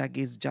hashtag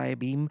is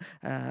Jayabim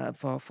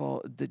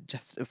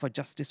for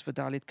justice for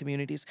Dalit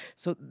communities.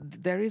 So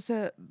there is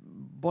a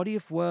body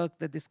of work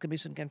that this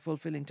commission can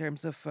fulfill in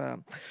terms of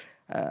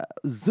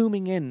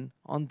zooming in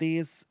on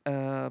these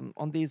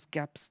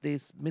gaps,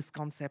 these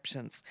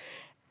misconceptions.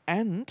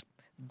 And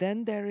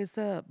then there is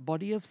a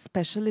body of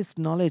specialist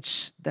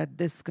knowledge that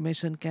this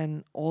commission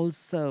can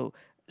also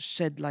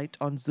shed light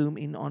on, zoom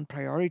in on,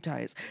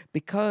 prioritize,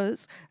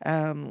 because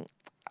in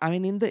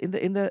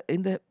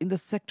the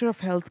sector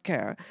of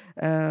healthcare,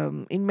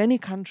 in many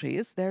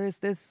countries there is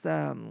this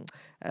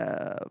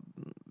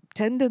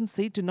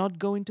tendency to not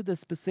go into the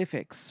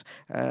specifics.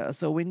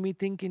 So when we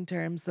think in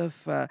terms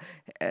of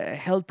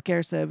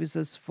healthcare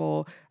services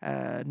for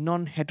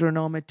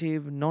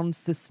non-heteronormative,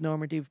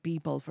 non-cis-normative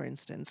people, for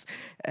instance,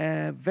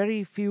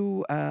 very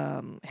few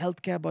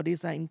healthcare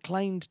bodies are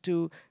inclined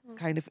to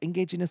kind of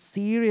engage in a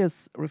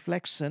serious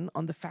reflection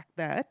on the fact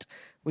that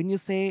when you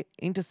say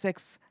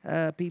intersex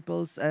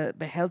people's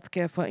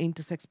healthcare for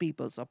intersex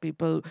peoples or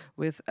people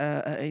with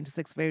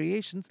intersex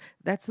variations,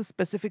 that's a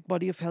specific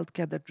body of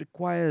healthcare that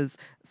requires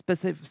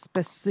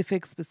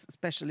specific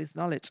specialist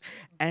knowledge.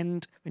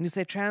 And when you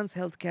say trans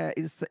healthcare,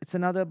 it's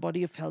another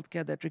body of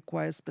healthcare that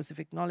requires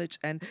specific knowledge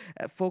and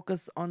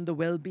focus on the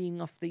well-being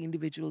of the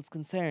individuals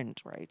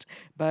concerned, right?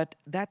 But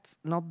that's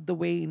not the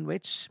way in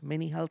which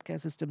many healthcare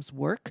systems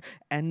work,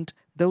 and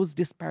those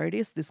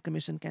disparities this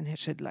commission can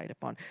shed light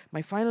upon.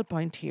 My final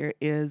point here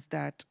is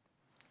that,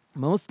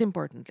 most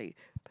importantly,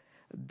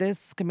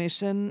 this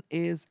commission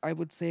is, I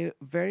would say,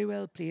 very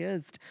well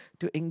placed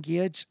to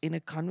engage in a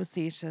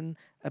conversation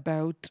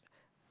about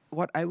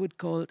what I would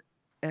call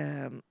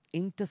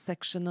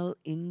intersectional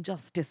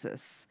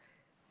injustices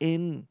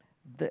in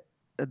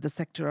the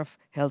sector of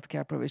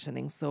healthcare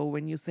provisioning. So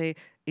when you say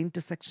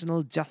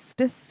intersectional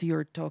justice,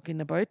 you're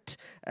talking about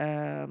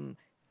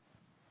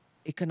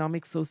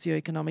economic,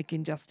 socioeconomic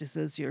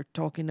injustices. You're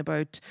talking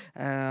about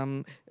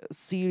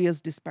serious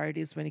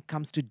disparities when it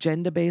comes to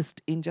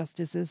gender-based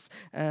injustices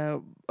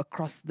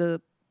across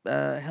the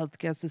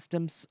healthcare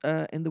systems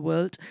in the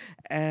world,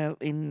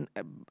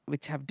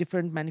 which have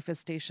different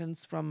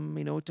manifestations from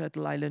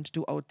Turtle Island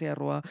to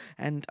Aotearoa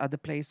and other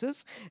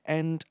places.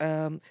 And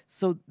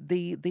so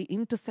the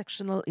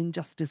intersectional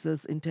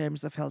injustices in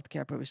terms of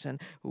healthcare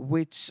provision,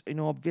 which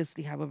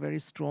obviously have a very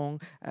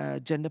strong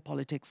gender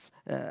politics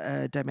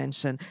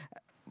dimension,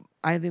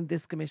 I think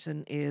this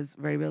commission is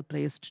very well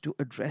placed to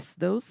address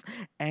those.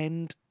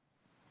 And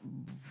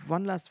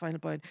one last final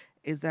point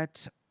is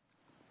that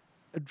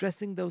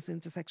addressing those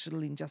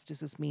intersectional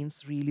injustices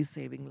means really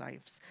saving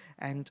lives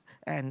and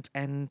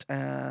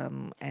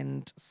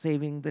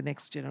saving the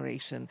next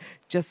generation.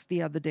 Just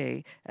the other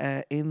day,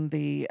 in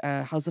the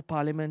House of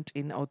Parliament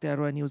in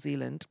Aotearoa, New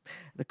Zealand,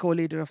 the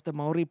co-leader of the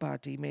Maori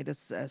Party made a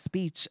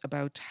speech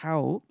about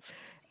how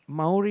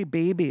Maori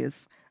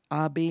babies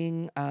are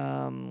being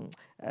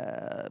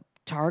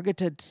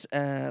targeted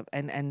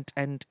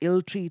and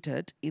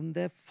ill-treated in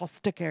the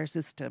foster care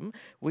system,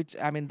 which,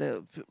 I mean,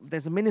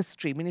 there's a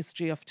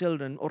Ministry of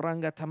Children,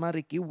 Oranga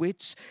Tamariki,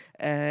 which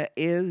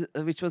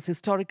was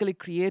historically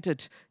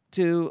created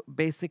to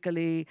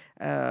basically,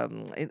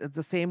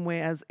 the same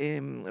way as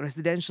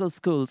residential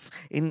schools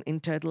in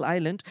Turtle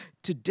Island,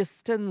 to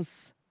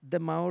distance the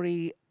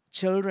Maori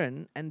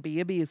children and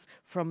babies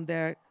from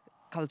their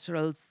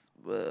cultural,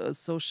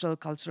 social,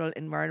 cultural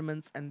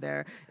environments and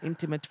their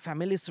intimate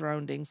family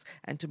surroundings,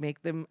 and to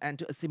make them and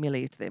to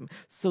assimilate them.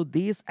 So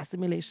these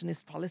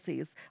assimilationist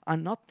policies are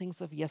not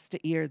things of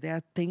yesteryear. They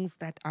are things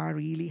that are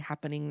really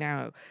happening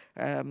now.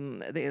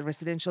 The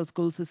residential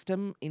school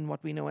system in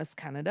what we know as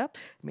Canada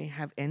may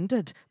have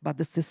ended, but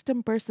the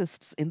system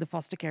persists in the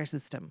foster care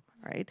system,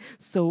 right?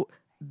 So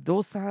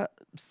those are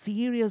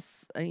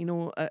serious,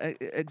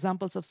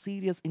 examples of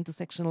serious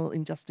intersectional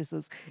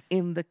injustices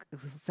in the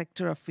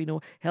sector of,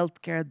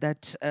 healthcare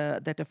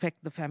that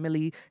affect the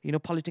family,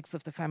 politics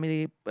of the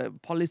family,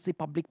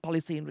 public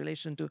policy in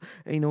relation to,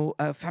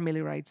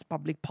 family rights,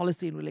 public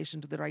policy in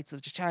relation to the rights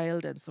of the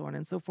child, and so on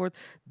and so forth.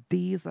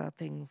 These are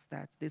things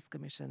that this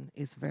commission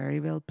is very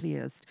well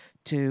pleased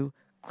to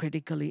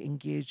critically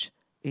engage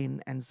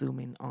in and zoom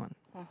in on.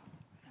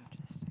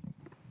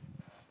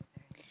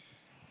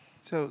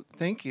 So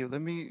thank you. Let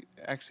me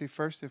actually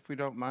first, if we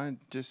don't mind,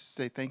 just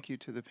say thank you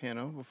to the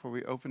panel before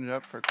we open it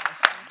up for questions.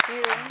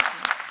 Thank you.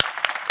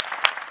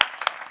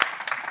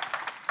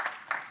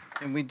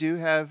 And we do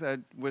have,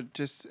 would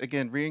just,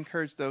 again,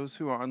 re-encourage those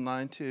who are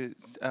online to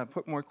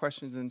put more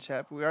questions in the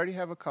chat. But we already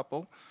have a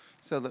couple.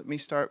 So let me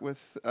start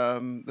with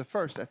the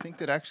first. I think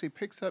that actually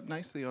picks up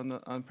nicely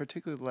on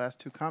particularly the last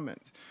two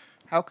comments.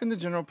 How can the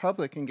general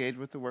public engage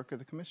with the work of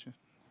the commission?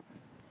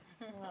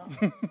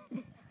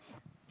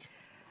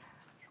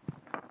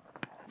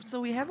 So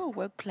we have a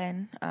work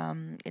plan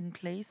in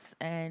place,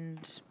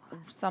 and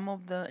some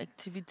of the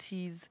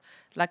activities,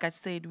 like I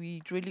said,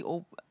 we really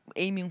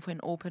aiming for an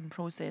open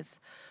process.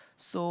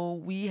 So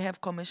we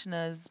have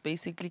commissioners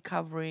basically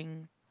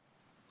covering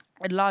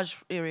a large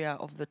area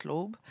of the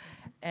globe,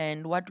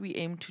 and what we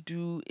aim to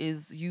do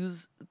is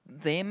use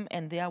them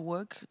and their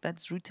work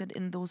that's rooted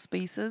in those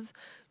spaces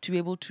to be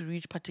able to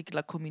reach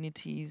particular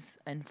communities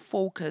and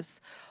focus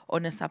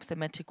on a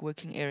subthematic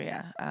working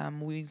area.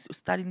 We're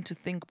starting to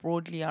think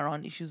broadly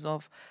around issues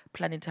of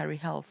planetary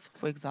health,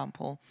 for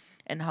example,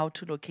 and how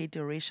to locate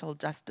a racial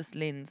justice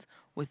lens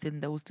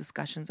within those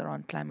discussions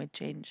around climate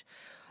change.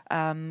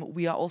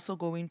 We are also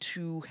going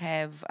to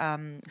have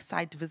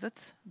site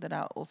visits that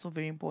are also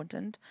very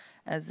important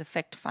as a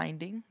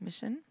fact-finding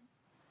mission.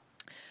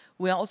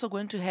 We are also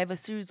going to have a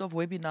series of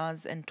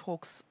webinars and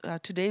talks.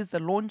 Today is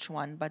the launch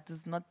one, but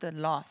it's not the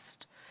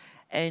last.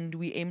 And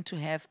we aim to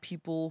have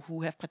people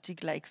who have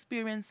particular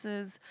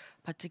experiences,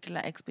 particular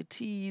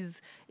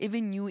expertise,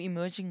 even new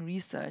emerging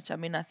research. I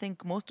mean, I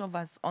think most of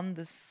us on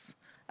this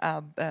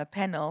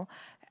panel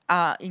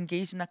are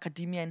engaged in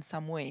academia in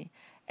some way.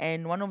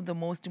 And one of the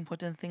most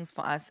important things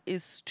for us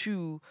is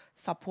to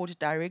support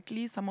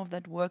directly some of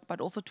that work,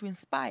 but also to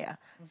inspire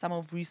some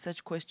of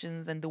research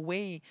questions and the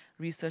way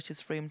research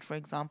is framed, for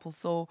example.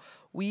 So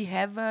we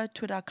have a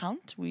Twitter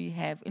account, we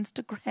have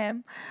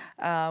Instagram,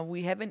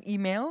 we have an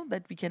email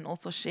that we can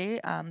also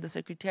share. The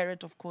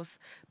Secretariat, of course,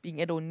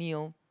 being Ed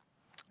O'Neill,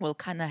 will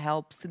kind of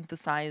help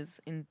synthesize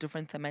in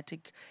different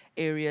thematic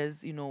areas,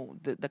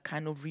 the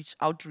kind of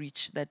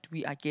outreach that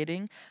we are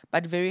getting,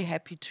 but very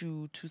happy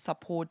to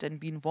support and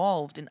be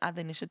involved in other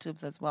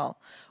initiatives as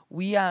well.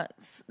 We are,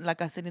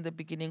 like I said in the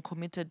beginning,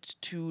 committed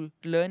to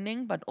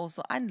learning, but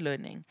also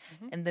unlearning.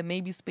 And there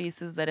may be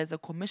spaces that as a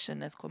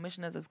commission, as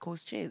commissioners, as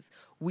co-chairs,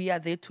 we are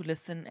there to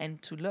listen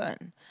and to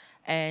learn.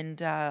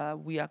 And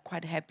we are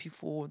quite happy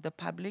for the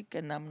public,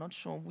 and I'm not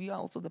sure we are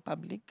also the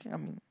public. I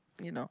mean,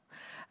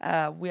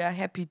 we are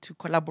happy to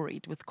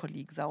collaborate with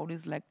colleagues. I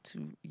always like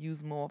to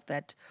use more of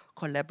that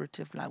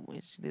collaborative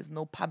language. There's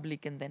no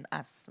public and then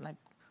us.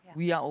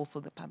 We are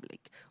also the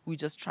public. We're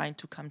just trying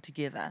to come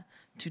together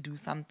to do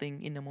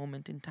something in a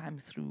moment in time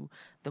through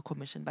the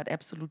commission. But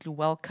absolutely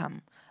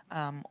welcome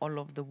all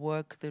of the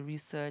work, the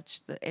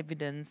research, the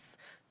evidence,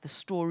 the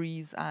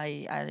stories.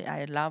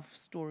 I love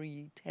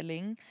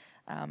storytelling.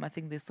 I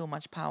think there's so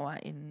much power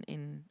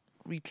in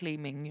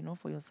reclaiming,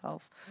 for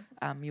yourself,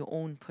 your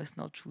own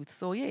personal truth.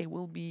 So yeah,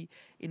 we'll be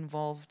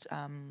involved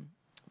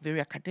very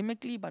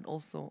academically, but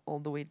also all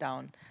the way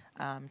down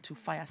to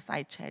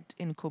fireside chat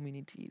in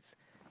communities.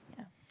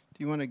 Yeah. Do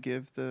you want to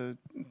give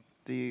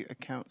the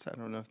accounts? I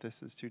don't know if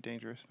this is too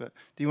dangerous, but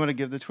do you want to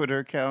give the Twitter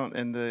account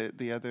and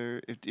the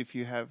other, if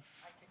you have?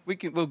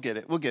 We'll get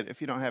it. We'll get it.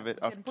 If you don't have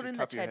it off the top of your head, put it in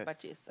the chat,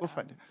 but yes, we'll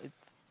find it.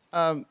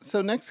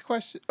 So next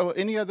question. Oh,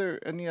 any other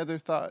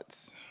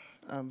thoughts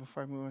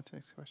before I move on to the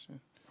next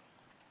question?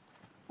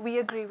 We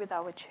agree with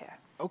our chair.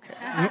 Okay.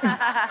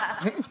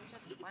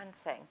 Just one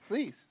thing.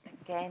 Please.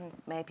 Again,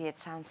 maybe it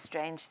sounds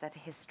strange that a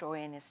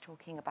historian is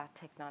talking about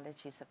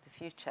technologies of the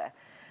future,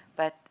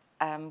 but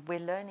we're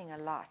learning a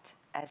lot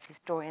as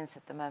historians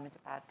at the moment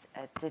about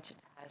digitized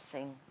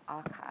digitizing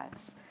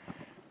archives,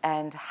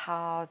 and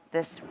how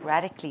this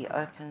radically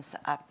opens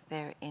up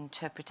their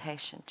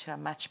interpretation to a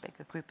much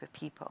bigger group of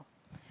people.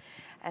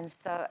 And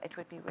so it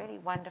would be really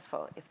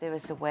wonderful if there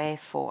was a way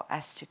for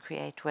us to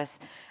create with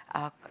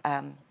our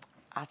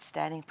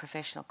outstanding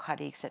professional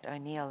colleagues at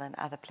O'Neill and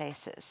other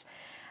places,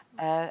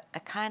 a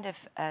kind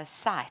of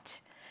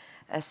site,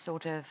 a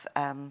sort of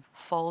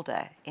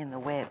folder in the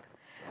web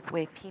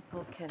where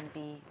people can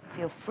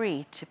feel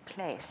free to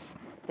place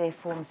their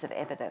forms of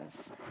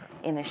evidence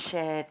in a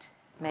shared,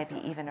 maybe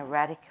even a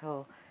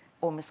radical,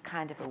 almost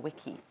kind of a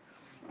wiki,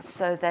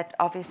 so that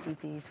obviously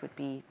these would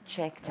be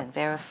checked and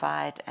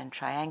verified and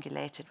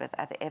triangulated with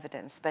other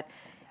evidence. But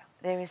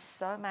there is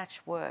so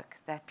much work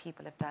that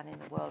people have done in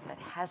the world that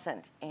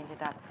hasn't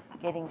ended up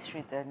getting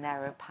through the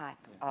narrow pipe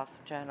of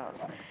journals.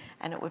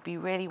 And it would be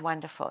really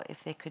wonderful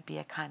if there could be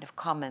a kind of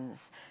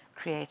commons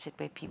created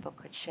where people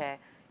could share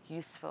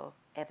useful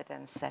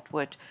evidence that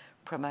would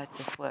promote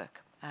this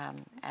work.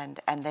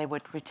 And they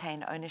would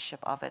retain ownership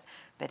of it,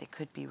 but it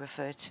could be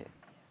referred to.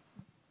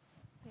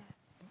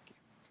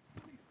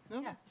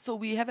 Yeah. So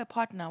we have a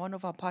partner, one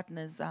of our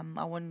partners,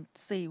 I won't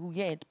say who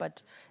yet,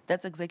 but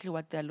that's exactly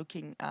what they're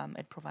looking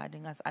at,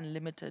 providing us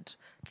unlimited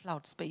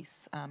cloud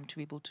space to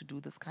be able to do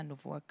this kind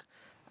of work.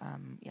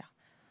 Yeah.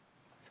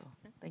 So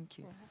thank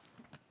you.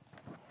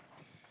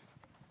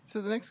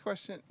 So the next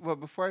question, well,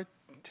 before I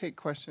take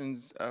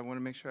questions, I want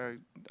to make sure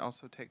I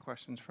also take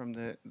questions from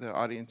the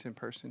audience in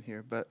person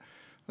here, but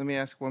let me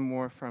ask one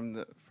more from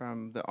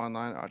the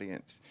online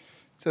audience.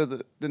 So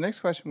the next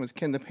question was,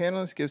 can the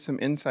panelists give some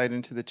insight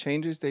into the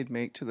changes they'd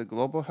make to the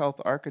global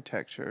health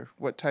architecture?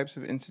 What types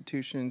of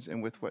institutions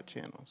and with what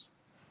channels?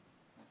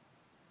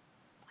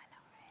 I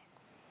know, right?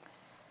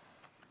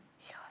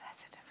 Yo,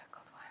 that's a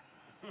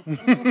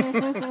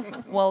difficult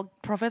one. Well,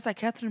 Professor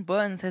Catherine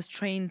Burns has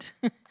trained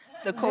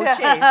the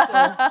co-chair,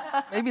 so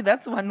maybe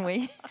that's one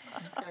way.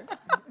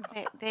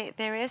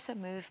 There is a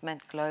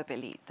movement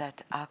globally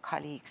that our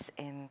colleagues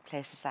in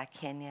places like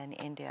Kenya and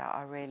India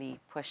are really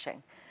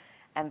pushing,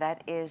 and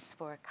that is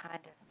for a kind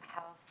of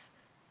health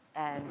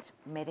and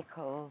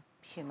medical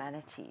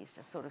humanities,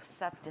 a sort of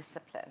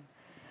sub-discipline,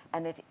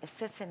 and it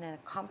sits in a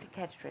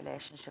complicated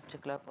relationship to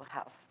global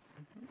health.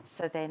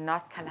 So they're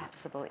not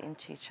collapsible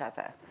into each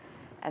other.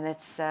 And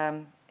it's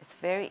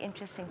very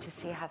interesting to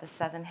see how the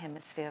southern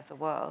hemisphere of the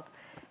world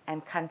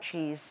and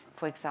countries,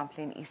 for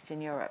example, in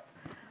Eastern Europe,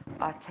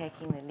 are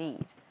taking the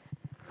lead.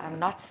 I'm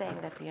not saying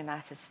that the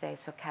United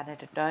States or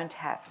Canada don't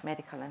have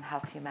medical and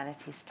health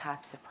humanities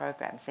types of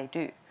programs. They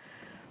do.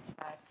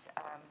 But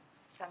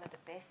some of the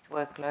best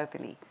work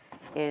globally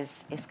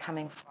is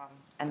coming from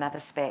another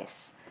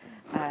space.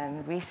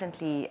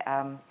 Recently,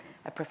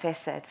 a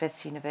professor at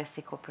Wits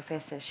University called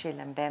Professor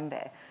Sheila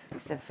Mbembe,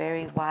 who's a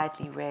very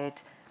widely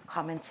read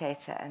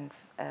commentator and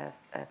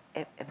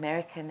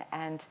American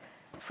and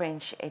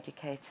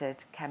French-educated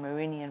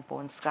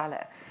Cameroonian-born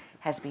scholar,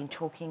 has been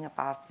talking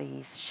about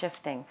these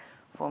shifting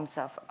forms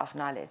of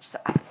knowledge. So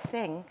I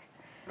think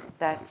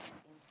that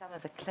in some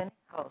of the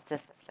clinical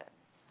disciplines,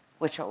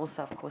 which are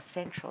also, of course,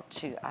 central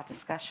to our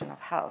discussion of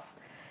health,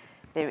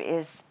 there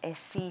is a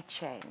sea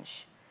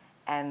change,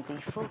 and the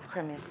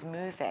fulcrum is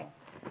moving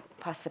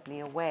possibly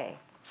away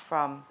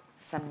from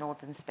some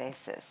northern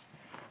spaces.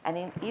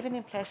 And even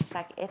in places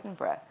like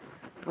Edinburgh,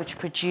 which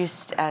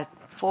produced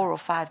 4 or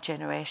 5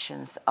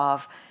 generations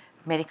of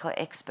medical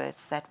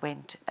experts that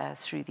went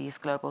through these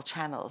global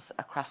channels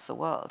across the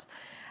world,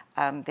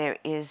 there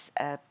is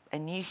a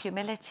new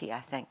humility, I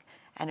think,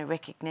 and a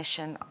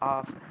recognition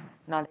of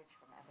knowledge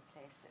from other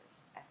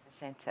places at the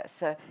center.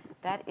 So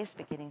that is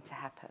beginning to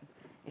happen.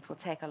 It will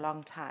take a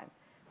long time,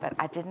 but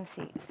I didn't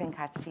think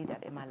I'd see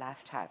that in my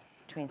lifetime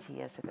 20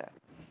 years ago.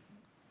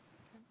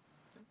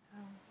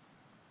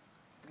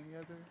 Any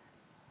other?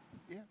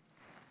 Yeah.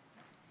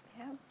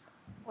 Yeah.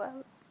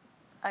 Well,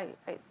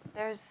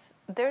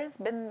 there's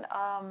been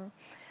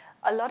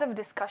a lot of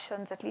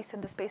discussions, at least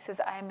in the spaces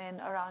I'm in,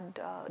 around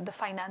the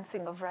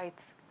financing of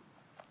rights.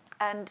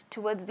 And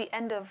towards the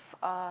end of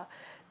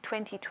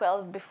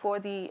 2012, before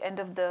the end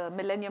of the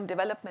Millennium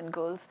Development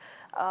Goals,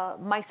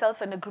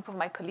 myself and a group of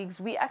my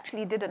colleagues, we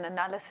actually did an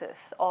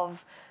analysis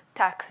of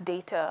tax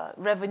data,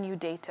 revenue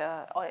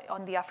data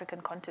on the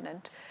African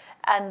continent.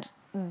 And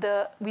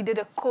we did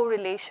a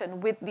correlation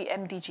with the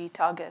MDG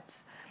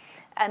targets.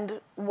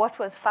 And what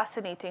was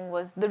fascinating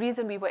was the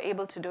reason we were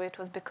able to do it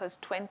was because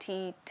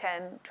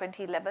 2010,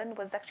 2011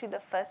 was actually the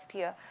first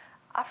year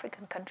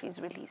African countries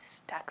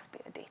released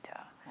taxpayer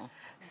data.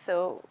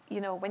 So,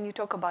 when you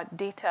talk about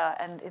data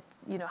and,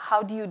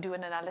 how do you do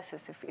an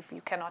analysis if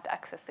you cannot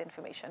access the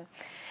information?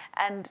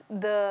 And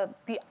the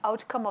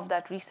outcome of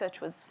that research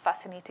was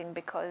fascinating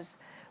because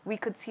we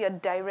could see a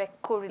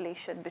direct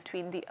correlation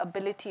between the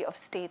ability of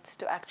states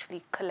to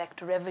actually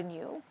collect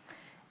revenue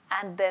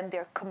and then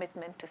their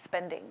commitment to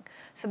spending.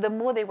 So the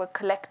more they were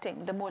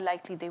collecting, the more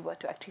likely they were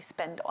to actually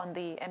spend on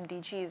the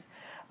MDGs.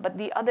 But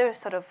the other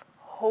sort of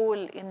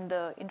hole in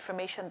the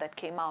information that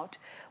came out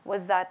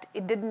was that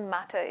it didn't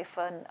matter if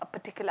a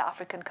particular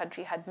African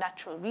country had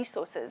natural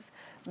resources,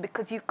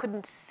 because you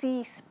couldn't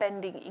see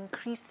spending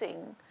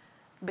increasing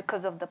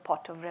because of the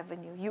pot of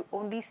revenue. You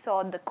only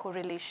saw the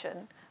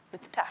correlation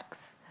with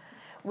tax,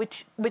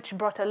 which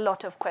brought a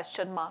lot of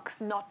question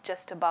marks, not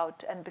just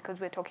about, and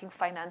because we're talking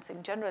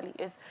financing generally,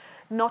 is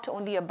not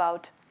only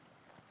about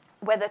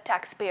whether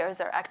taxpayers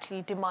are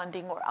actually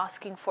demanding or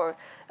asking for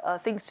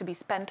things to be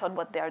spent on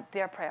what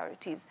their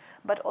priorities,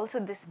 but also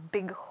this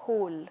big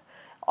hole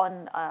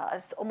on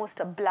as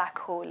almost a black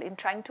hole in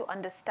trying to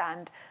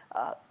understand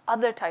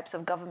other types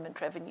of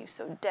government revenue,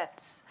 so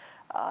debts,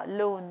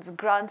 loans,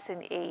 grants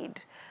in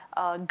aid,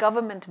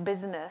 government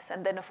business,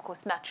 and then of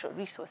course natural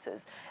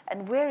resources.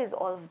 And where is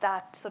all of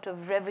that sort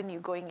of revenue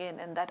going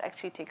in? And that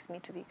actually takes me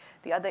to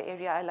the other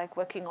area I like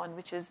working on,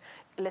 which is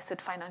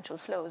illicit financial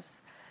flows.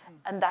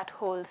 And that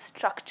whole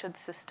structured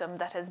system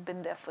that has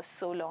been there for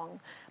so long,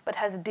 but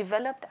has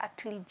developed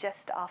actually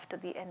just after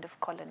the end of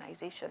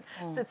colonization.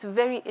 So it's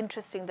very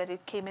interesting that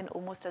it came in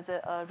almost as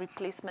a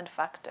replacement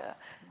factor.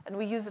 And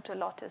we use it a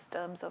lot as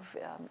terms of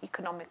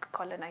economic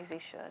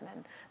colonization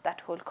and that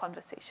whole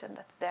conversation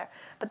that's there.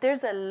 But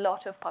there's a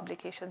lot of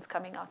publications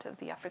coming out of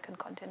the African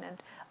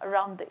continent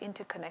around the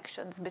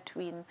interconnections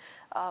between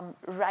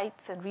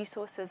rights and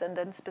resources, and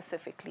then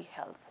specifically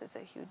health is a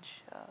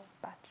huge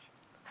batch.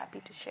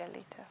 Happy to share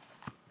later.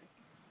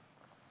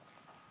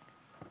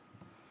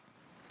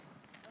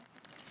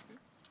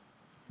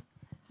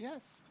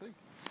 Yes, please.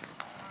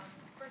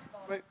 First of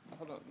all, Wait,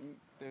 hold on.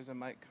 There's a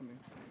mic coming.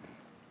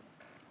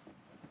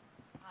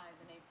 hi,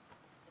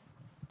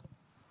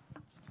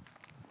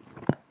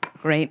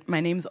 Great. My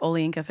name's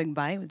Olayinka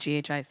Figbai with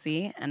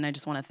GHIC, and I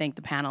just want to thank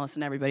the panelists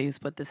and everybody who's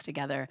put this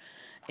together.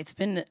 It's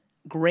been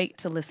great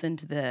to listen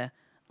to the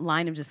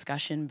line of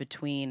discussion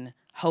between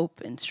hope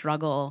and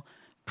struggle,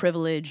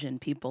 privilege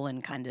and people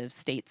in kind of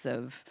states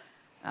of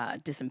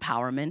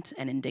disempowerment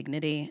and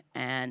indignity.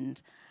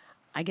 And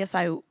I guess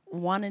I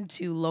wanted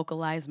to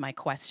localize my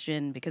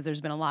question, because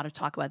there's been a lot of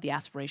talk about the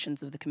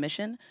aspirations of the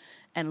Commission,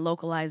 and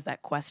localize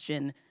that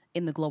question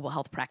in the global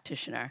health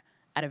practitioner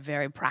at a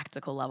very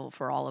practical level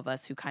for all of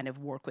us who kind of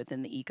work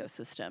within the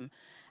ecosystem,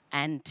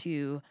 and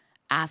to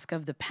ask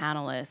of the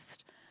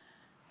panelists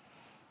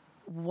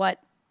what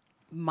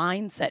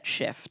mindset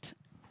shift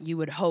you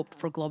would hope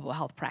for global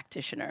health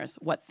practitioners,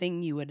 what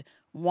thing you would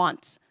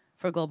want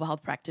for global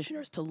health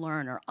practitioners to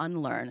learn or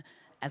unlearn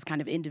as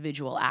kind of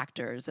individual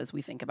actors as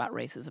we think about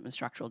racism and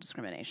structural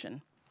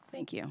discrimination.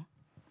 Thank you.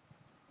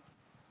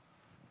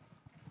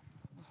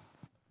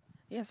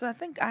 Yeah, so I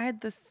think I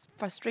had this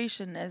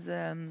frustration as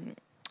a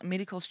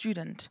medical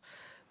student,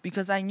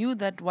 because I knew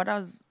that what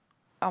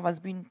I was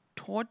being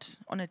taught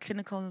on a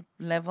clinical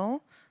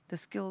level, the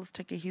skills,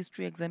 take a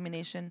history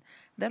examination,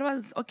 that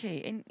was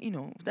okay, and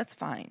that's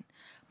fine.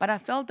 But I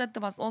felt that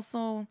there was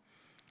also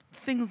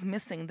things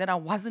missing that I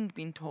wasn't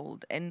being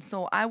told. And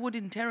so I would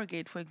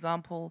interrogate, for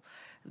example,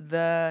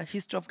 the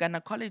history of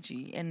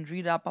gynecology and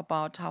read up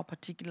about how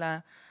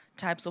particular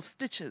types of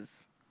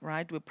stitches,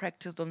 right, were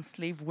practiced on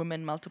slave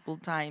women multiple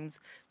times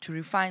to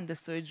refine the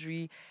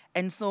surgery.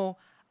 And so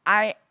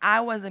I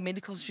was a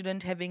medical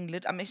student having,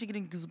 I'm actually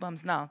getting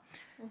goosebumps now,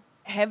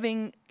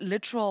 having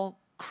literal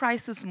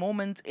crisis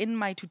moments in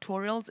my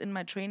tutorials, in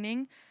my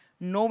training,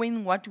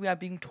 knowing what we are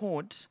being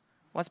taught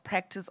was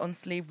practiced on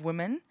slave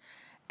women.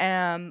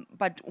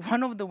 But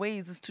one of the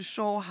ways is to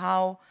show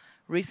how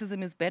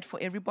racism is bad for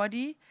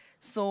everybody.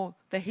 So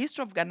the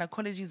history of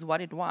gynecology is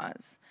what it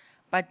was,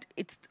 but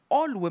it's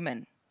all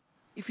women.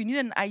 If you need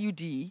an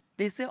IUD,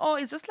 they say, oh,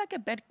 it's just like a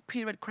bad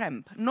period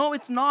cramp. No,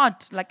 it's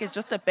not like it's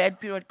just a bad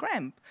period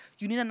cramp.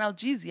 You need an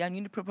analgesia,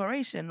 you need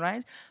preparation,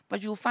 right?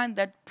 But you'll find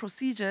that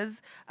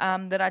procedures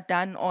that are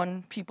done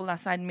on people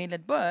assigned male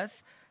at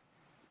birth,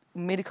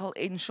 medical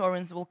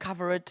insurance will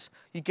cover it.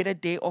 You get a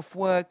day off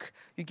work,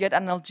 you get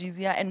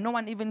analgesia, and no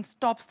one even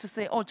stops to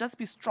say, oh, just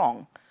be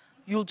strong.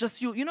 You'll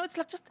just, it's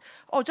like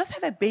just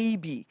have a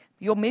baby.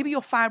 Maybe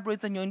your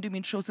fibroids and your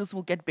endometriosis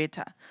will get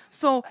better.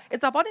 So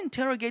it's about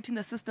interrogating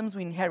the systems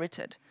we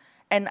inherited.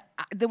 And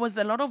there was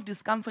a lot of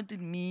discomfort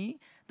in me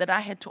that I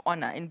had to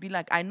honor and be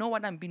like, I know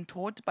what I'm being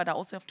taught, but I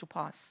also have to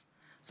pass.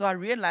 So I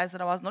realized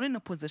that I was not in a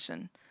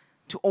position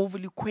to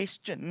overly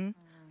question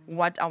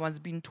what I was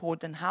being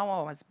taught and how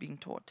I was being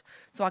taught.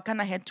 So I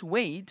kind of had to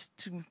wait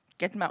to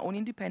get my own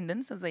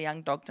independence as a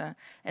young doctor,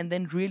 and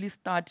then really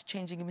start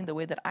changing even the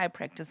way that I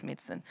practice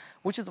medicine,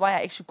 which is why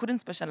I actually couldn't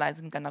specialize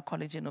in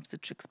gynecology and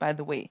obstetrics, by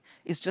the way.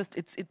 It's just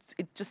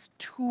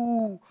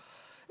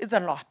a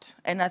lot.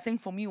 And I think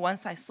for me,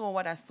 once I saw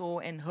what I saw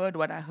and heard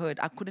what I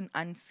heard, I couldn't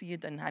unsee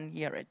it and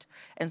unhear it.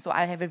 And so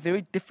I have a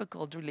very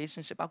difficult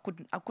relationship. I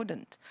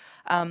couldn't.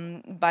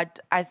 But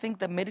I think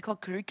the medical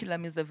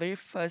curriculum is the very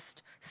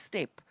first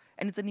step.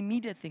 And it's an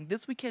immediate thing.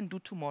 This we can do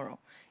tomorrow.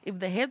 If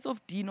the heads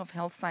of Dean of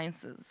Health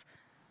Sciences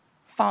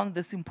found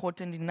this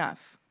important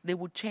enough, they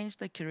would change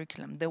the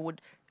curriculum. They would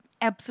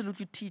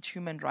absolutely teach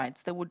human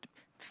rights. They would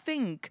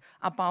think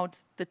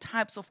about the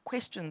types of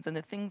questions and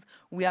the things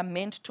we are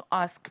meant to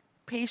ask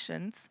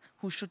patients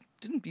who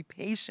didn't be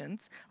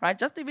patients, right?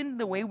 Just even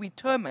the way we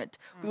term it,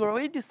 we were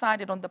already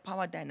decided on the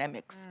power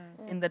dynamics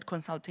in that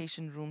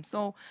consultation room.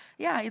 So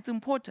yeah, it's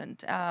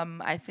important.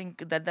 I think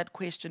that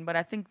question, but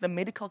I think the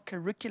medical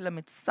curriculum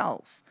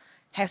itself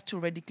has to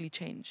radically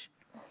change.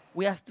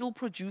 We are still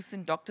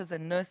producing doctors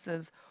and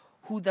nurses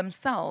who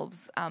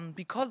themselves,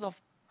 because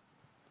of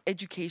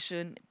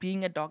education,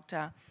 being a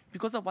doctor,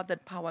 because of what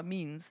that power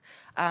means,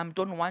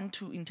 don't want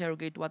to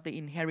interrogate what they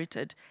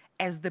inherited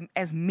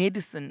as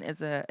medicine,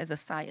 as a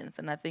science.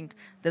 And I think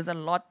there's a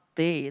lot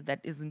there that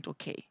isn't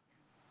okay.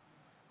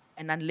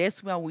 And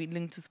unless we are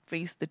willing to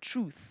face the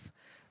truth,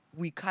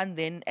 we can't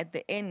then, at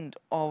the end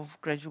of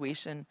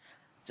graduation,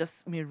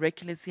 just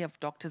miraculously have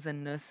doctors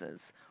and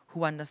nurses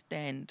who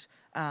understand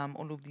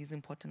all of these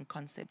important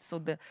concepts. So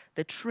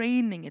the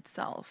training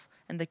itself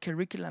and the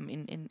curriculum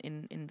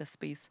in the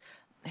space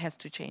has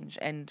to change.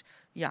 And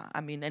yeah,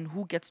 I mean, and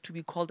who gets to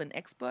be called an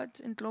expert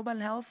in global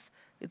health?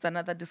 It's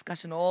another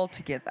discussion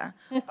altogether.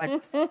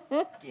 But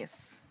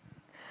yes.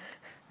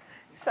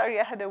 Sorry,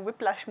 I had a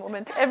whiplash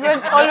moment.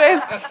 Everyone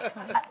always,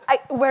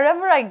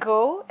 wherever I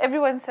go,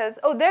 everyone says,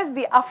 oh, there's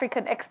the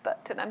African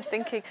expert. And I'm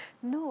thinking,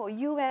 no,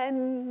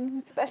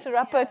 UN, special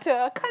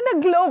rapporteur, kind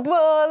of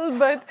global,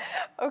 but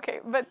okay.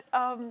 But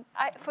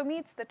for me,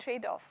 it's the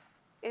trade-off.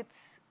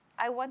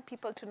 I want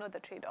people to know the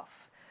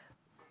trade-off.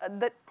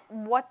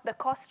 What the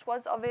cost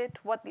was of it,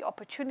 what the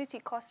opportunity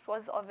cost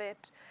was of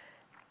it.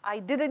 I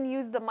didn't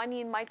use the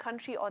money in my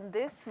country on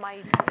this.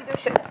 My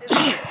leadership didn't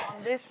use it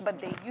on this,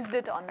 but they used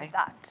it on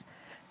that.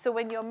 So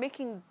when you're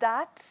making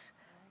that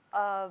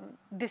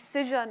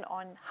decision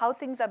on how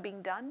things are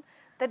being done,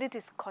 that it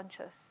is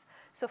conscious.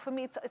 So for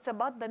me, it's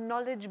about the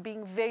knowledge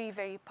being very,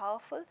 very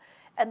powerful.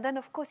 And then,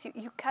 of course,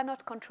 you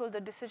cannot control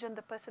the decision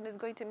the person is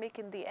going to make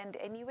in the end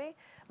anyway,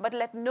 but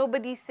let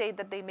nobody say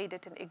that they made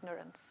it in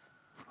ignorance.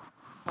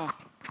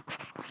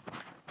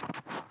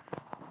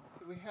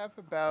 We have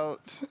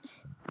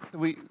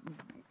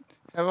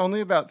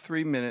only about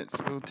 3 minutes.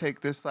 We'll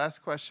take this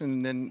last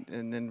question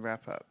and then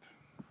wrap up.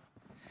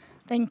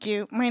 Thank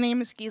you. My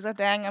name is Giza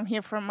Dang. I'm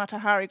here from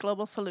Matahari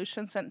Global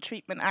Solutions and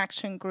Treatment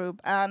Action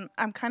Group, and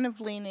I'm kind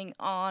of leaning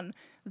on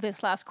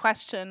this last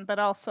question, but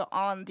also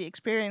on the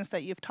experience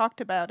that you've talked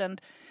about,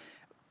 and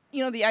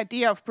the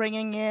idea of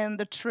bringing in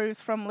the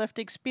truth from lived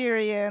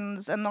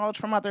experience and knowledge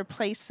from other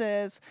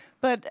places.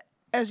 But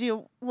as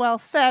you well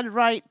said,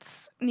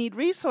 rights need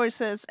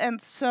resources, and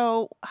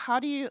so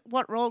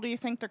what role do you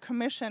think the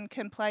Commission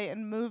can play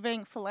in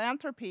moving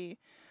philanthropy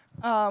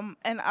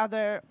and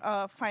other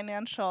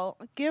financial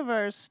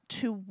givers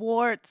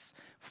towards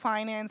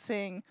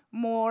financing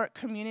more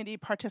community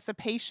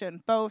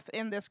participation, both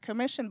in this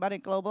Commission but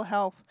in global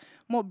health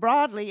more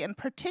broadly, in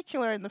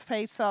particular in the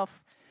face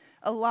of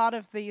a lot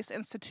of these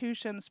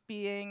institutions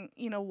being,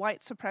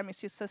 white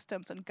supremacy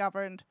systems and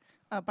governed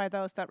by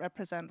those that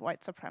represent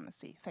white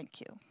supremacy.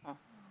 Thank you.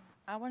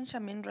 I want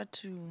Shamindra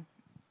to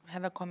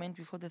have a comment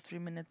before the 3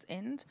 minutes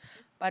end,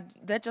 but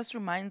that just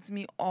reminds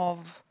me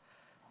of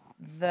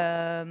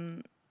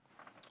the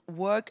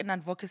work and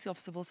advocacy of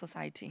civil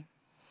society.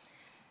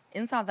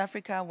 In South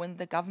Africa, when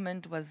the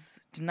government was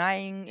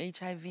denying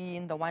HIV,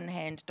 in the one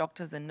hand,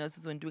 doctors and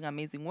nurses were doing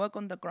amazing work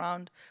on the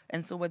ground,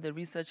 and so were the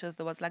researchers.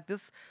 There was like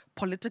this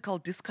political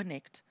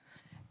disconnect,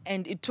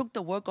 and it took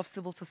the work of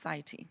civil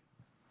society.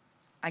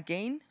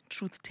 Again,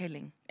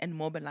 truth-telling and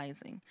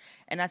mobilizing.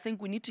 And I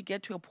think we need to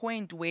get to a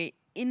point where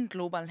in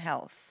global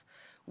health,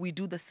 we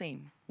do the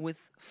same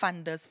with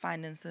funders,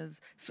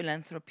 financiers,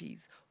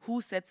 philanthropies.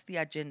 Who sets the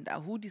agenda?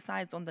 Who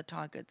decides on the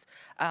targets?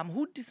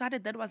 Who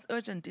decided that was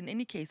urgent in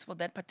any case for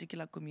that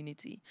particular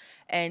community?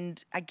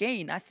 And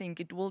again, I think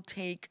it will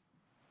take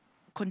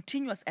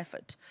continuous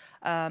effort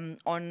on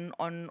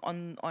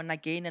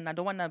again, and I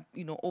don't want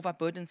to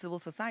overburden civil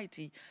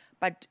society,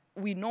 but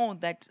we know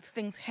that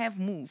things have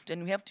moved,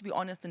 and we have to be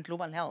honest in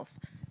global health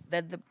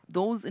that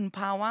those in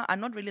power are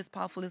not really as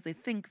powerful as they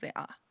think they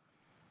are.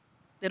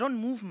 They don't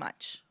move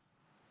much.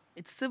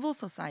 It's civil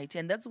society,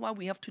 and that's why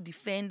we have to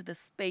defend the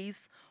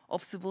space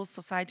of civil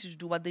society to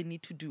do what they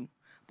need to do,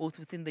 both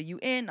within the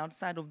UN,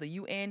 outside of the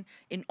UN,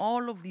 in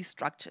all of these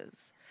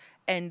structures.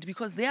 And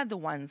because they are the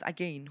ones,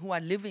 again, who are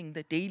living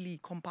the daily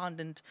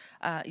compounded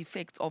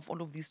effects of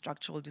all of these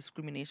structural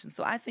discriminations.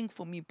 So I think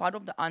for me, part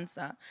of the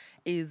answer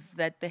is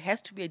that there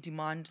has to be a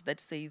demand that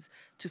says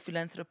to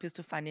philanthropists,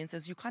 to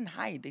financiers, you can't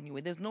hide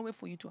anyway. There's nowhere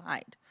for you to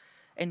hide.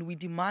 And we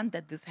demand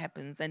that this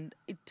happens. And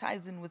it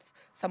ties in with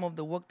some of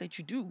the work that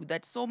you do,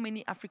 that so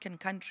many African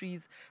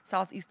countries,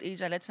 Southeast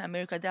Asia, Latin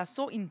America, they are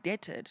so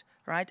indebted,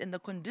 right? And the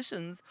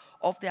conditions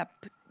of their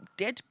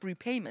debt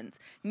repayments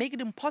make it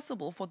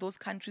impossible for those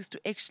countries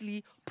to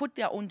actually put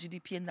their own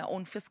GDP and their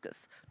own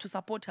fiscus to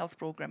support health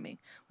programming,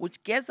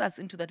 which gets us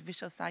into that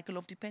vicious cycle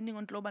of depending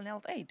on global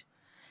health aid.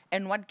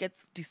 and what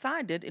gets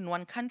decided in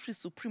one country's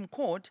Supreme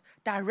Court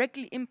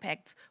directly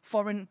impacts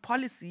foreign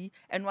policy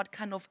and what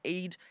kind of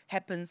aid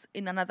happens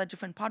in another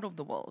different part of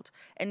the world.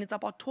 And it's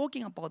about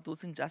talking about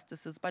those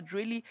injustices, but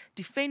really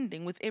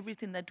defending with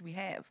everything that we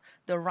have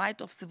the right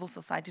of civil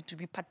society to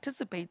be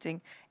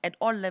participating at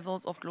all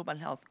levels of global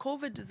health.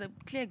 COVID is a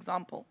clear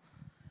example.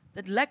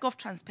 That lack of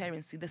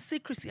transparency, the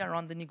secrecy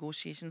around the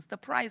negotiations, the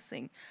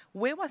pricing.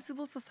 Where was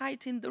civil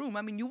society in the room?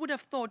 I mean, you would have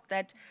thought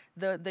that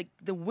the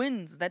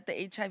wins that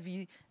the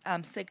HIV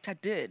sector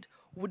did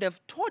would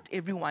have taught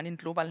everyone in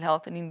global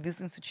health and in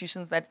these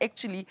institutions that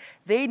actually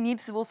they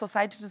need civil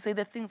society to say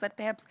the things that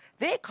perhaps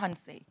they can't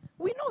say.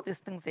 We know there's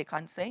things they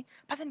can't say,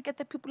 but then get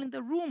the people in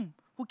the room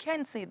who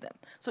can say them.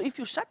 So if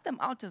you shut them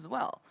out as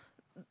well,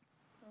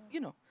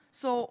 you know.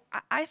 So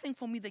I think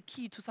for me the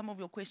key to some of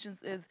your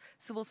questions is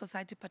civil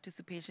society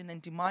participation and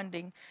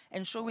demanding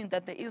and showing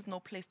that there is no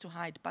place to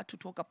hide but to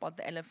talk about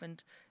the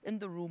elephant in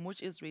the room,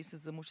 which is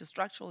racism, which is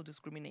structural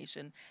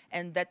discrimination,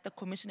 and that the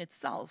Commission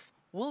itself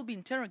will be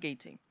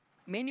interrogating.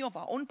 Many of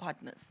our own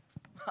partners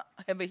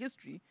have a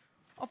history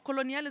of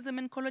colonialism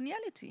and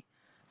coloniality.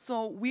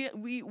 So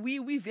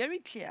we're very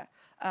clear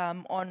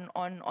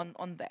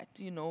on that,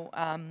 you know,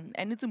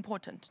 and it's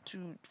important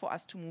for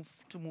us to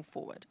move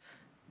forward.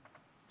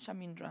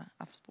 Shamindra,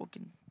 I've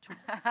spoken to.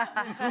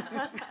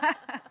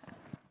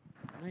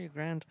 No, you're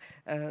grand.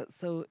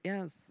 So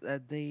yes,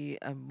 the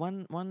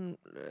one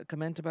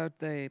comment about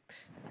the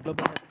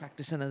global health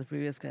practitioner, the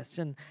previous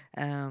question.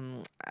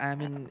 I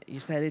mean, you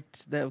said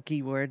it, the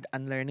key word,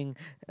 unlearning.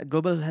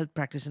 Global health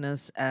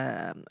practitioners,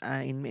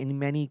 in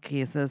many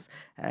cases,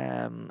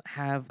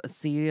 have a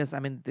serious. I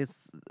mean,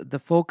 the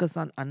focus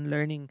on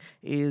unlearning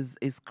is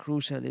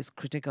crucial, is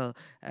critical,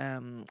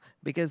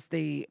 because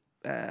they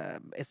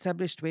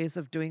established ways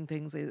of doing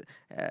things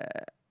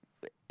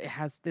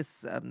has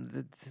this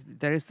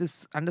there is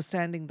this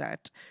understanding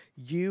that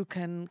you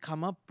can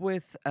come up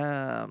with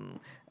a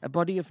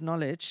body of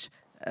knowledge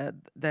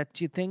that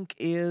you think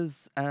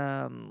is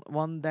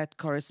one that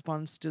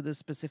corresponds to the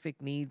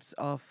specific needs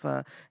of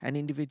an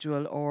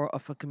individual or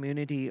of a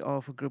community or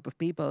of a group of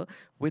people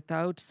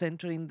without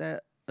centering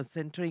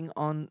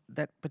on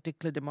that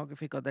particular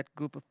demographic or that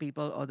group of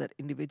people or that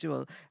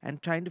individual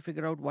and trying to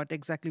figure out what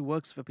exactly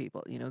works for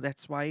people. You know,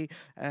 that's why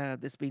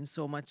there's been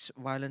so much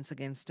violence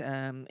against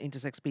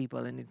intersex people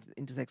and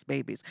intersex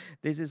babies.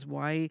 This is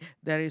why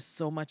there is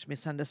so much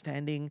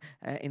misunderstanding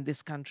in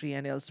this country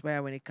and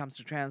elsewhere when it comes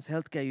to trans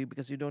healthcare,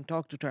 because you don't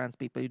talk to trans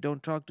people, you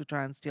don't talk to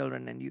trans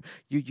children, and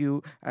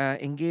you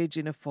engage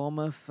in a form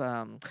of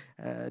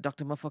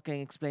Dr.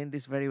 Mofokeng explained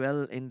this very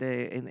well in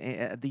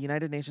the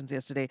United Nations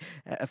yesterday,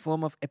 a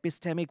form of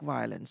epistemic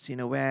violence, you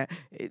know, where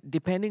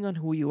depending on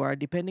who you are,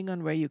 depending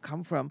on where you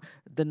come from,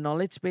 the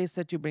knowledge base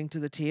that you bring to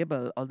the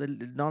table or the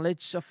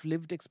knowledge of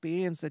lived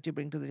experience that you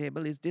bring to the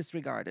table is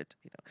disregarded.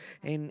 You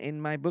know, in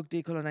my book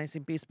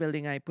Decolonizing Peace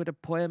Building, I put a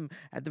poem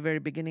at the very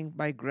beginning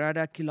by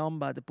Grada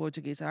Quilomba, the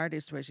Portuguese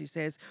artist, where she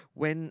says,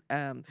 when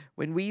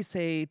we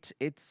say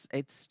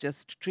it's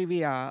just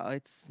trivia, or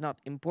it's not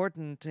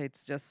important,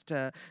 it's just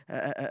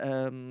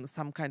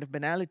some kind of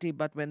banality,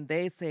 but when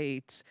they say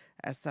it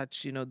as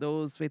such, you know,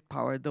 those with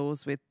power,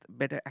 those with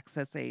better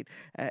access aid,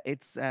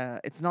 it's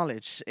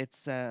knowledge,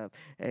 it's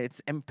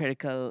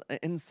empirical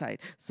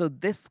insight. So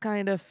this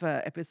kind of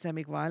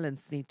epistemic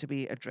violence need to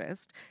be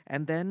addressed,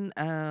 and then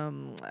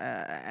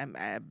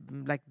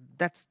like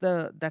that's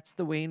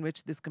the way in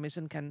which this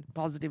commission can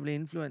positively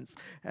influence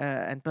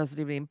and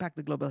positively impact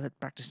the global health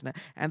practitioner.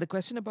 And the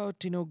question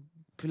about, you know,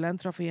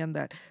 philanthropy and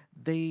that,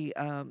 the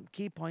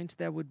key point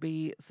there would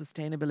be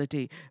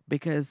sustainability,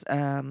 because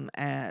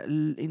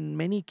in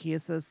many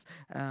cases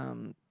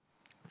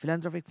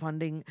philanthropic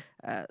funding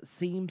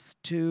seems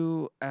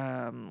to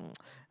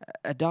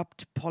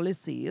adopt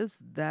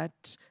policies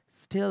that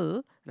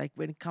still, like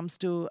when it comes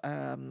to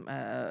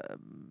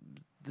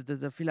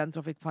the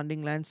philanthropic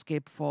funding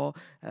landscape for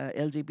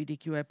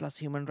LGBTQI plus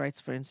human rights,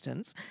 for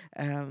instance,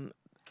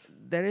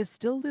 there is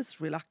still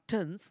this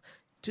reluctance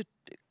to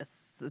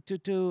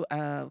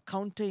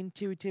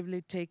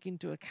counterintuitively take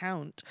into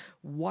account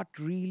what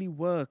really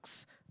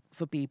works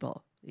for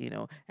people, you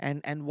know,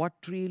 and what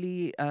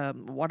really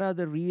what are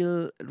the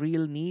real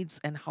needs,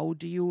 and how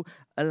do you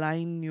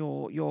align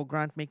your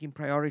grant making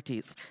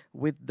priorities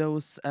with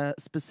those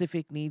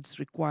specific needs,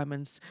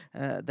 requirements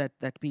that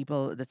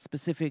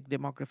specific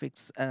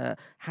demographics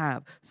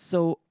have.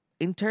 So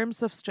in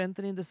terms of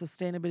strengthening the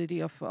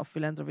sustainability of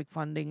philanthropic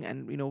funding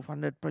and, you know,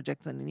 funded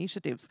projects and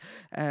initiatives,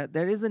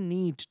 there is a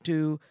need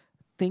to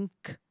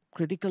think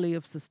critically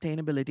of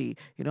sustainability.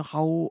 You know,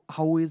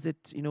 how is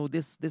it, you know,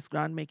 this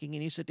grant making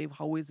initiative,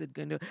 how is it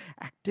going to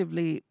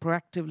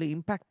proactively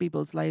impact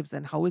people's lives,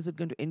 and how is it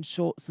going to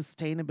ensure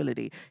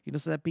sustainability, you know,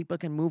 so that people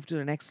can move to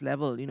the next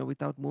level, you know,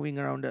 without moving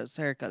around a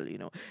circle, you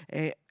know,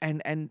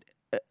 and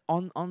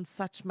on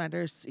such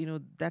matters,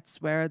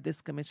 that's where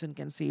this commission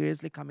can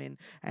seriously come in.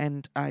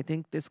 And I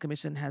think this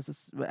commission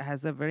has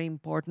a very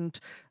important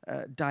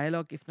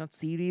dialogue, if not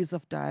series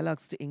of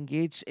dialogues, to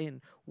engage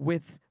in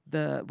with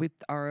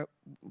our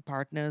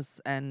partners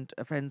and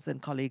friends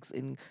and colleagues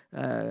in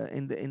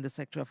the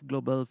sector of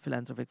global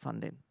philanthropic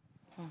funding.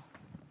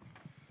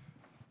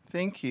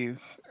 Thank you.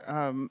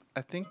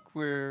 I think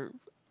we're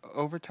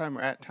over time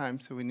or at time,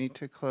 so we need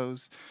to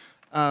close.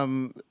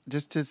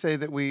 Just to say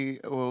that we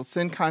will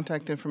send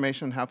contact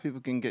information on how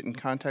people can get in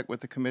contact with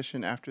the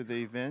commission after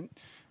the event.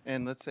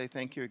 And let's say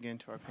thank you again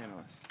to our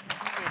panelists.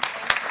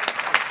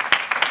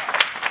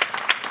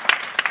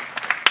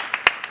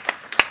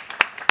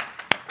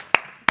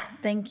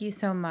 Thank you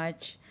so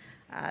much,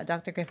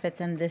 Dr.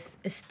 Griffiths, and this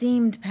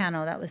esteemed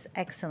panel. That was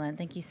excellent.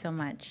 Thank you so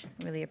much.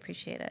 Really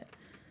appreciate it.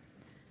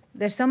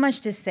 There's so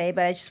much to say,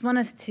 but I just want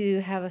us to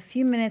have a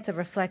few minutes of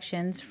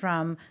reflections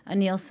from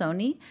Anil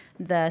Soni,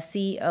 the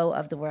CEO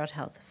of the World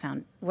Health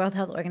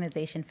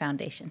Organization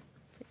Foundation.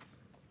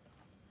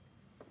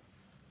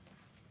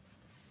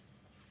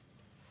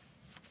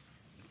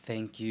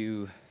 Thank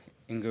you,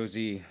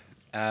 Ngozi.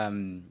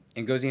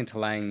 Ngozi and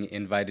Tlaleng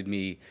invited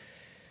me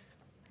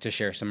to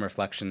share some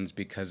reflections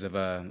because of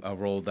a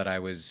role that I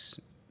was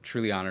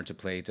truly honored to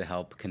play to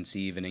help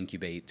conceive and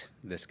incubate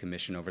this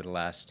commission over the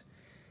last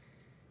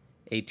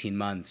 18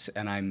 months,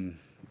 and I'm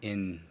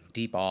in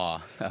deep awe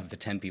of the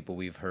 10 people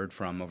we've heard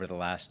from over the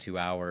last 2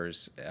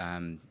 hours.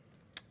 I'm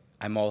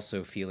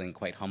also feeling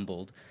quite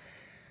humbled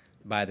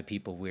by the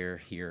people we're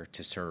here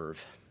to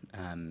serve,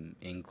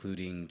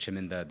 including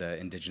Chiminda, the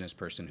indigenous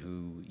person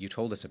who you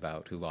told us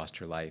about, who lost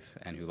her life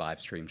and who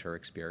live streamed her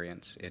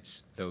experience.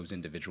 It's those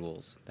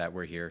individuals that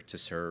we're here to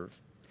serve.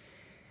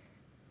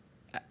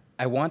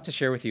 I want to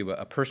share with you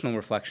a personal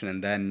reflection,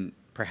 and then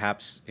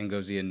perhaps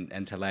Ngozi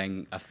and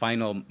Tlaleng, a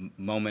final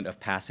moment of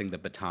passing the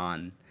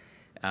baton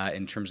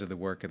in terms of the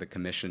work of the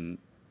commission.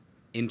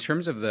 In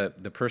terms of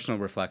the personal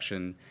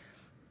reflection,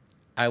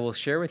 I will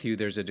share with you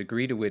there's a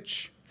degree to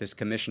which this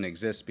commission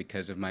exists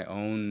because of my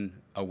own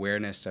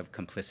awareness of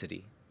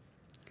complicity.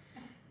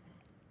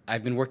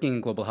 I've been working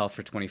in global health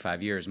for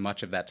 25 years.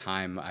 Much of that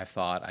time, I've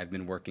thought I've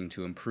been working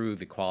to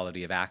improve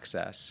equality of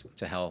access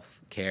to health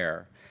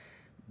care.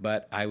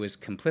 But I was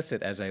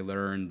complicit as I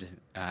learned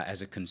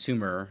as a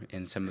consumer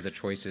in some of the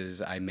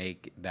choices I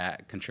make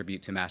that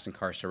contribute to mass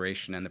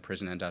incarceration and the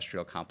prison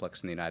industrial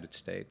complex in the United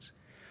States.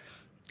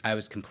 I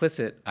was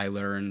complicit, I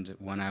learned,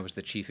 when I was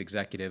the chief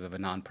executive of a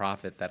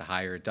nonprofit that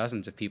hired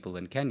dozens of people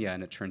in Kenya,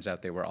 and it turns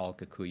out they were all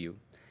Kikuyu.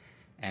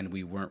 And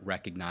we weren't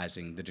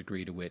recognizing the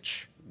degree to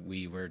which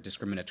we were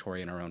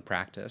discriminatory in our own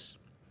practice.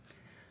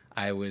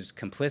 I was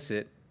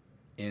complicit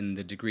in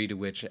the degree to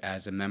which,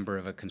 as a member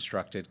of a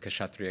constructed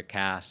Kshatriya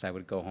caste, I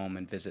would go home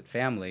and visit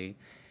family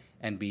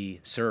and be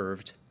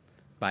served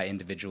by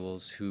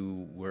individuals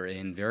who were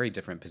in very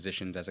different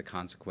positions as a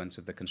consequence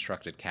of the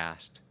constructed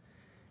caste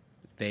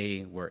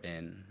they were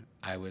in.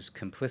 I was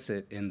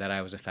complicit in that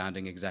I was a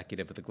founding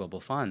executive of the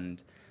Global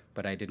Fund,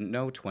 but I didn't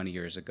know 20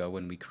 years ago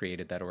when we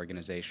created that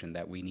organization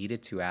that we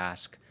needed to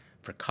ask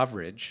for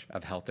coverage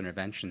of health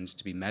interventions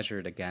to be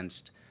measured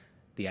against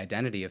the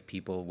identity of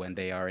people when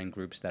they are in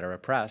groups that are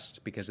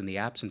oppressed, because in the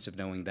absence of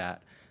knowing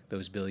that,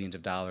 those billions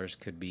of dollars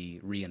could be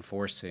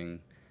reinforcing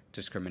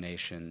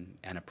discrimination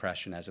and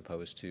oppression as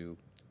opposed to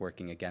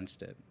working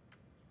against it.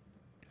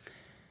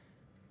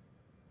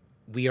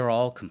 We are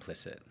all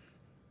complicit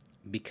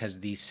because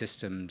these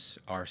systems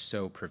are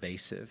so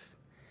pervasive.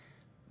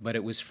 But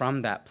it was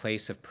from that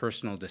place of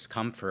personal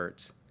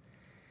discomfort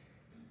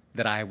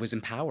that I was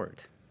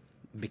empowered,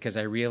 because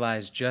I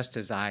realized just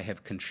as I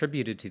have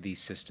contributed to these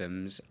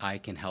systems, I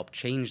can help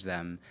change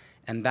them.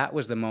 And that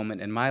was the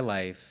moment in my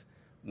life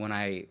when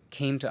I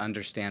came to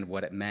understand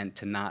what it meant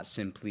to not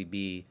simply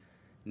be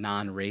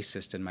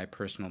non-racist in my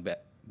personal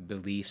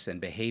beliefs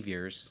and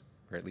behaviors,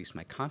 or at least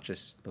my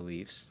conscious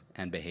beliefs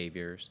and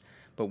behaviors,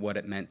 but what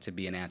it meant to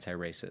be an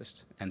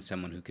anti-racist and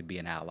someone who could be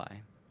an ally.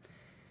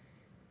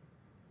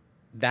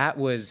 That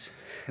was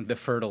the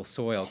fertile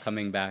soil,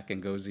 coming back,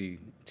 Ngozi,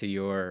 to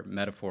your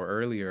metaphor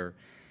earlier,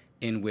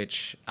 in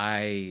which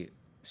I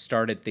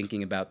started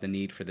thinking about the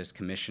need for this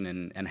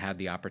commission and had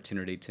the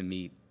opportunity to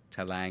meet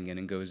Tlaleng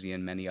and Ngozi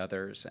and many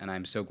others. And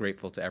I'm so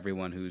grateful to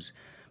everyone who's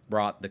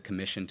brought the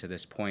commission to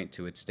this point,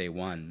 to its day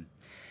one.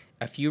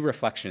 A few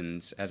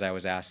reflections, as I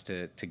was asked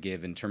to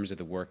give in terms of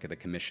the work of the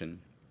commission.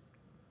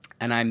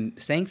 And I'm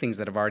saying things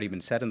that have already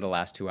been said in the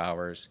last 2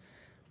 hours,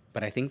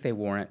 but I think they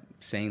warrant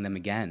saying them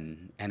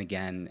again and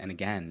again and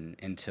again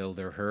until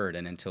they're heard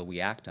and until we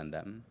act on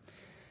them.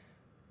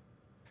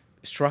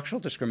 Structural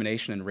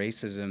discrimination and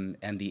racism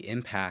and the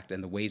impact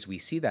and the ways we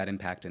see that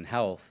impact in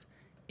health,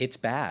 it's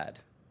bad.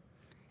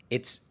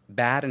 It's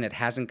bad, and it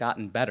hasn't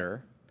gotten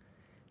better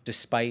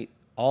despite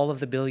all of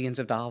the billions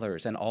of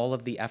dollars and all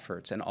of the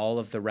efforts and all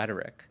of the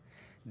rhetoric.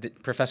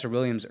 Professor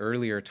Williams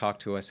earlier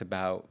talked to us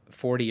about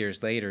 40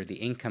 years later, the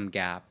income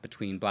gap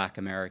between Black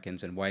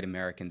Americans and white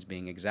Americans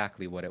being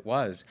exactly what it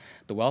was.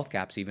 The wealth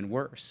gap's even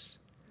worse.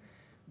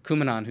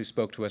 Kumanan, who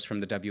spoke to us from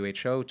the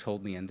WHO,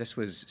 told me, and this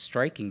was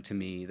striking to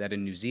me, that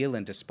in New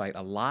Zealand, despite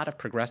a lot of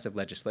progressive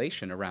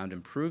legislation around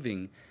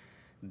improving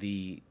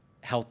the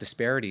health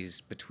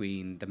disparities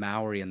between the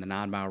Maori and the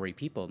non-Maori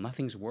people,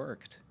 nothing's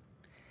worked.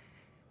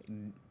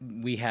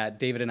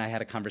 David and I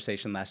had a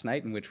conversation last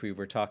night in which we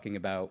were talking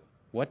about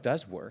what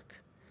does work.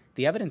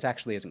 The evidence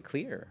actually isn't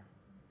clear.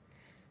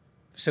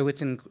 So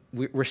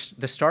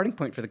the starting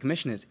point for the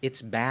commission is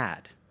it's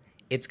bad.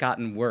 It's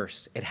gotten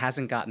worse. It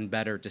hasn't gotten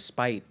better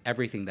despite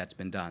everything that's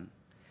been done.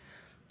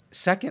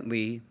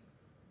 Secondly,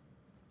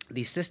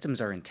 these systems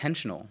are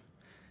intentional.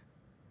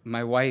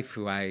 My wife,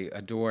 who I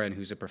adore and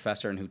who's a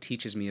professor and who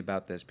teaches me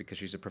about this because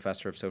she's a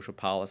professor of social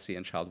policy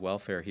and child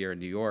welfare here in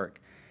New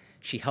York,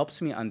 she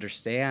helps me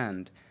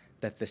understand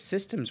that the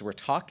systems we're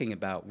talking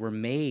about were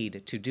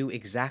made to do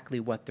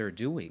exactly what they're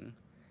doing.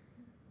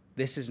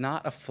 This is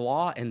not a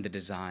flaw in the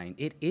design.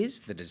 It is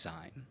the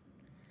design.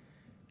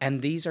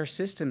 And these are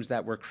systems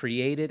that were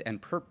created and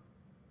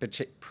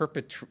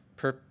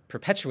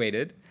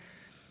perpetuated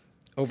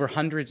over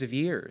hundreds of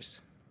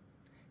years.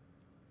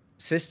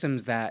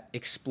 Systems that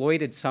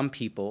exploited some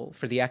people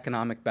for the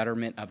economic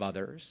betterment of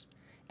others,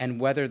 and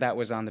whether that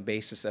was on the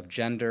basis of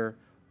gender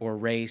or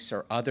race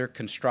or other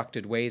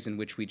constructed ways in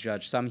which we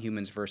judge some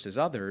humans versus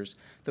others,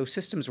 those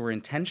systems were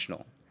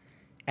intentional.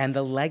 And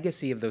the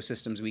legacy of those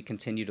systems we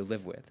continue to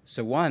live with.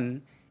 So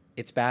one,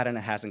 it's bad and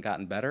it hasn't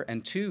gotten better.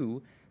 And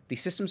two,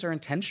 these systems are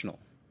intentional.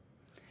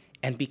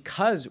 And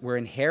because we're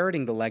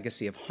inheriting the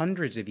legacy of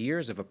hundreds of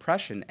years of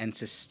oppression and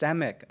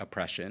systemic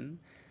oppression,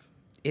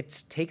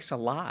 it takes a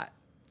lot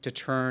to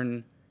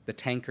turn the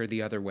tanker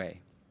the other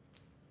way.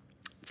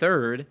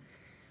 Third,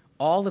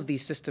 all of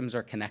these systems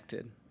are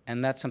connected.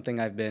 And that's something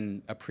I've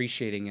been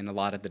appreciating in a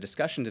lot of the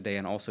discussion today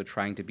and also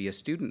trying to be a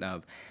student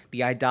of.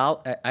 The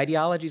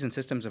ideologies and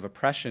systems of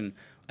oppression,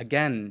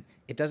 again,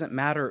 it doesn't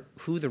matter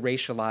who the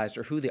racialized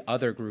or who the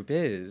other group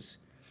is.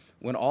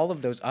 When all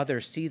of those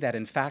others see that,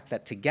 in fact,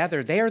 that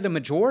together they are the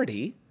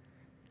majority,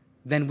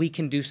 then we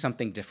can do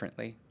something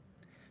differently.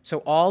 So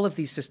all of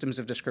these systems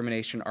of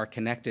discrimination are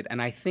connected,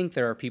 and I think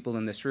there are people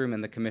in this room,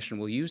 and the Commission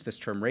will use this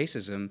term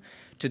racism,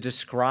 to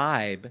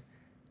describe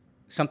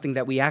something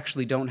that we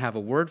actually don't have a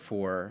word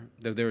for,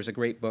 though there is a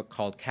great book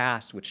called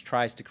Caste, which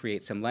tries to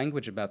create some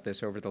language about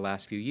this over the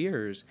last few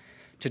years,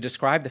 to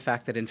describe the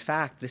fact that, in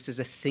fact, this is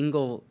a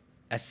single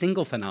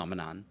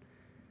phenomenon,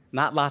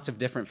 not lots of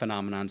different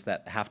phenomenons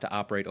that have to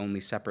operate only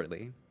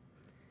separately.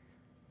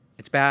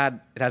 It's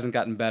bad, it hasn't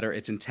gotten better,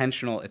 it's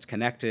intentional, it's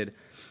connected.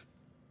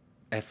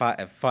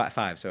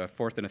 Five, so a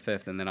fourth and a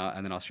fifth, and then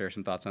I'll share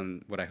some thoughts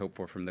on what I hope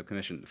for from the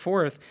Commission.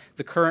 Fourth,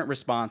 the current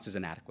response is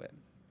inadequate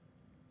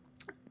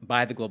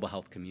by the global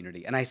health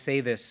community. And I say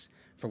this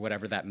for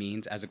whatever that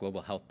means as a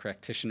global health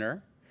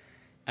practitioner.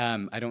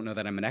 I don't know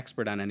that I'm an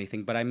expert on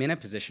anything, but I'm in a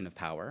position of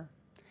power.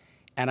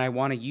 And I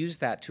want to use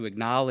that to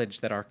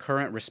acknowledge that our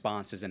current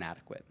response is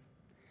inadequate,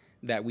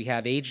 that we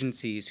have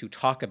agencies who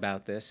talk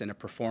about this in a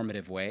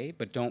performative way,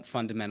 but don't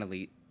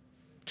fundamentally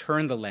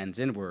turn the lens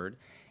inward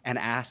and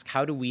ask,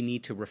 how do we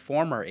need to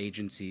reform our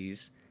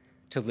agencies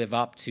to live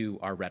up to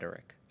our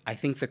rhetoric? I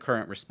think the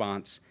current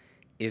response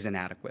is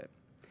inadequate.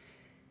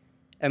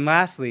 And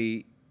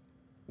lastly,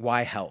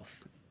 why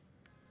health?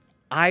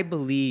 I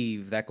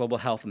believe that global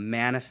health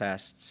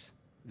manifests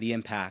the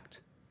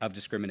impact of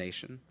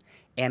discrimination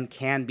and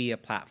can be a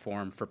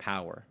platform for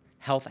power.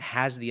 Health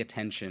has the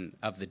attention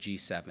of the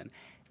G7.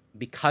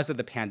 Because of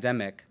the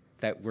pandemic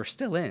that we're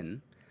still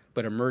in,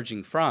 but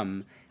emerging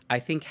from, I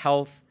think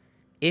health,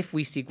 if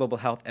we see global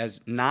health as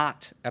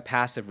not a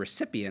passive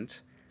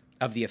recipient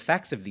of the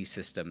effects of these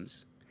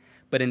systems,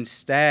 but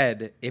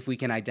instead, if we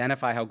can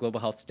identify how global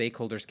health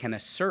stakeholders can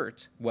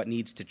assert what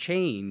needs to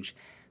change,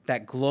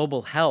 that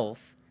global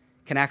health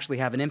can actually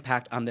have an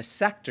impact on the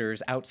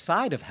sectors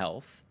outside of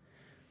health,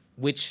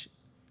 which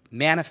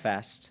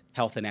manifest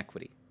health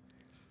inequity.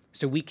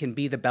 So we can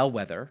be the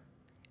bellwether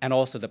and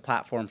also the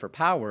platform for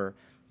power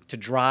to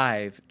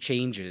drive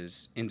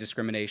changes in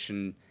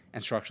discrimination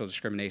and structural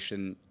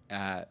discrimination,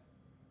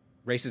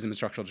 racism and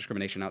structural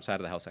discrimination outside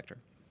of the health sector.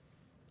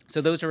 So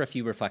those are a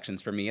few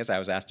reflections for me as I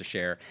was asked to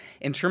share.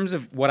 In terms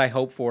of what I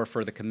hope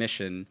for the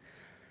Commission,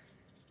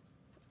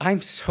 I'm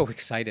so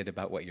excited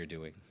about what you're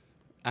doing.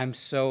 I'm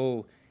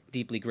so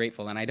deeply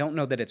grateful, and I don't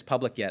know that it's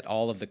public yet,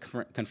 all of the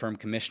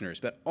confirmed commissioners,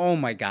 but oh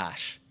my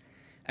gosh.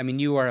 I mean,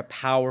 you are a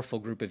powerful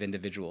group of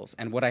individuals,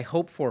 and what I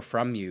hope for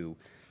from you,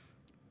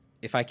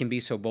 if I can be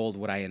so bold,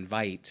 what I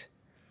invite,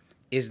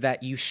 is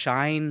that you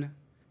shine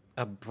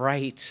a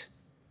bright,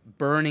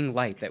 burning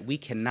light that we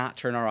cannot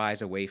turn our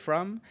eyes away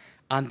from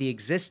on the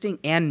existing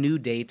and new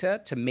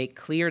data to make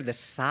clear the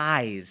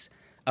size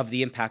of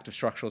the impact of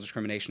structural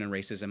discrimination and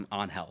racism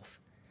on health.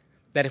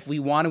 That if we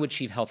want to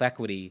achieve health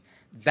equity,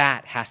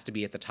 that has to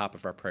be at the top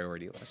of our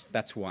priority list.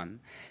 That's one.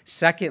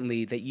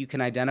 Secondly, that you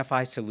can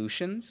identify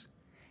solutions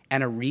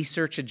and a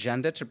research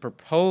agenda to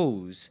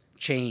propose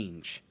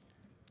change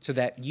so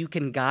that you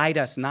can guide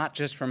us not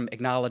just from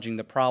acknowledging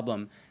the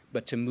problem,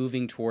 but to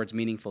moving towards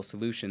meaningful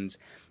solutions.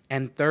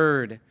 And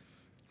third,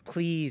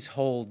 please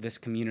hold this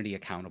community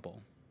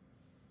accountable.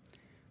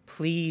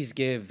 please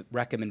give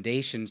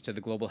recommendations to the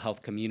global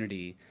health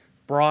community,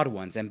 broad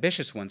ones,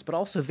 ambitious ones, but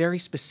also very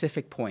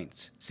specific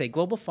points. Say,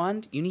 Global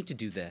Fund, you need to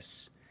do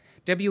this.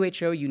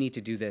 WHO, you need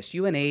to do this.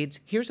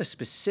 UNAIDS, here's a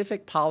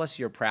specific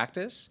policy or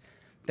practice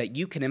that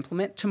you can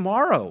implement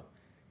tomorrow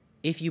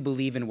if you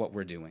believe in what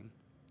we're doing.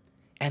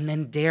 And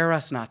then dare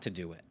us not to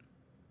do it.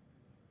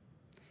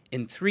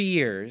 In 3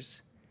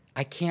 years,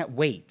 I can't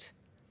wait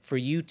for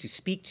you to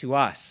speak to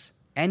us,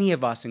 any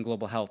of us in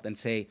global health, and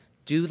say,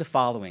 do the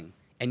following,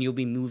 and you'll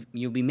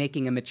be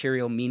making a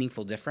material,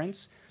 meaningful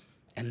difference,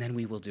 and then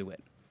we will do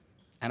it.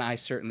 And I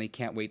certainly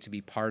can't wait to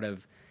be part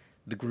of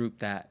the group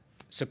that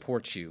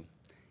supports you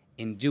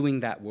in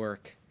doing that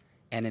work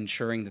and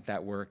ensuring that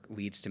that work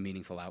leads to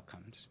meaningful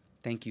outcomes.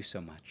 Thank you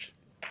so much.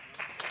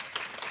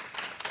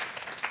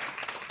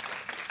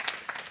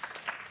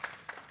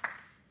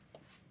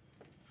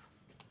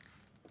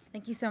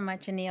 Thank you so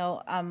much,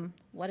 Anil.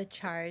 What a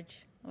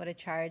charge, what a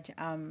charge.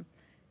 Can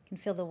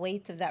feel the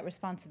weight of that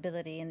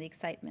responsibility and the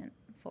excitement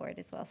for it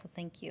as well, so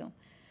thank you.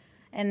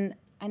 And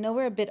I know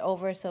we're a bit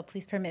over, so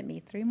please permit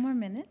me 3 more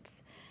minutes.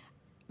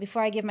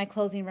 Before I give my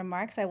closing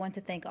remarks, I want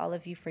to thank all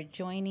of you for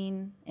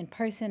joining in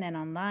person and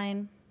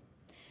online.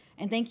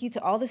 And thank you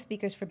to all the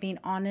speakers for being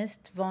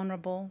honest,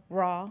 vulnerable,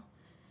 raw,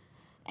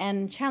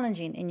 and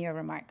challenging in your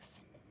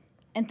remarks.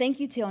 And thank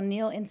you to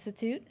O'Neill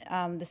Institute,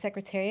 the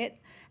Secretariat,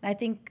 and I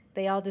think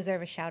they all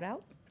deserve a shout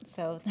out.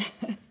 So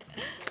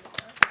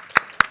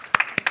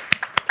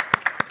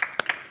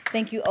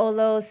thank you,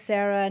 Olo,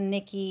 Sarah,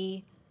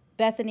 Nikki,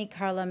 Bethany,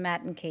 Carla,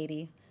 Matt, and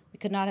Katie. We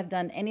could not have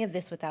done any of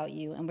this without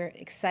you, and we're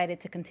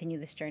excited to continue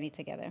this journey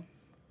together.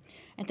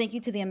 And thank you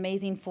to the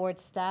amazing Ford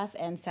staff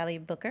and Sally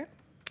Booker.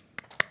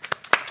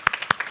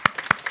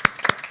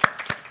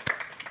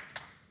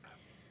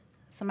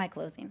 So my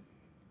closing.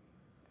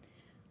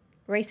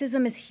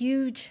 Racism is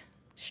huge.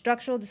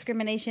 Structural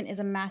discrimination is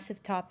a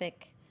massive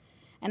topic.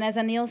 And as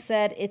Anil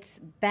said, it's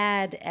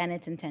bad and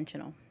it's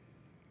intentional.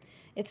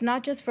 It's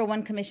not just for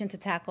one commission to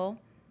tackle,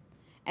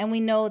 and we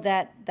know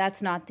that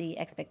that's not the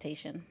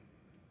expectation.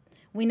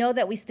 We know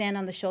that we stand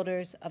on the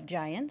shoulders of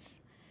giants,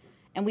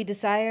 and we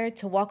desire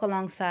to walk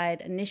alongside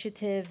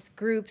initiatives,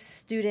 groups,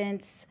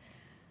 students,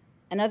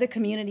 and other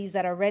communities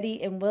that are ready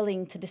and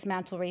willing to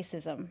dismantle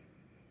racism,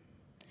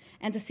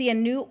 and to see a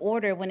new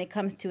order when it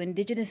comes to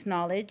indigenous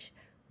knowledge,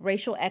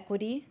 racial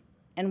equity,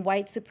 and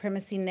white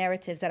supremacy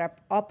narratives that are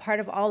all part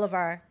of all of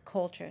our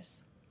cultures.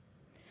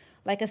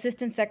 Like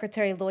Assistant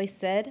Secretary Lois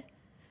said,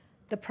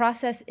 the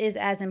process is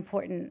as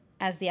important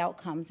as the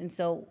outcomes, and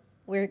so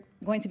we're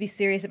going to be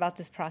serious about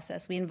this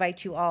process. We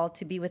invite you all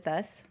to be with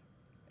us.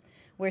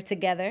 We're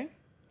together.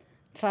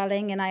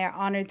 Tlaleng and I are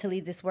honored to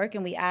lead this work,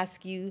 and we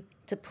ask you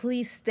to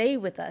please stay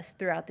with us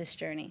throughout this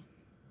journey.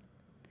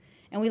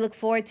 And we look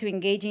forward to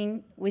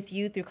engaging with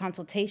you through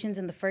consultations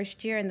in the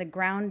first year and the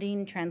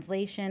grounding,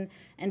 translation,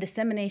 and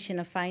dissemination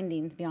of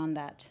findings beyond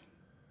that.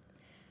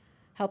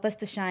 Help us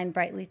to shine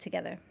brightly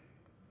together.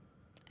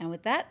 And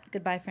with that,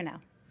 goodbye for now.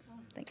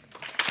 Thanks.